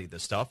actually studied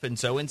this stuff. And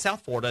so in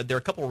South Florida, there are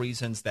a couple of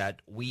reasons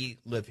that we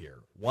live here.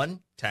 1,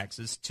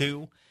 taxes.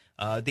 2,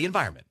 the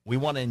environment. We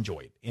want to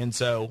enjoy it. And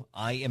so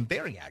I am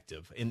very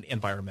active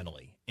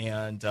environmentally.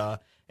 And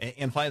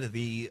find that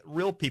the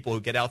real people who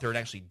get out there and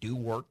actually do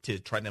work to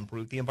try to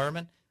improve the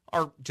environment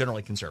are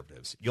generally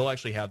conservatives. You'll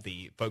actually have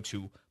the folks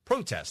who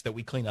protest that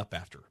we clean up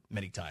after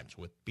many times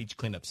with beach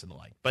cleanups and the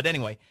like. But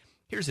anyway,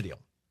 here's the deal.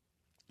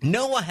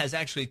 NOAA has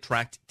actually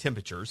tracked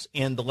temperatures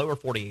in the lower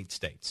 48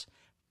 states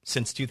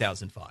since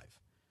 2005,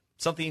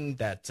 something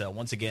that,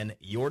 once again,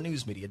 your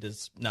news media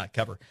does not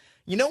cover.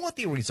 You know what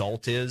the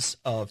result is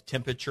of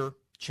temperature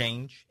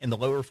change in the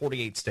lower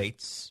 48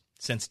 states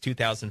since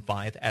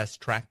 2005 as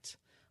tracked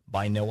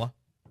by NOAA?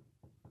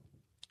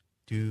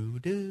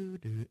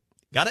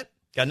 Got it?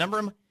 Got a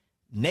number?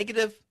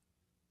 Negative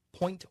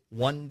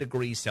 0.1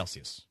 degrees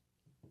Celsius.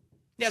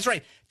 Yeah, that's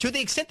right. To the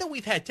extent that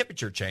we've had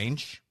temperature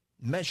change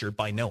measured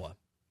by NOAA,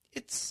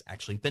 it's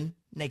actually been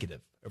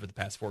negative over the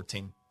past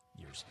 14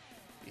 years.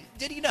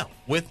 Did you know,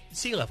 with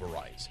sea level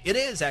rise, it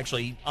is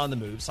actually on the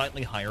move,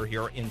 slightly higher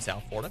here in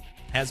South Florida,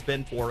 has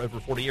been for over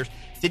 40 years.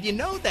 Did you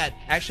know that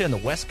actually on the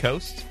West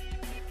Coast,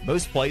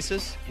 most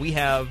places, we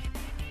have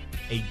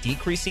a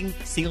decreasing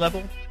sea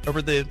level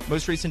over the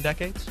most recent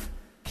decades?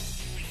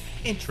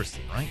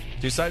 Interesting, right?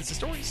 2 sides of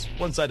stories,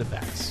 1 side of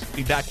facts.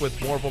 Be back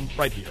with more of them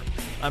right here.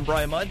 I'm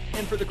Brian Mudd,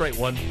 and for the great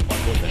one,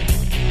 Mark Levin.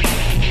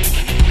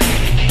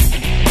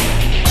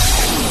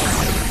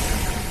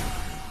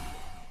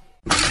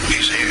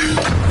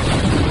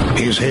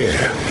 He's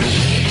here.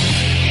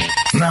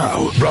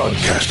 Now,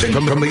 broadcasting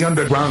from the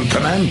underground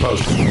command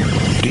post,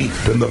 deep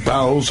in the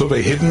bowels of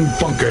a hidden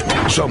bunker,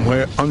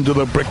 somewhere under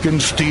the brick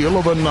and steel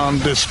of a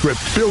nondescript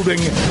building,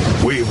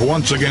 we've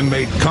once again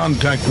made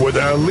contact with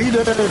our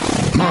leader,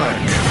 Mark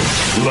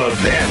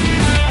Levin.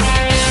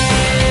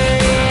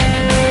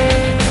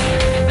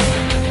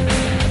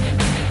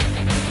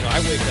 I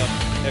wake up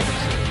every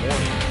single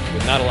morning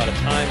with not a lot of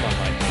time on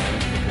my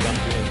hands because I'm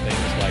doing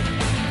things like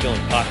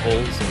filling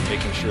potholes and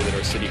making sure that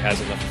our city has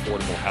enough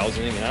affordable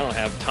housing. And I don't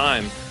have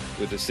time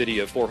with a city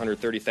of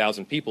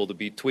 430,000 people to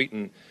be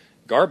tweeting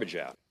garbage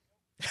out.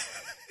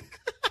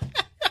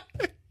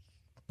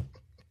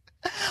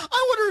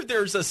 I wonder if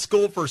there's a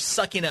school for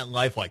sucking at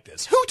life like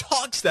this. Who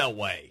talks that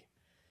way?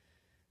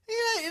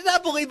 Yeah, it's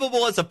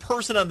unbelievable as a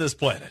person on this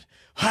planet.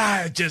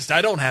 I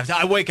don't have to.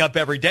 I wake up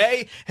every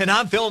day and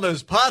I'm filling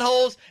those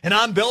potholes and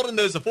I'm building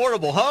those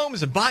affordable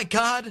homes. And by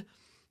God,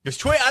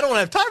 There's I don't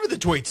have time for the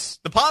tweets.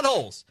 The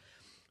potholes.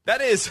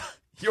 That is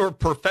your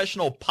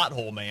professional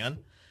pothole man,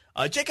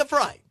 Jacob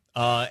Fry,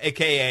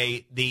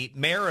 a.k.a. the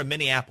mayor of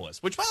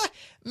Minneapolis, which, by the way,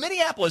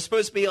 Minneapolis is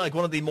supposed to be like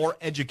one of the more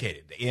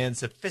educated and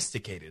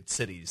sophisticated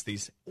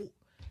cities.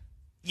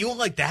 You don't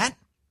like that?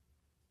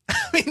 I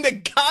mean, the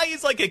guy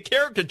is like a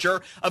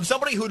caricature of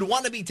somebody who'd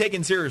want to be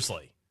taken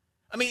seriously.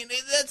 I mean,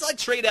 that's like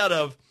straight out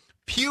of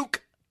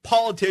Puke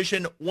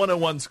Politician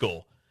 101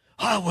 school.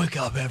 I wake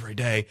up every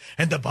day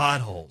and the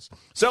potholes.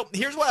 So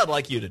here's what I'd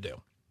like you to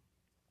do.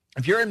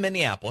 If you're in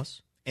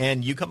Minneapolis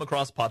and you come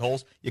across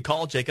potholes, you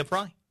call Jacob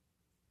Fry.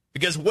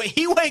 Because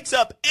he wakes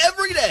up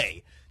every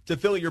day to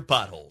fill your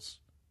potholes.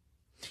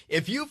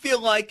 If you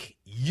feel like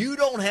you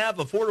don't have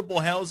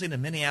affordable housing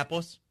in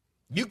Minneapolis,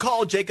 you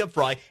call Jacob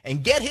Fry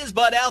and get his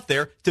butt out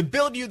there to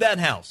build you that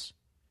house.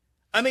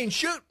 I mean,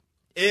 shoot,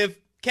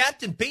 if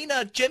Captain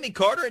Peanut Jimmy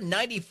Carter in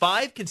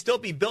 95 can still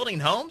be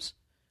building homes,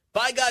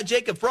 by God,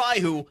 Jacob Fry,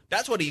 who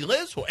that's what he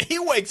lives for, he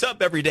wakes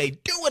up every day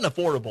doing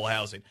affordable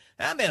housing.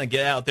 That man will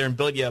get out there and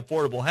build you an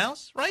affordable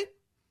house, right?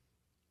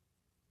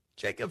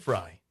 Jacob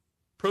Fry,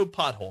 pro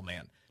pothole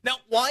man. Now,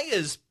 why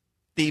is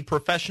the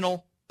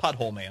professional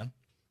pothole man,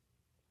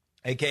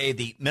 a.k.a.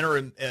 the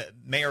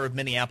mayor of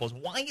Minneapolis,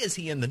 why is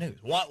he in the news?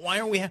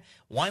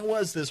 Why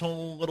was this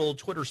whole little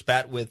Twitter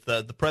spat with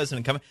the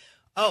president coming?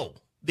 Oh,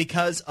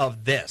 because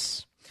of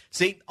this.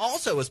 See,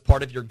 also as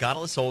part of your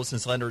Godless Souls and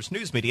Slanderous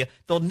news media,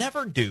 they'll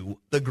never do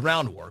the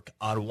groundwork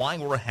on why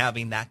we're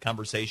having that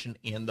conversation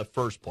in the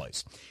first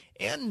place.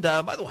 And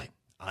by the way,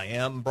 I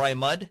am Brian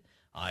Mudd.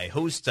 I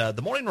host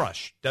The Morning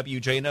Rush,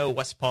 WJNO,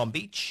 West Palm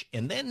Beach.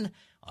 And then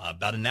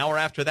about an hour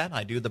after that,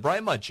 I do The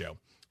Brian Mudd Show,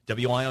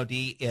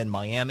 WIOD in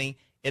Miami.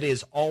 It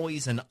is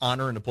always an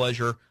honor and a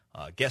pleasure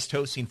guest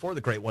hosting for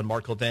the great one,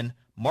 Mark Levin.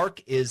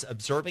 Mark is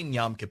observing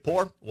Yom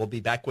Kippur. We'll be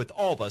back with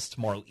all of us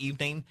tomorrow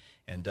evening.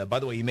 And by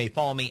the way, you may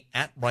follow me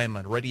at Brian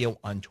Mudd Radio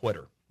on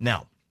Twitter.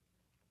 Now,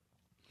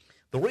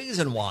 the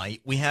reason why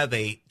we have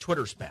a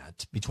Twitter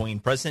spat between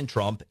President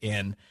Trump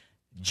and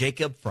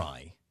Jacob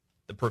Fry,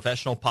 the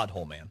professional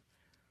pothole man,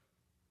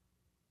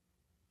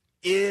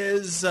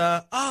 is,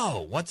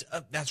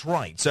 that's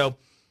right. So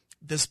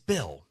this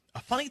bill, a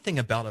funny thing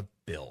about a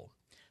bill.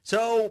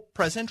 So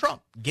President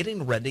Trump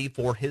getting ready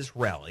for his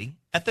rally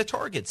at the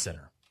Target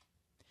Center.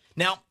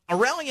 Now, a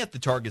rally at the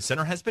Target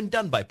Center has been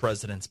done by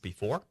presidents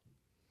before.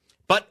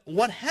 But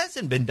what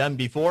hasn't been done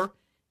before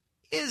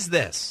is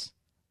this,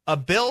 a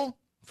bill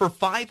for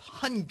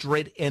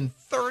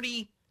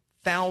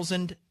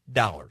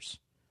 $530,000.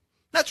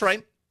 That's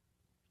right.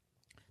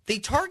 The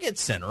Target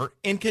Center,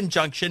 in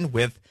conjunction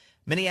with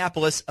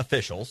Minneapolis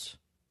officials,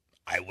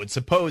 I would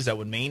suppose that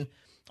would mean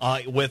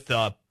with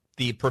the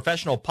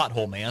professional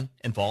pothole man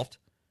involved,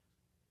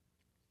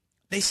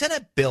 they sent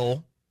a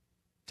bill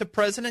to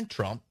President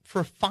Trump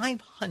for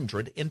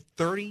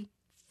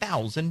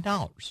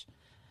 $530,000.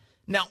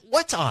 Now,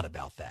 what's odd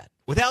about that?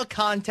 Without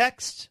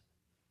context,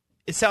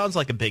 it sounds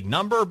like a big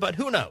number, but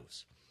who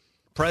knows?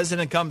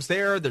 President comes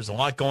there. There's a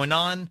lot going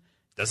on.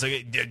 Does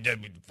it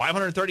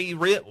 530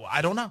 real?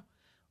 I don't know.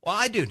 Well,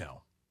 I do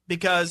know,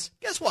 because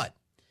guess what?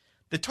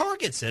 The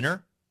Target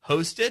Center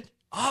hosted,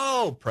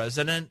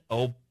 President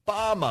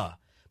Obama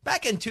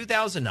back in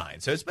 2009.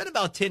 So it's been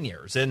about 10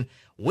 years. And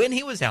when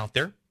he was out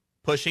there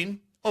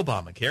pushing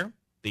Obamacare,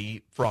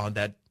 the fraud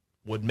that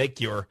would make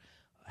your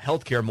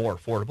health care more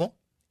affordable,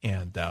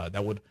 and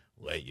that would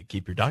let you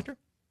keep your doctor,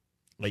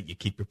 let you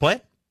keep your plan.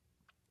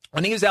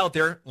 When he was out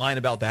there lying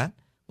about that,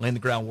 laying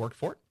the groundwork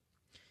for it,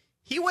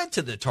 he went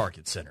to the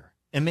Target Center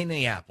in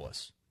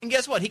Minneapolis. And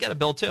guess what? He got a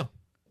bill, too.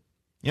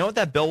 You know what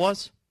that bill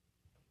was?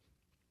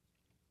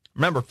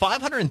 Remember,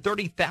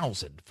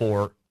 $530,000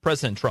 for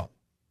President Trump.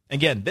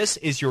 Again, this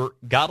is your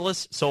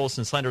Godless Souls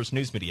and Slanderous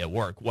news media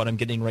work, what I'm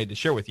getting ready to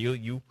share with you.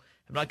 You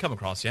have not come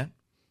across yet.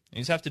 You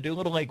just have to do a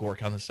little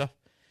legwork on this stuff.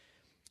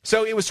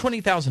 So it was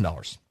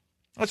 $20,000.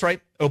 That's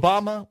right.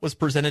 Obama was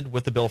presented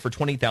with the bill for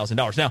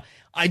 $20,000. Now,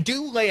 I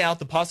do lay out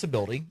the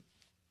possibility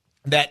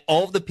that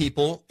all of the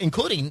people,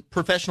 including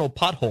professional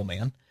pothole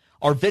man,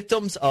 are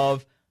victims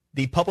of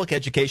the public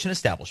education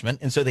establishment,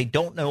 and so they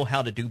don't know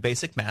how to do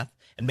basic math,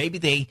 and maybe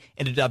they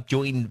ended up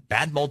doing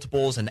bad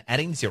multiples and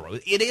adding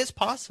zeros. It is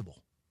possible.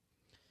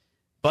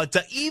 But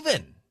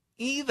even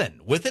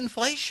with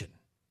inflation,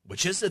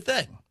 which is the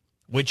thing,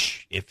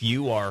 which if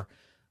you are,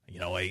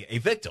 a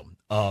victim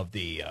of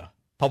the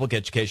public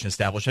education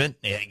establishment,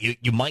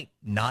 you might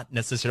not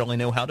necessarily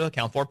know how to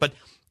account for it. But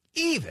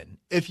even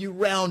if you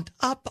round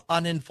up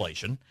on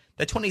inflation,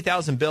 that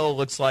 $20,000 bill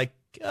looks like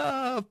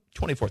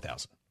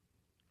 $24,000.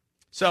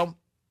 So,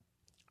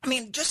 I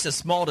mean, just a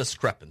small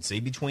discrepancy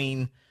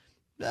between,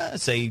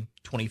 say,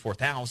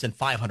 $24,000,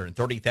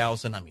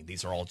 $530,000. I mean,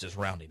 these are all just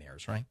rounding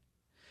errors, right?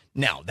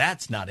 Now,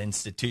 that's not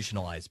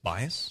institutionalized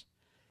bias.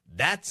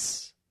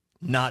 That's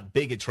not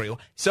bigotry.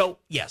 So,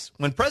 yes,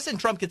 when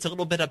President Trump gets a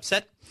little bit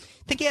upset,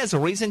 I think he has a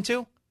reason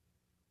to.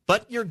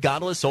 But your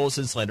Godless Souls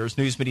and Slanderous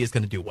news media is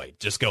going to do wait.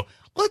 Just go,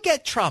 look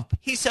at Trump.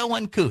 He's so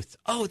uncouth.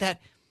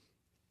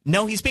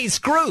 No, he's being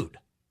screwed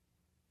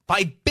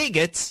by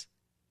bigots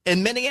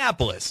in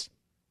Minneapolis.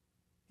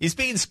 He's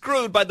being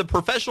screwed by the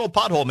professional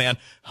pothole man.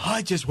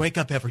 I just wake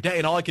up every day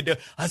and all I can do,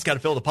 I just got to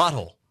fill the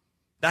pothole.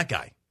 That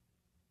guy.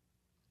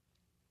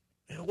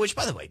 Which,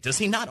 by the way, does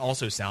he not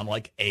also sound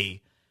like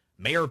a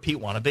Mayor Pete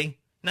wannabe?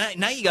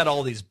 Now you got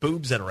all these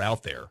boobs that are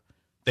out there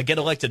that get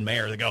elected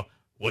mayor. They go,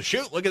 well,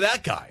 shoot, look at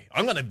that guy.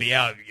 I'm going to be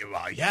out.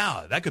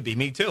 Yeah, that could be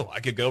me too. I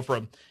could go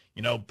from,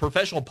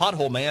 professional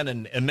pothole man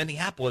in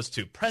Minneapolis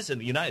to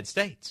president of the United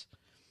States.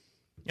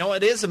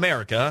 It is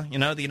America.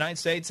 The United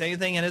States,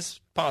 anything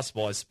is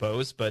possible, I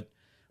suppose, but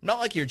not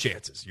like your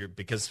chances.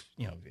 Because,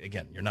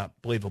 again, you're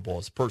not believable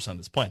as a person on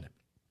this planet.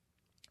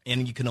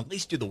 And you can at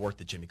least do the work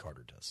that Jimmy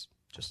Carter does.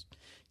 Just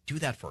do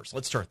that first.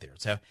 Let's start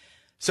there.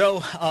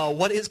 So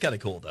what is kind of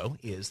cool, though,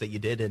 is that you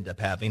did end up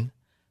having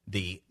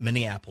the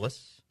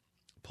Minneapolis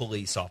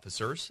police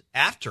officers,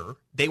 after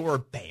they were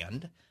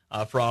banned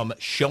from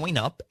showing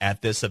up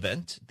at this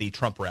event, the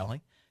Trump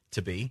rally,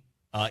 to be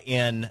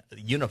in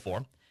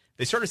uniform,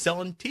 they started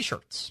selling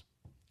T-shirts.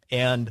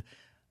 And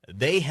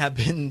they have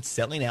been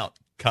selling out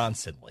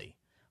constantly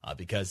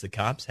because the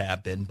cops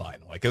have been buying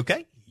them. Like,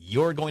 okay,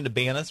 you're going to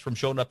ban us from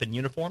showing up in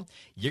uniform.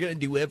 You're going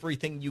to do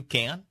everything you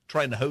can,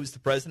 trying to hose the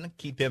president,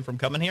 keep him from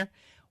coming here.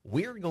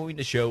 We're going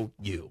to show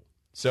you.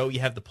 So you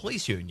have the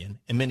police union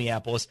in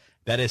Minneapolis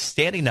that is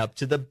standing up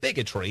to the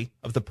bigotry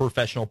of the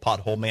professional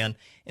pothole man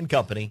and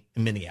company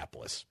in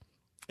Minneapolis.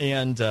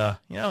 And,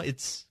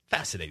 it's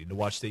fascinating to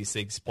watch these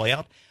things play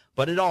out.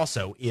 But it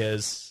also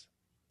is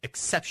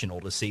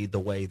exceptional to see the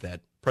way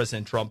that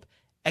President Trump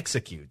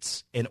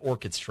executes and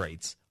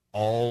orchestrates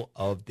all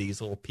of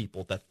these little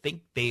people that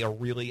think they are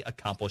really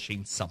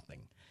accomplishing something.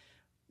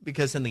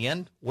 Because in the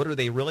end, what are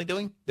they really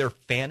doing? They're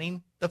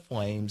fanning the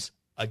flames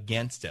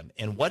against him.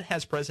 And what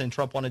has President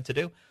Trump wanted to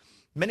do?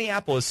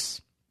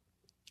 Minneapolis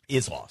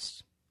is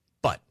lost,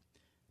 but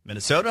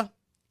Minnesota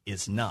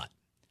is not.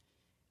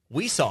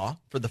 We saw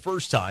for the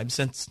first time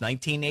since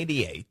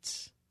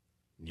 1988,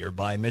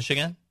 nearby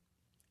Michigan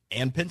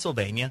and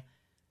Pennsylvania,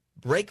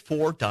 break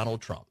for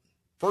Donald Trump.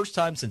 First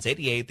time since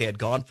 88 they had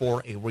gone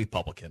for a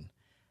Republican.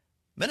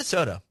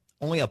 Minnesota,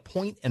 only 1.5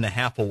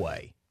 points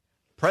away.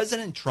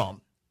 President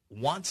Trump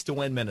wants to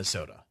win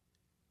Minnesota.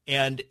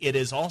 And it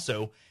is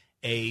also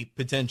a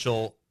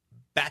potential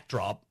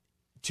backdrop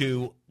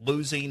to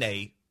losing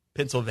a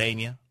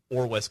Pennsylvania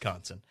or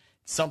Wisconsin,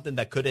 something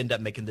that could end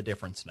up making the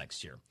difference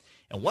next year.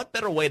 And what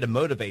better way to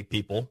motivate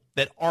people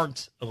that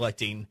aren't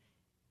electing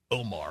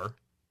Omar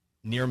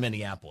near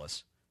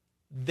Minneapolis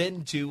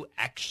than to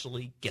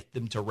actually get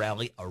them to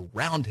rally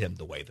around him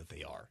the way that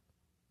they are.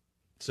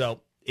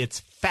 So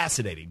it's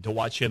fascinating to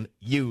watch him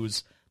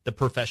use the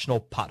professional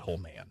pothole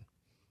man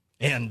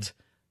and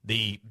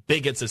the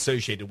bigots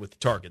associated with the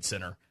Target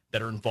Center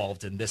that are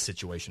involved in this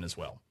situation as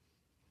well.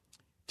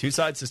 Two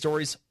sides to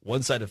stories,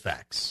 one side of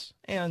facts.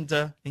 And,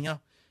 again,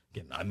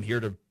 I'm here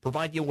to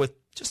provide you with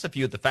just a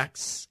few of the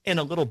facts and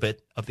a little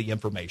bit of the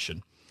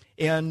information.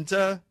 And,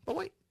 but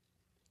wait,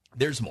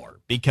 there's more.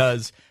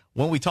 Because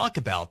when we talk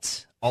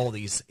about all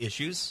these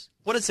issues,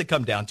 what does it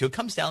come down to? It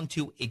comes down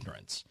to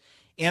ignorance.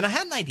 And I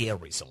had an idea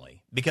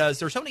recently, because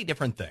there's so many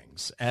different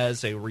things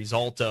as a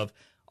result of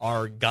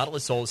our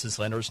godless, soulless, and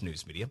slanderous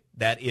news media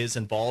that is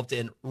involved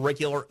in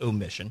regular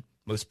omission.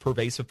 Most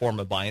pervasive form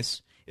of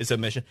bias is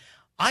omission.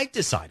 I've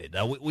decided,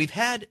 we've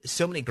had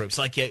so many groups,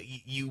 like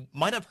you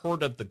might have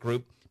heard of the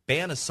group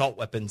Ban Assault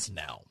Weapons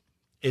Now.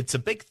 It's a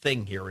big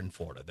thing here in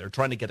Florida. They're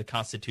trying to get a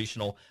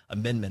constitutional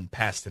amendment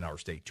passed in our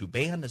state to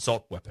ban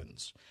assault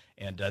weapons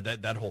and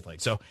that whole thing.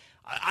 So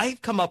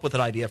I've come up with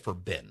an idea for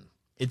BIN.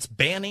 It's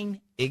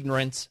Banning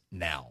Ignorance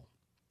Now.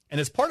 And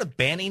as part of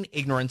Banning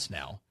Ignorance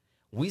Now,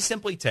 we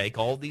simply take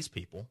all these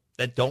people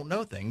that don't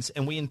know things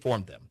and we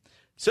inform them.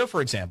 So,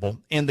 for example,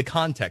 in the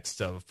context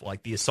of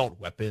like the assault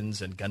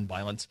weapons and gun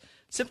violence,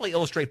 simply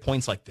illustrate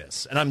points like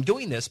this. And I'm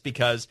doing this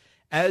because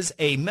as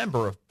a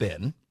member of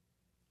BIN,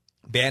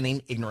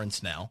 Banning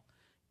Ignorance Now,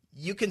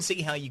 you can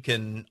see how you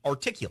can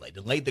articulate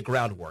and lay the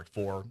groundwork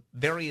for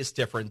various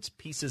different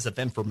pieces of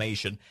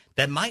information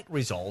that might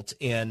result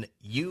in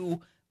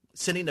you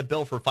sending a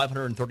bill for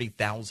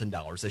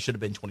 $530,000 that should have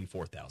been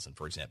 $24,000,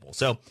 for example.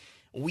 So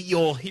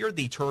you'll hear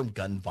the term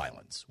gun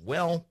violence.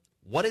 Well,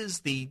 what is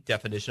the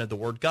definition of the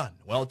word gun?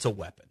 Well, it's a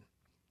weapon.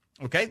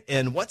 Okay,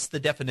 and what's the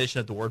definition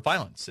of the word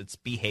violence? It's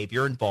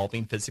behavior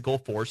involving physical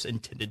force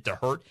intended to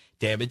hurt,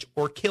 damage,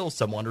 or kill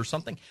someone or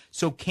something.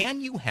 So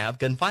can you have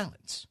gun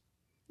violence?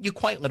 You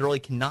quite literally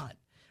cannot.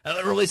 Or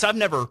at least I've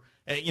never,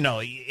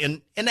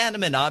 an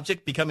inanimate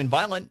object becoming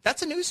violent,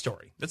 that's a news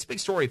story. That's a big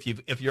story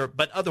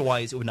but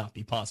otherwise it would not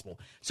be possible.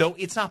 So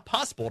it's not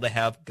possible to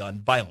have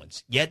gun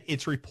violence, yet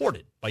it's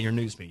reported by your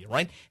news media,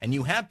 right? And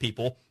you have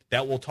people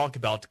that will talk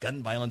about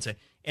gun violence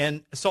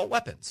and assault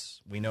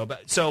weapons. We know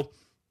about. So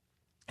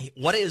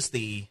what is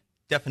the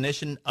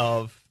definition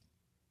of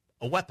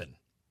a weapon,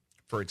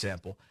 for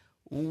example?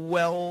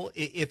 Well,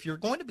 if you're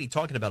going to be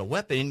talking about a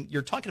weapon,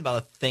 you're talking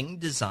about a thing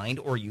designed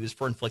or used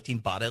for inflicting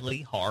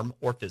bodily harm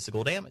or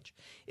physical damage.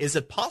 Is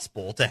it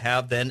possible to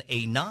have then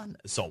a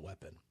non-assault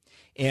weapon?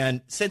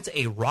 And since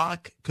a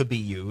rock could be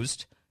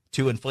used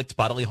to inflict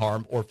bodily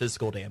harm or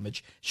physical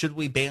damage? Should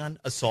we ban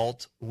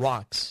assault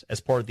rocks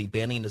as part of the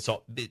banning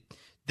assault?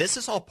 This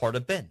is all part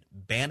of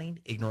banning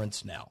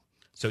ignorance now.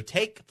 So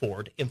take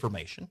forward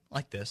information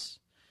like this,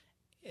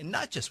 and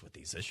not just with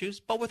these issues,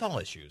 but with all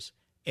issues,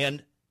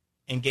 and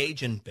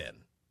engage in Ben.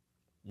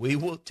 We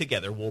will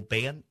together will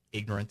ban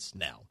ignorance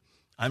now.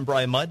 I'm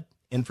Brian Mudd,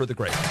 in for the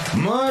great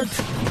Mudd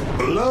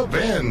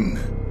Levin.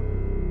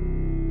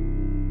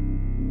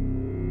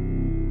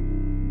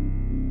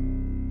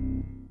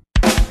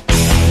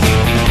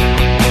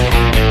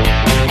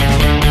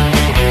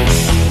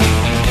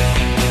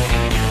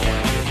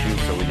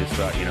 So we just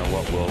thought, you know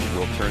what, we'll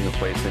turn the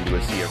place into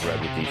a sea of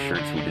red with these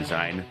shirts we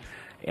designed,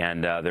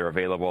 and they're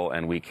available,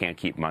 and we can't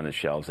keep them on the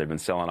shelves. They've been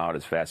selling out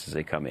as fast as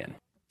they come in.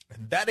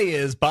 That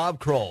is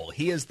Bob Kroll.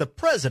 He is the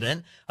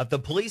president of the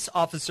Police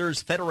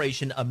Officers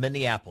Federation of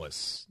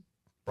Minneapolis.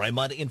 Brian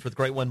Mudd in for the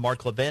great one,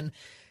 Mark Levin.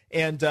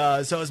 And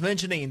so I was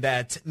mentioning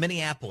that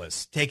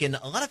Minneapolis taking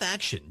a lot of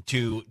action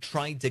to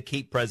try to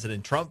keep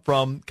President Trump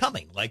from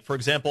coming. Like, for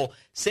example,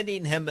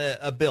 sending him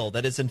a bill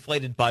that is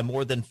inflated by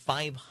more than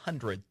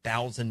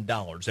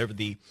 $500,000 over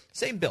the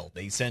same bill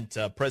they sent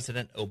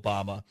President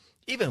Obama,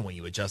 even when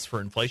you adjust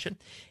for inflation.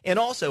 And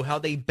also how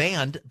they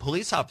banned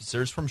police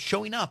officers from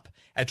showing up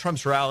at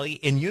Trump's rally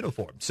in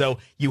uniform. So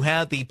you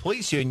had the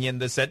police union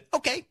that said,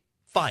 okay,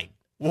 fine,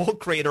 we'll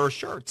create our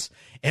shirts.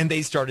 And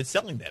they started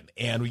selling them.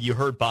 And you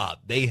heard Bob,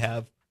 they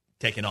have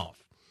taken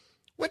off.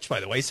 Which, by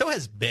the way, so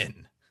has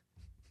Ben.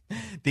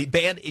 The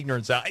ban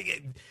ignorance.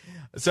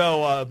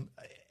 So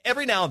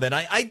every now and then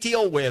I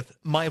deal with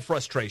my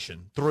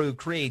frustration through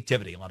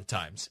creativity a lot of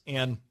times.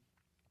 And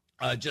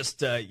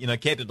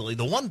candidly,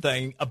 the one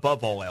thing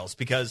above all else,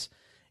 because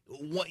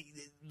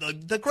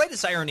the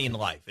greatest irony in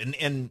life,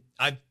 and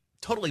I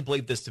totally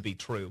believe this to be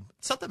true,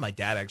 something my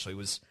dad actually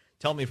was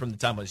telling me from the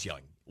time I was young.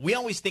 We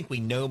always think we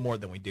know more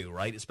than we do,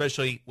 right?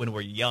 Especially when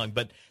we're young.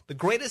 But the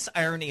greatest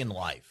irony in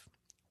life,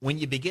 when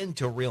you begin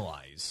to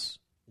realize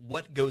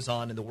what goes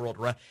on in the world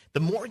around, the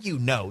more you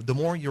know, the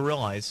more you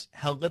realize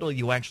how little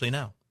you actually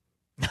know.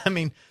 I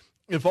mean,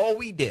 if all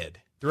we did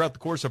throughout the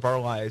course of our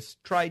lives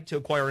tried to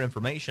acquire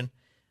information,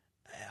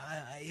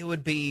 it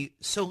would be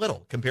so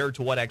little compared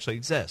to what actually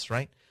exists,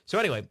 right? So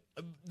anyway,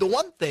 the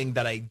one thing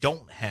that I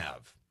don't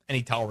have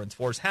any tolerance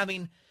for is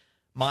having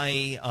my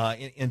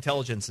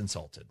intelligence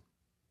insulted.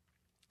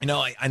 You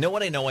know, I know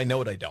what I know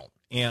what I don't.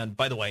 And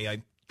by the way,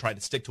 I try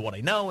to stick to what I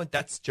know, and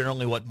that's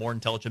generally what more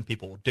intelligent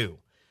people will do.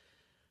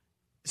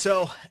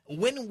 So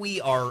when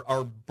we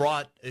are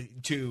brought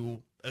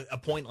to a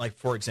point like,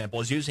 for example,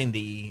 is using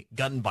the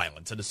gun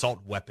violence and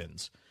assault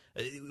weapons,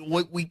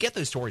 we get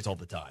those stories all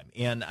the time.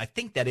 And I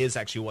think that is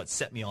actually what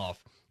set me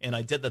off. And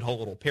I did that whole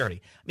little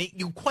parody. I mean,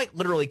 you quite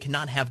literally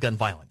cannot have gun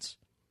violence.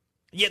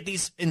 Yet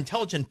these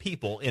intelligent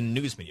people in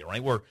news media,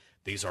 right, where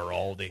these are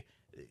all they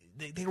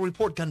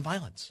report gun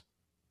violence.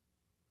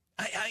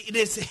 It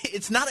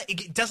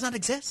does not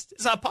exist.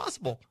 It's not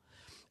possible.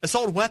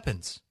 Assault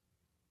weapons.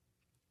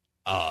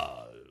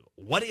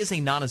 What is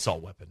a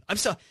non-assault weapon?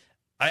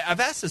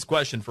 I've asked this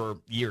question for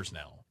years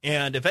now.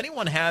 And if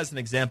anyone has an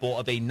example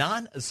of a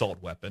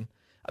non-assault weapon,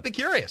 I'd be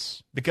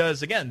curious.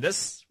 Because, again,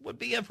 this would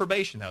be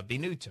information that would be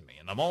new to me.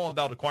 And I'm all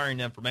about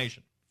acquiring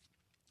information.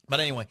 But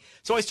anyway,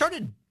 so I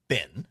started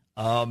ban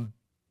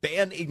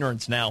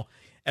ignorance now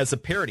as a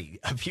parody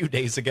a few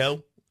days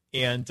ago.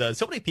 And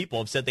so many people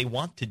have said they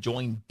want to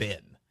join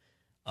Ben.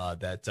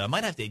 That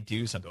might have to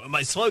do something.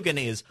 My slogan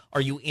is,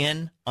 are you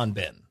in on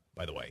Ben,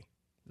 by the way?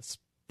 It's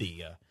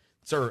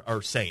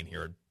our saying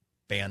here,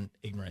 ban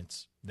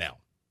ignorance now.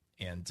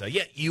 And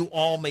you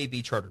all may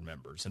be chartered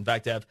members. In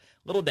fact, I have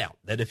little doubt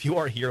that if you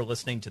are here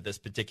listening to this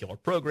particular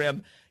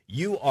program,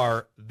 you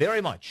are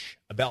very much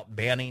about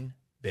banning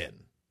Ben.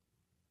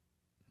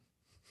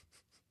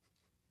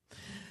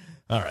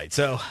 All right,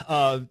 so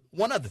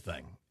one other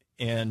thing.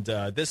 And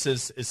this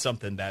is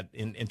something that,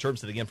 in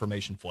terms of the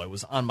information flow,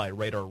 was on my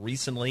radar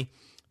recently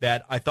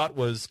that I thought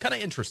was kind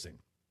of interesting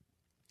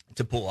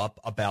to pull up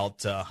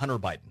about Hunter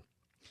Biden.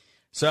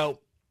 So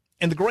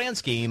in the grand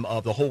scheme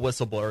of the whole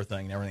whistleblower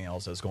thing and everything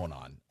else that's going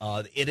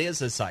on, it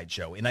is a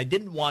sideshow. And I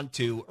didn't want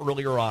to,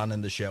 earlier on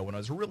in the show, when I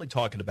was really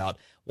talking about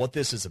what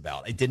this is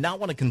about, I did not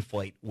want to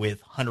conflate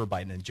with Hunter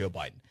Biden and Joe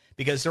Biden,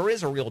 because there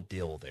is a real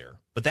deal there.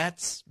 But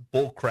that's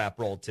bullcrap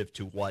relative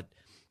to what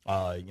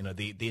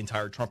the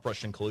entire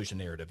Trump-Russian collusion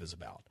narrative is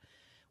about.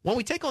 When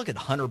we take a look at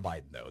Hunter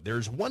Biden, though,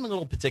 there's one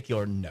little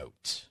particular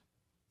note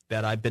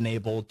that I've been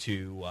able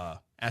to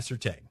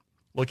ascertain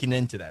looking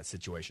into that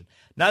situation.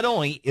 Not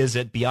only is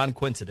it beyond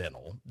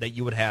coincidental that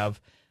you would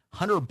have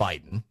Hunter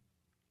Biden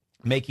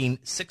making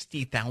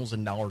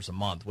 $60,000 a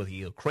month with a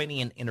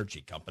Ukrainian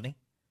energy company,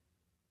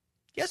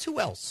 guess who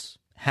else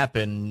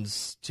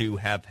happens to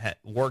have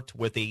worked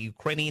with a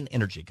Ukrainian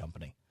energy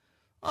company?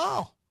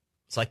 Oh,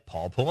 it's like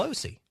Paul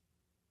Pelosi.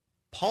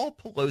 Paul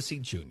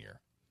Pelosi Jr.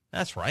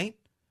 That's right.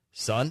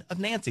 Son of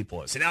Nancy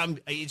Pelosi. Now,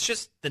 it's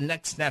just the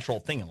next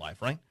natural thing in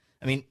life, right?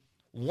 I mean,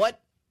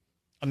 what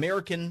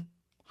American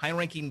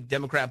high-ranking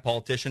Democrat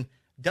politician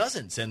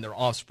doesn't send their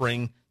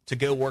offspring to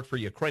go work for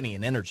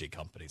Ukrainian energy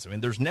companies. I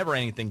mean, there's never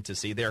anything to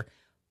see there.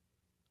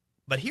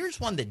 But here's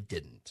one that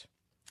didn't.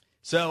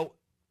 So,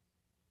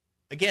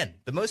 again,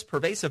 the most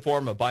pervasive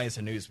form of bias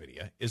in news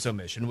media is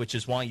omission, which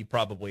is why you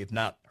probably have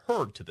not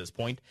heard to this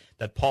point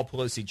that Paul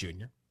Pelosi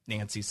Jr.,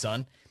 Nancy's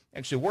son,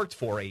 actually worked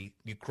for a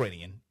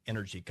Ukrainian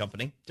energy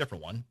company,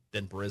 different one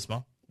than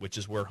Burisma, which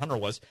is where Hunter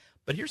was.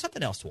 But here's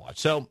something else to watch.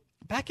 So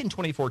back in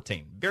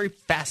 2014, very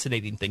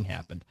fascinating thing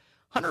happened.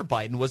 Hunter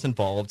Biden was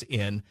involved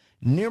in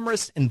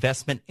numerous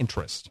investment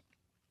interests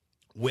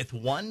with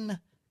one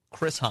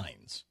Chris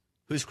Hines.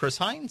 Who's Chris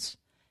Hines?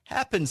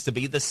 Happens to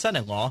be the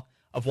son-in-law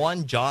of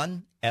one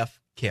John F.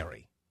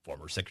 Kerry,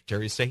 former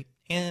Secretary of State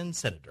and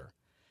Senator.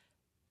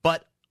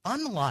 But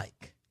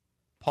unlike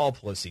Paul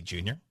Pelosi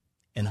Jr.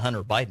 and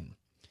Hunter Biden,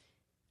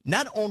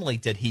 not only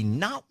did he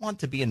not want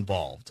to be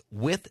involved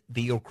with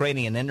the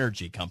Ukrainian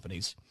energy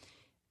companies,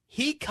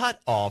 he cut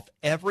off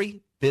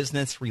every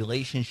business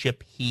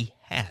relationship he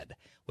had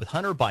with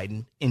Hunter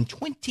Biden in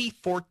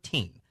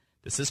 2014.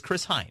 This is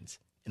Chris Hines.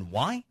 And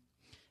why?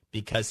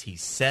 Because he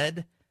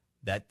said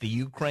that the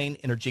Ukraine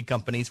energy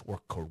companies were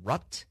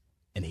corrupt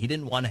and he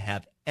didn't want to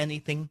have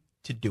anything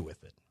to do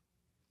with it.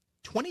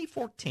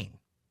 2014.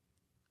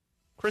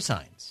 Chris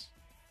Hines,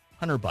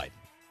 Hunter Biden.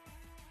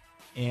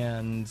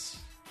 And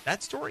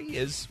that story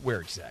is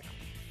where exactly?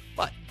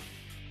 But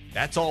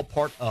that's all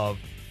part of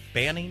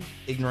banning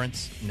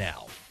ignorance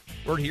now.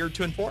 We're here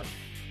to inform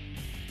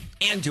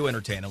and to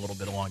entertain a little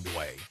bit along the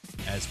way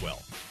as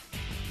well.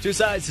 Two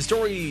sides to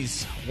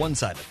stories, one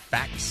side of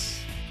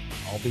facts.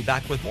 I'll be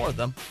back with more of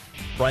them.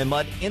 Brian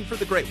Mudd in for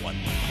the great one,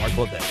 Mark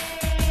Levin.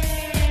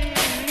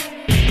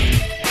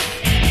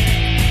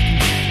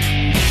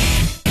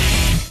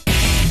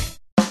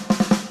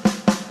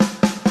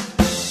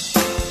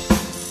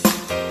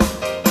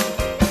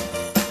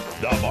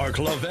 The Mark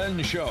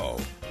Levin Show,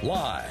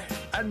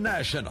 live and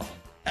national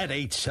at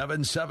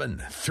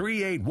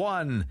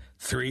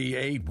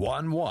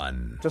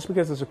 877-381-3811. Just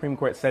because the Supreme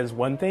Court says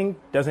one thing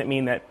doesn't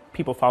mean that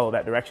people follow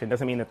that direction.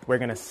 Doesn't mean that we're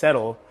going to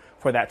settle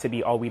for that to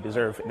be all we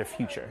deserve in the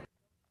future.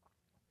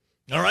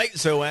 All right,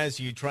 so as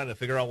you try to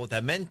figure out what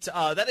that meant,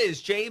 that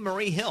is J.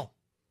 Marie Hill.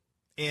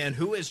 And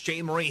who is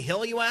J. Marie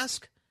Hill, you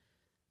ask?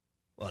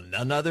 Well,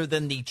 none other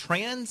than the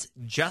trans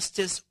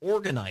justice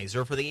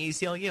organizer for the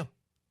ACLU.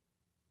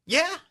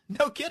 Yeah,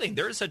 no kidding.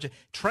 There is such a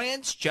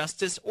trans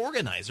justice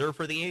organizer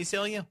for the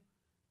ACLU.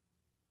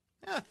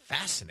 Yeah,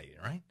 fascinating,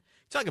 right?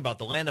 Talk about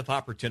the land of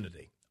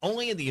opportunity.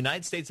 Only in the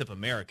United States of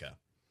America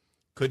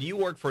could you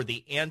work for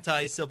the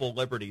Anti-Civil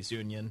Liberties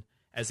Union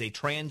as a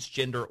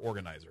transgender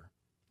organizer.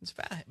 It's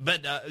fast.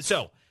 But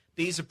so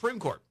the Supreme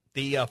Court,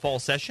 the fall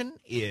session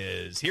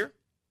is here.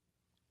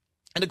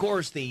 And, of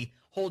course, the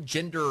whole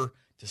gender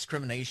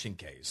discrimination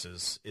case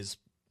is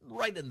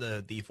right in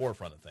the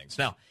forefront of things.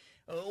 Now,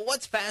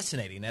 what's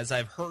fascinating, as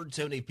I've heard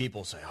so many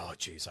people say, oh,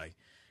 geez, I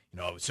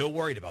was so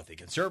worried about the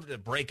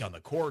conservative break on the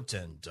court,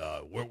 and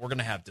we're going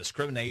to have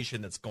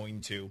discrimination that's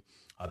going to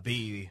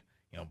be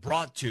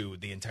brought to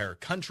the entire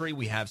country.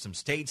 We have some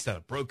states that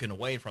have broken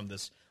away from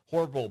this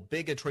horrible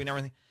bigotry and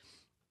everything.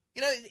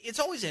 It's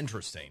always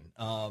interesting,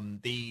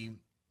 the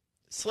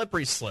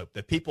slippery slope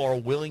that people are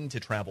willing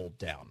to travel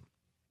down.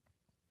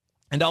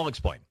 And I'll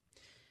explain.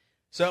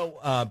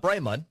 So,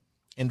 Brian Mudd,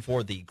 in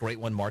for the great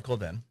one, Mark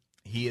Levin.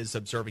 He is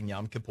observing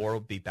Yom Kippur. Will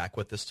be back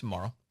with us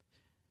tomorrow.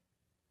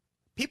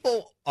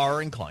 People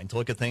are inclined to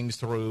look at things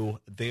through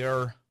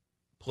their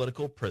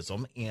political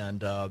prism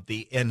and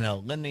in a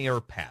linear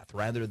path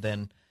rather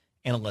than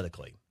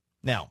analytically.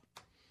 Now,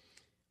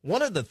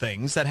 one of the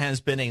things that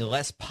has been a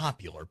less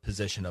popular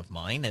position of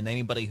mine, and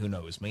anybody who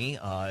knows me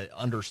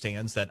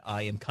understands that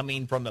I am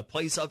coming from a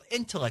place of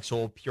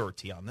intellectual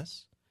purity on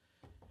this.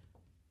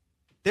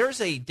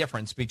 There's a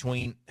difference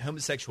between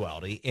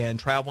homosexuality and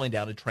traveling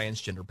down a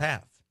transgender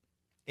path.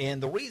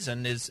 And the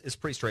reason is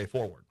pretty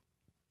straightforward.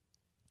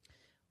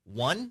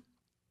 One,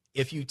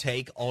 if you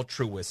take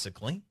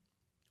altruistically,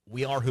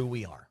 we are who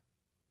we are.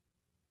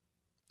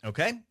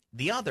 Okay?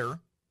 The other,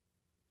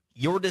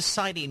 you're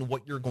deciding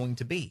what you're going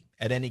to be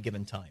at any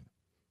given time.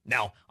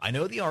 Now, I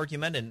know the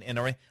argument,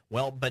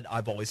 but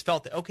I've always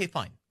felt that, okay,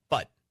 fine.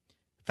 But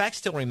fact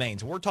still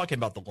remains, we're talking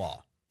about the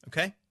law,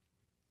 okay?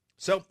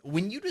 So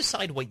when you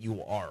decide what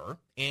you are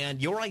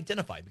and you're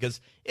identified,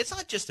 because it's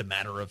not just a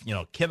matter of,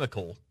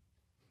 chemical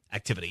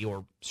activity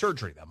or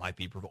surgery that might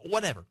be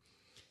whatever.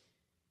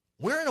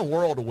 We're in a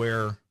world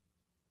where,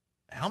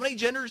 how many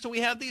genders do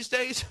we have these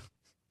days?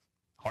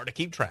 Hard to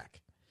keep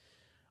track.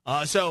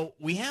 So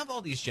we have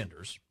all these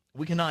genders.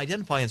 We can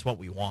identify as what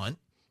we want.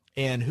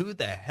 And who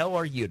the hell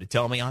are you to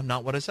tell me I'm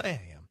not what I say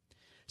I am?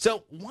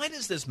 So why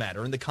does this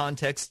matter in the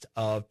context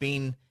of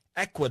being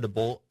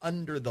equitable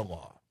under the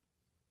law?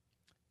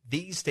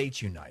 These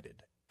states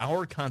united,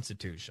 our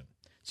Constitution,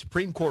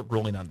 Supreme Court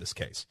ruling on this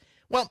case.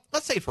 Well,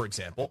 let's say, for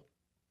example,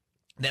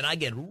 that I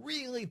get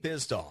really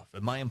pissed off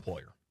at my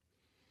employer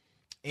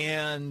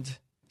and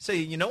say,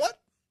 you know what?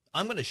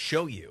 I'm going to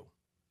show you.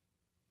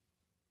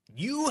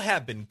 You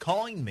have been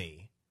calling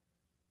me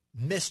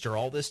Mr.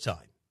 all this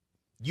time.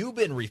 You've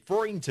been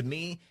referring to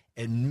me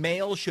in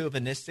male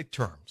chauvinistic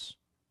terms.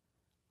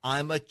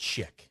 I'm a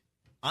chick.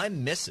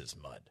 I'm Mrs.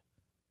 Mudd.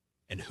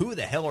 And who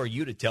the hell are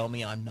you to tell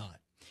me I'm not?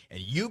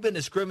 And you've been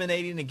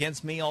discriminating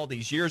against me all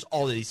these years,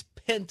 all of these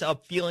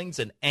pent-up feelings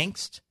and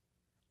angst.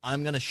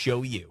 I'm going to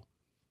show you.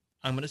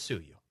 I'm going to sue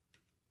you.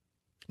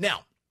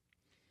 Now,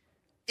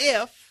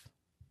 if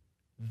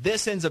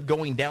this ends up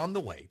going down the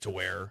way to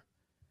where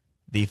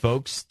the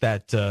folks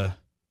that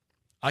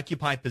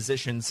occupy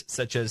positions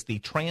such as the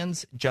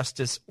Trans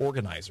Justice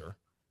Organizer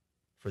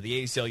for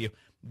the ACLU,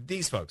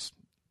 these folks,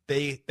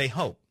 they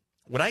hope.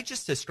 What I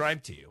just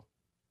described to you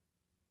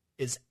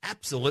is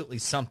absolutely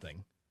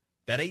something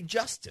that a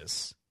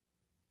justice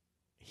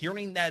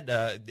hearing that,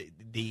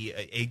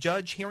 a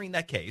judge hearing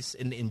that case,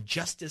 in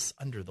injustice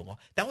under the law,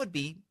 that would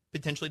be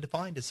potentially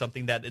defined as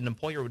something that an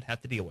employer would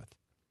have to deal with.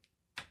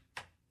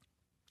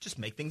 Just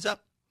make things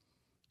up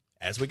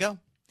as we go.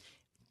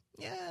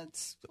 Yeah,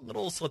 it's a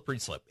little slippery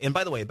slope. And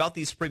by the way, about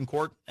the Supreme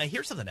Court,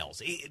 here's something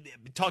else.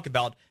 Talk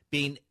about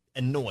being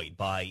annoyed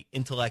by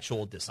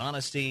intellectual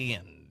dishonesty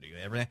and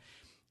everything.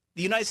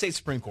 The United States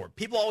Supreme Court,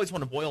 people always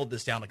want to boil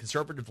this down to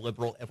conservative,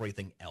 liberal,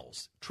 everything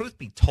else. Truth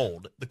be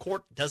told, the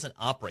court doesn't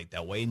operate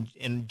that way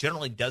and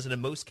generally doesn't in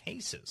most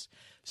cases.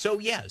 So,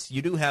 yes,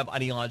 you do have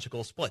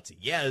ideological splits.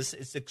 Yes,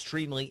 it's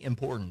extremely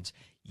important.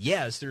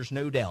 Yes, there's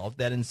no doubt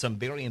that in some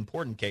very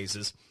important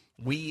cases,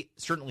 we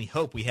certainly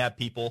hope we have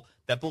people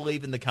that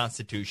believe in the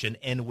Constitution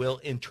and will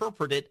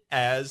interpret it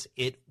as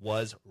it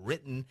was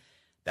written.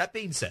 That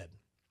being said,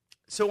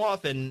 so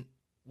often,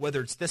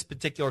 whether it's this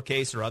particular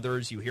case or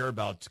others, you hear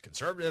about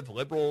conservative,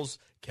 liberals,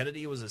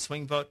 Kennedy was a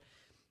swing vote.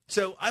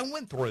 So I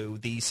went through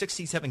the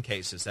 67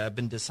 cases that have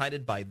been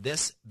decided by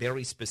this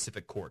very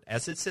specific court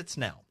as it sits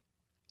now,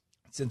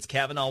 since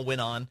Kavanaugh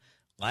went on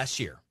last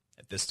year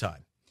at this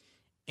time.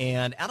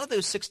 And out of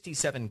those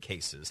 67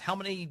 cases, how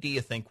many do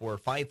you think were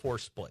 5-4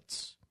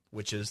 splits,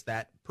 which is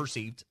that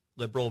perceived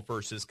liberal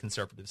versus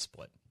conservative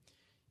split?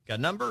 Got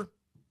a number?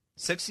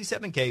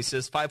 67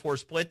 cases, 5-4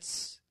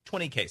 splits,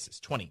 20 cases,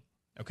 20,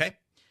 okay?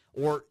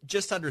 Or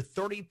just under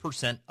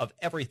 30% of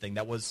everything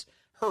that was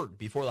heard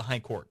before the high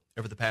court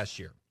over the past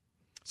year.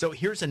 So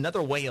here's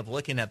another way of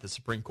looking at the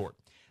Supreme Court.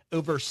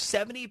 Over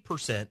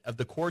 70% of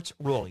the court's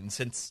rulings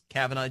since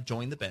Kavanaugh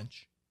joined the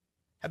bench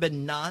have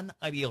been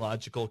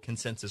non-ideological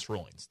consensus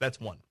rulings. That's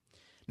one.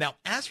 Now,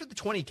 as for the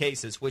 20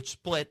 cases which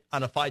split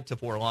on a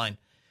 5-4 line,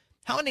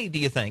 how many do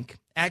you think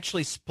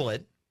actually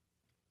split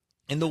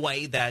in the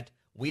way that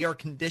we are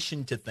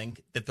conditioned to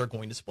think that they're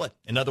going to split?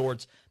 In other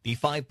words, the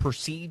 5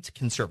 perceived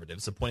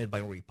conservatives appointed by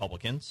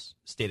Republicans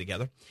stay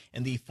together,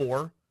 and the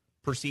 4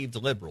 perceived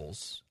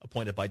liberals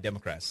appointed by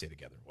Democrats stay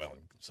together. Well,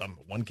 in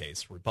one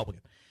case,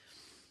 Republican.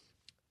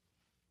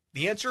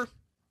 The answer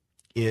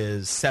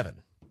is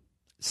 7.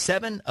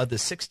 7 of the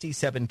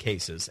 67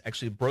 cases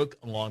actually broke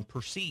along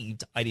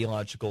perceived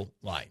ideological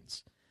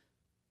lines.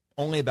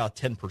 Only about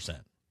 10%.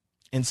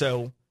 And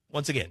so,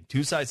 once again,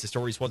 2 sides to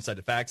stories, 1 side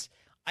to facts.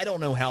 I don't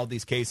know how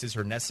these cases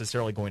are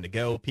necessarily going to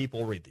go.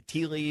 People read the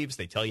tea leaves.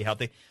 They tell you how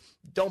they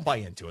don't buy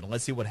into it. And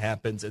let's see what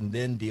happens and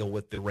then deal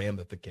with the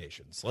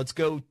ramifications. Let's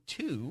go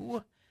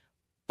to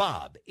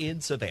Bob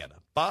in Savannah.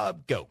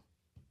 Bob, go.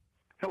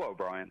 Hello,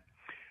 Brian.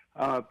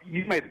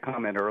 You made a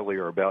comment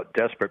earlier about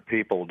desperate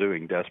people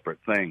doing desperate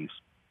things.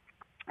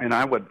 And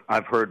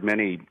I've heard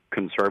many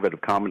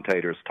conservative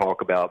commentators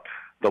talk about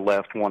the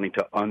left wanting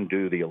to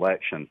undo the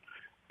election.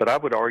 But I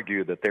would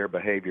argue that their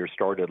behavior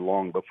started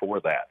long before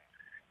that.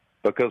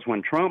 Because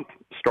when Trump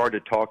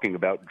started talking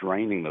about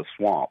draining the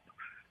swamp,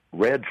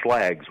 red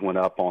flags went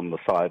up on the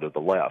side of the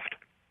left.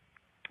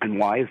 And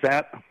why is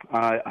that?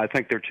 I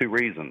think there are 2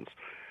 reasons.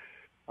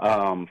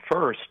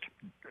 First,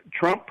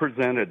 Trump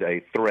presented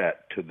a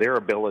threat to their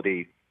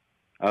ability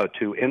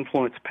to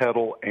influence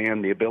peddle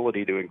and the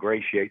ability to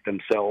ingratiate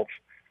themselves,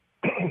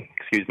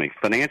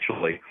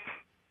 financially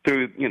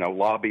through,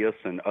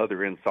 lobbyists and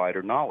other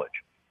insider knowledge.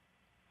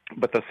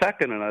 But the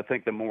second, and I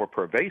think the more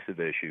pervasive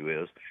issue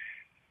is,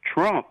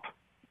 Trump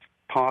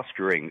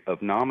posturing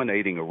of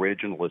nominating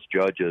originalist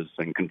judges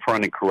and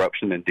confronting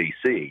corruption in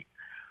D.C.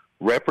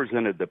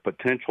 represented the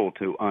potential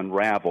to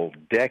unravel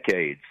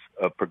decades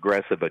of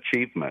progressive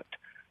achievement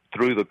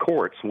through the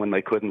courts when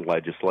they couldn't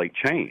legislate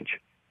change.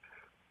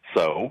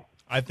 So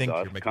I think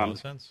you're making a lot of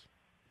sense.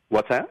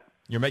 What's that?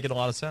 You're making a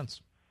lot of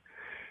sense.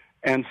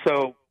 And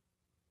so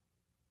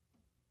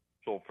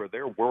for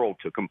their world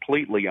to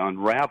completely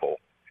unravel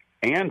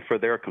and for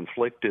their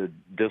conflicted,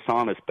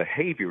 dishonest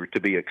behavior to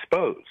be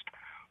exposed.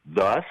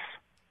 Thus,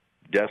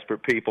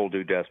 desperate people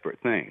do desperate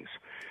things.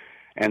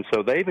 And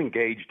so they've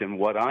engaged in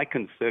what I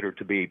consider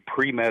to be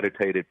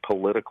premeditated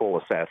political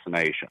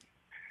assassination,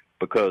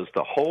 because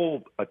the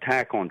whole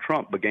attack on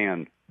Trump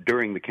began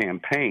during the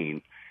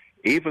campaign,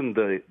 even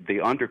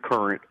the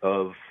undercurrent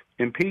of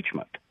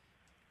impeachment.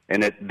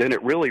 And then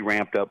it really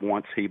ramped up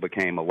once he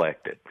became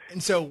elected.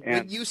 And so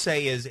what you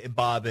say is,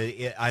 Bob,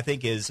 I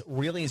think is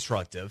really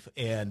instructive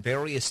and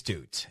very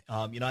astute.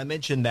 I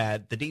mentioned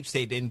that the deep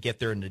state didn't get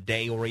there in a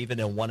day or even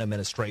in one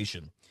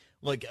administration.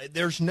 Look,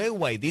 there's no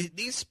way.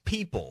 These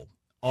people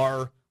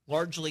are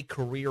largely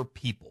career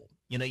people.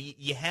 You know,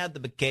 you had the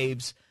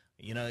McCabes,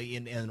 you know,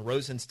 and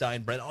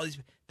Rosenstein, Brett, all these.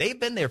 They've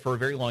been there for a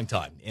very long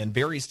time in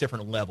various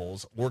different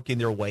levels, working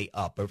their way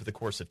up over the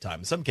course of time.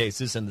 In some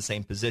cases, in the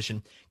same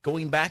position,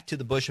 going back to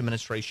the Bush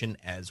administration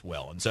as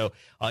well. And so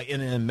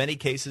in many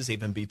cases,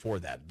 even before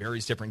that,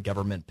 various different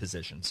government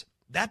positions.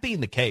 That being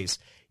the case,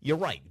 you're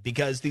right,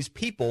 because these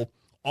people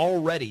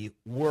already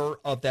were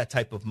of that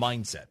type of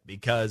mindset.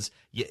 Because,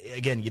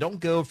 again, you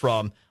don't go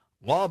from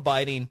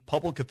law-abiding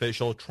public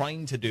official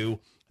trying to do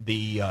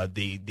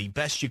the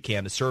best you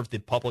can to serve the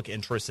public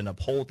interest and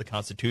uphold the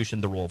Constitution,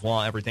 the rule of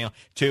law, everything else,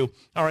 to,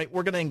 all right,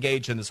 we're going to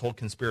engage in this whole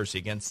conspiracy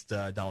against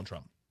Donald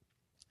Trump.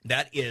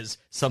 That is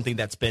something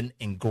that's been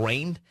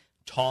ingrained,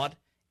 taught,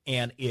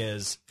 and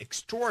is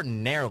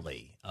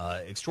extraordinarily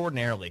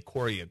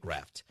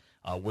choreographed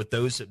with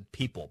those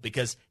people.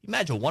 Because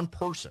imagine one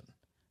person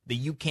that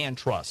you can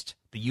trust,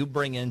 that you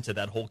bring into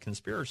that whole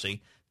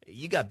conspiracy,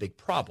 you got big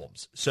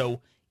problems.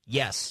 So,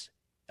 yes,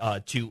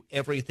 to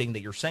everything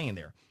that you're saying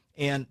there.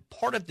 And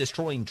part of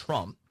destroying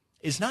Trump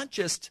is not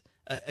just,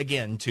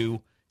 again,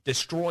 to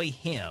destroy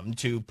him,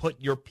 to put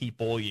your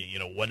people, you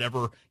know,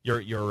 whatever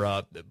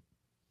your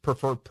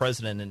preferred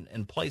president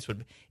in place would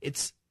be.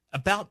 It's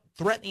about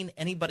threatening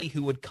anybody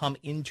who would come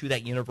into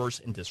that universe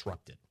and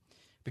disrupt it.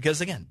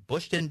 Because, again,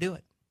 Bush didn't do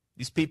it.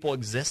 These people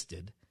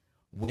existed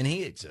when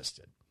he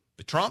existed.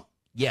 But Trump,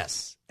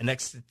 yes, an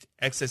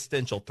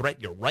existential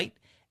threat, you're right,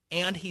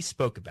 and he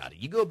spoke about it.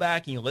 You go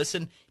back and you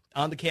listen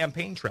on the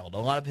campaign trail to a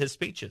lot of his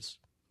speeches.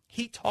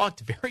 He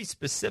talked very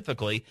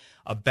specifically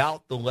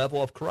about the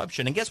level of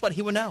corruption. And guess what?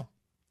 He would know,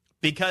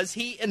 because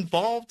he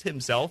involved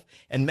himself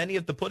in many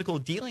of the political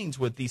dealings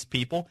with these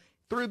people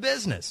through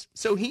business.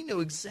 So he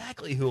knew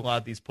exactly who a lot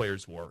of these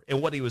players were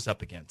and what he was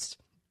up against.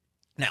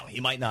 Now,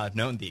 he might not have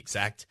known the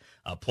exact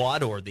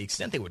plot or the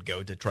extent they would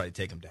go to try to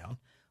take him down,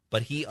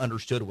 but he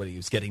understood what he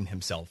was getting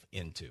himself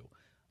into.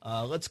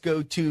 Let's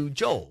go to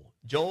Joel.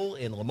 Joel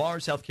in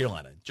Lamar, South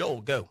Carolina. Joel,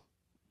 go.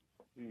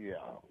 Yeah.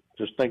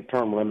 Just think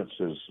term limits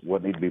is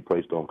what needs to be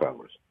placed on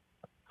Congress.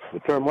 The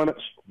term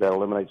limits, that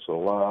eliminates a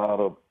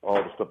lot of all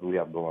the stuff that we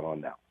have going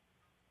on now.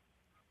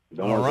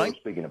 Don't know what I'm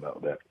speaking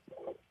about that.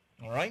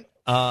 All right.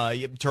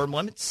 Term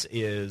limits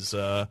is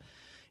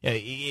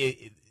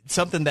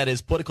something that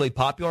is politically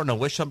popular, and I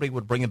wish somebody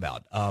would bring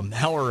about.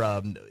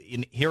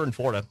 Here in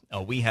Florida,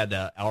 we had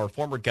our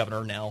former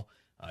governor, now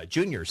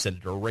junior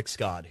Senator Rick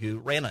Scott, who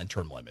ran on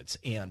term limits,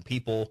 and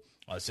people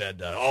said,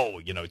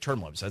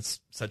 term limits, that's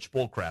such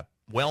bullcrap.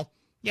 Well,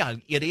 yeah,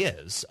 it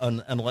is,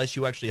 unless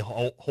you actually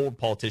hold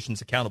politicians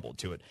accountable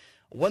to it.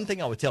 One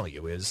thing I would tell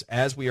you is,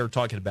 as we are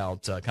talking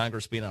about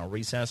Congress being on a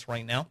recess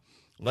right now,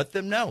 let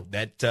them know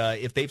that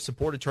if they've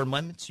supported term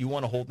limits, you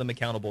want to hold them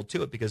accountable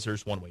to it, because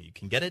there's one way you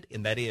can get it,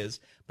 and that is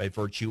by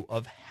virtue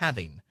of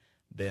having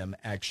them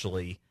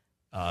actually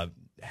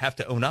have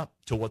to own up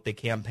to what they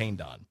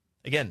campaigned on.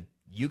 Again,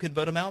 you can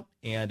vote them out,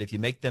 and if you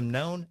make that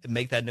known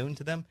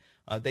to them,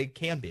 they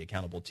can be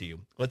accountable to you.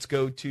 Let's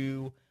go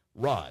to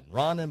Ron.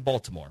 Ron in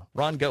Baltimore.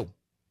 Ron, go.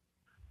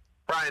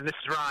 Brian, this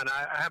is Ron.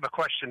 I have a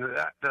question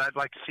that I'd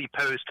like to see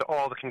posed to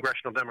all the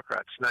congressional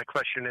Democrats. And that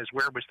question is,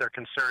 where was their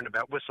concern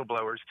about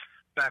whistleblowers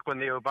back when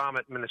the Obama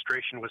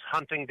administration was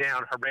hunting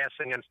down,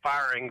 harassing, and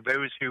firing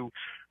those who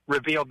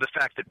revealed the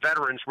fact that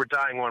veterans were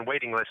dying on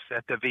waiting lists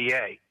at the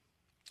VA?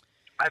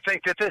 I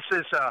think that this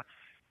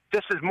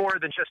is more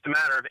than just a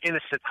matter of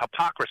innocent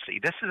hypocrisy.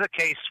 This is a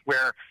case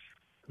where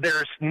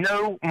there's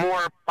no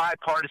more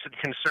bipartisan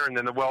concern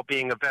than the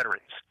well-being of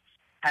veterans.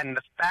 And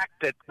the fact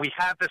that we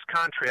have this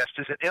contrast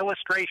is an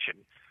illustration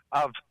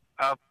of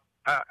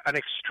an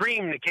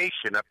extreme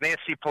negation of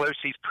Nancy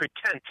Pelosi's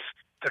pretense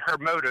that her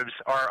motives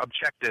are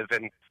objective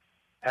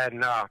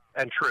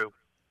and true.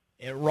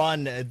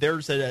 Ron,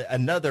 there's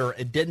another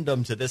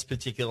addendum to this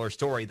particular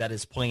story that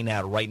is playing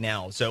out right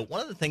now. So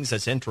one of the things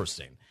that's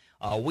interesting,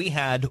 we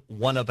had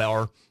one of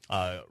our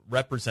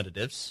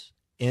representatives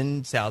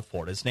in South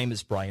Florida. His name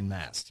is Brian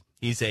Mast.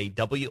 He's a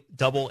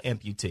double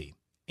amputee,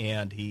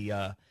 and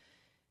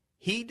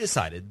he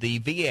decided the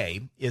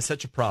VA is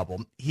such a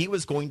problem, he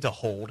was going to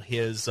hold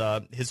his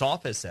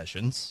office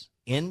sessions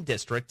in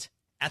district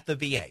at the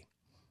VA.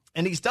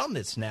 And he's done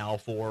this now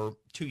for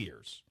 2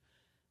 years,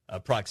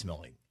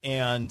 approximately.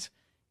 And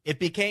it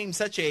became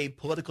such a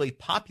politically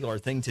popular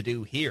thing to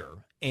do here.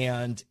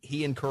 And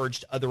he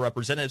encouraged other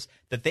representatives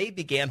that they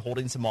began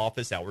holding some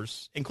office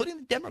hours, including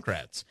the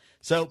Democrats.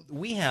 So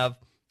we have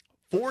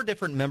 4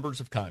 different members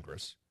of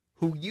Congress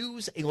who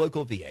use a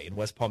local VA in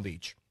West Palm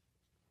Beach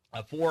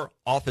for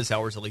office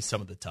hours, at least some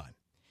of the time.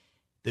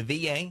 The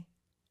VA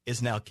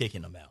is now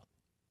kicking them out.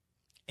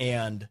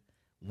 And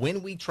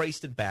when we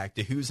traced it back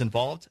to who's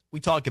involved,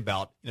 we talk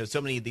about so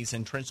many of these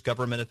entrenched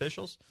government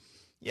officials.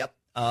 Yep,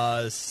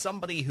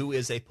 somebody who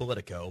is a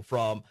politico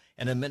from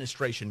an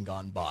administration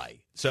gone by.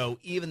 So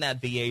even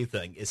that VA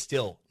thing is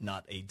still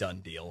not a done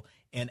deal.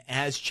 And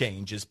as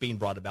change is being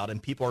brought about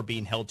and people are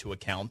being held to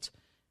account,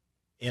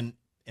 in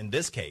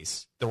this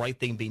case, the right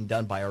thing being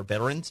done by our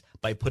veterans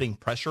by putting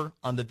pressure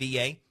on the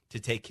VA to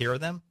take care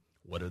of them,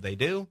 what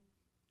do?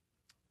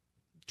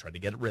 Try to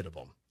get rid of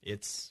them.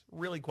 It's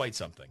really quite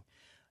something.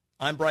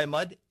 I'm Brian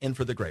Mudd, in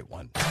for the great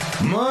one.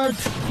 Mudd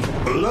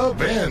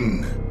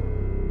Levin.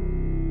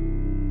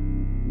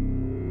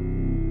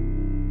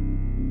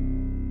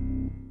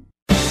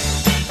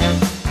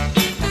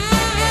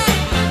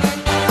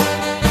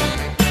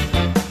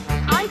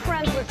 I'm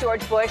friends with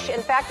George Bush.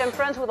 In fact, I'm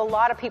friends with a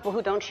lot of people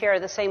who don't share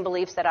the same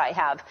beliefs that I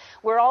have.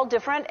 We're all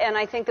different, and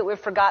I think that we've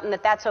forgotten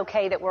that that's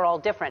okay, that we're all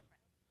different.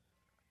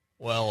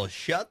 Well,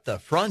 shut the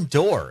front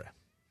door.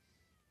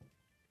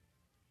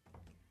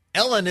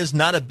 Ellen is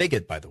not a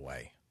bigot, by the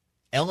way.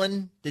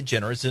 Ellen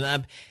DeGeneres,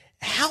 and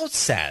how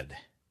sad,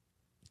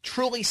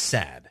 truly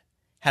sad,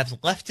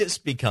 have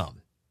leftists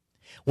become,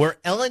 where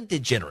Ellen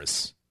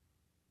DeGeneres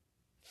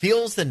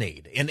feels the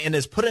need and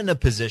is put in a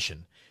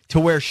position to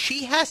where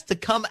she has to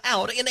come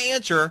out and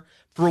answer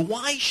for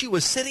why she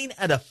was sitting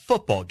at a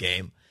football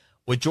game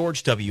with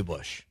George W.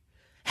 Bush.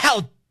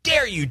 How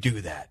dare you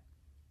do that?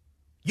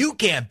 You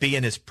can't be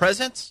in his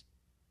presence.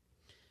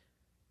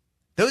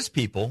 Those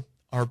people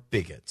are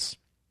bigots.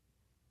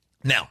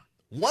 Now,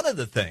 one of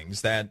the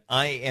things that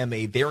I am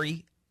a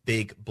very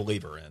big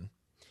believer in,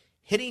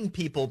 hitting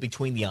people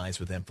between the eyes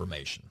with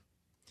information.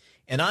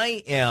 And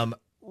I am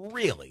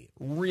really,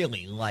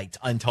 really light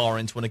on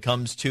tolerance when it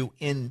comes to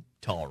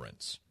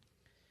intolerance.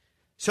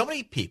 So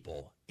many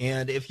people,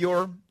 and if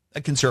you're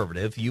a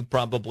conservative, you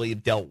probably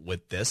have dealt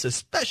with this,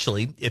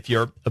 especially if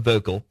you're a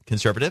vocal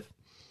conservative.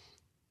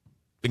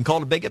 Been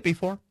called a bigot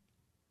before?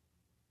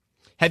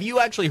 Have you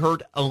actually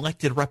heard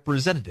elected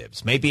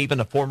representatives, maybe even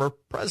a former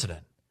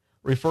president,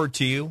 referred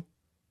to you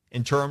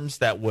in terms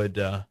that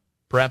would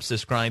perhaps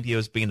describe you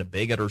as being a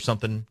bigot or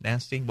something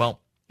nasty? Well,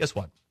 guess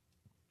what?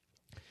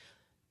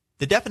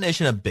 The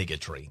definition of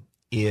bigotry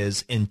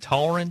is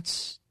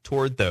intolerance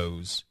toward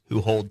those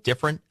who hold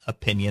different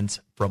opinions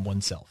from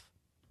oneself.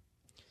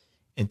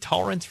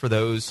 Intolerance for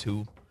those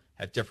who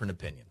have different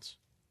opinions.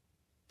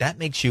 That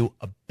makes you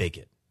a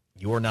bigot.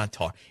 You are not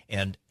taught.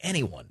 And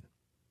anyone,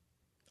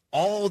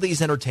 all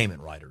these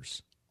entertainment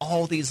writers,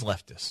 all these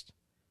leftists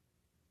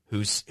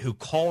who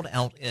called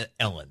out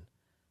Ellen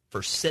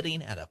for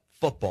sitting at a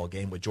football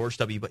game with George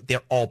W. Bush,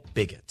 they're all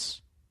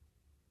bigots.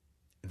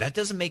 That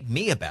doesn't make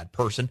me a bad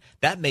person.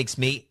 That makes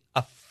me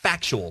a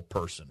factual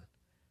person.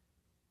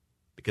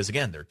 Because,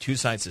 again, there are two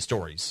sides to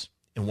stories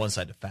and one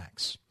side to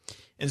facts.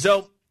 And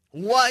so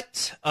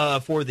what,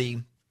 for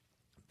the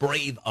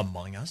brave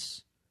among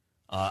us,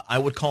 I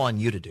would call on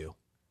you to do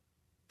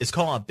is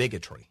call out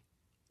bigotry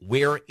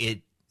where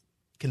it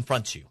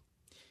confronts you.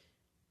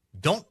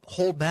 Don't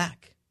hold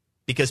back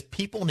because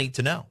people need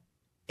to know.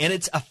 And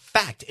it's a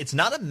fact. It's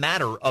not a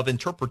matter of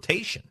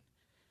interpretation.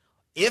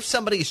 If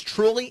somebody is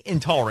truly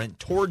intolerant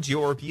towards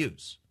your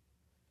views,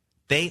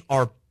 they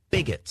are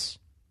bigots.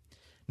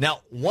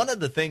 Now, one of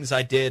the things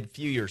I did a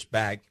few years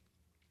back,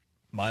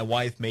 my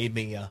wife made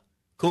me a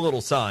cool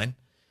little sign.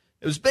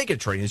 It was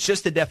bigotry. It's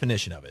just the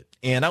definition of it.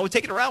 And I would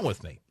take it around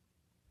with me.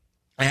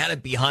 I had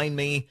it behind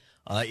me.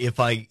 If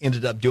I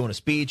ended up doing a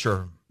speech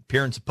or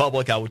appearance in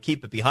public, I would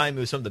keep it behind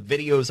me with some of the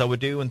videos I would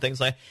do and things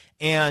like that.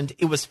 And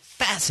it was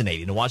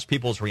fascinating to watch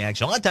people's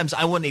reaction. A lot of times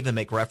I wouldn't even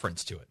make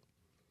reference to it.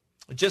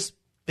 Just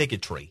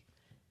bigotry.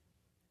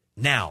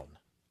 Noun.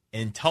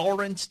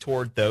 Intolerance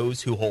toward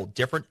those who hold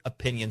different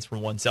opinions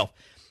from oneself.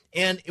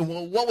 And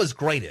what was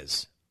great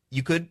is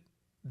you could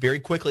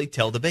very quickly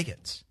tell the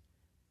bigots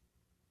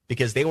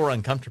because they were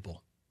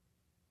uncomfortable.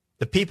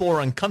 The people are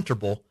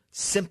uncomfortable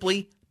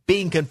simply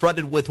being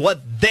confronted with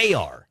what they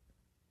are.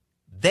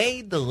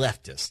 They, the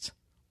leftists,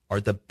 are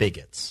the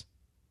bigots.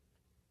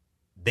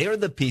 They are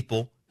the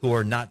people who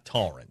are not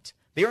tolerant.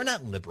 They are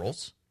not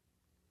liberals.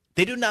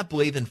 They do not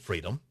believe in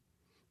freedom.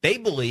 They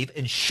believe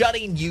in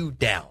shutting you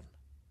down.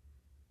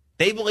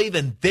 They believe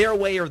in their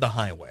way or the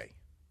highway.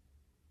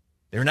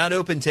 They're not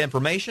open to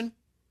information.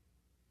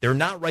 They're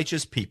not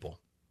righteous people.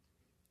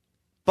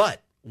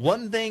 But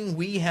one thing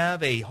we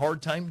have a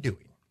hard time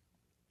doing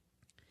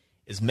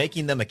is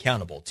making them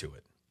accountable to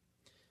it.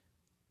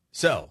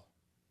 So,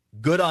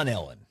 good on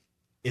Ellen.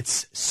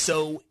 It's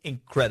so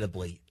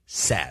incredibly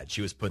sad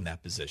she was put in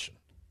that position.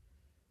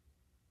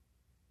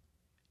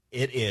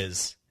 It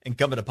is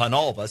incumbent upon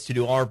all of us to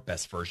do our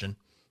best version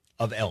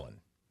of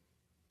Ellen.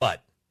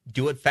 But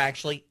do it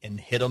factually and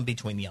hit them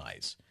between the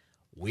eyes.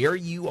 Where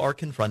you are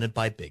confronted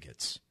by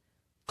bigots,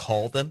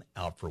 call them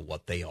out for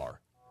what they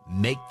are.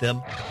 Make them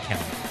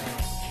accountable.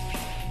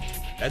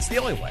 That's the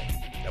only way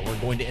that we're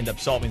going to end up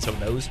solving some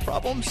of those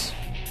problems,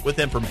 with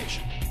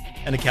information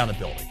and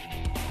accountability.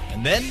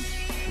 And then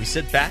we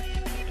sit back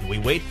and we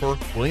wait for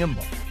William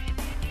Barr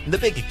and the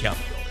big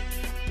accountability,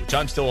 which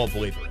I'm still a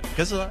believer in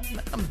because I'm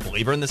a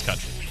believer in this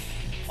country.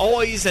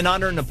 Always an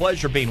honor and a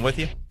pleasure being with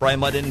you. Brian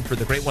Mudd in for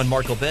the great one,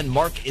 Mark Levin.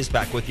 Mark is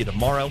back with you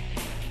tomorrow.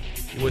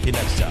 Be with you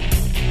next time.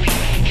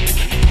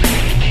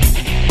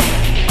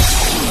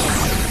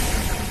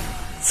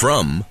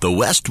 From the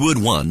Westwood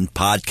One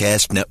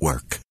Podcast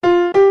Network.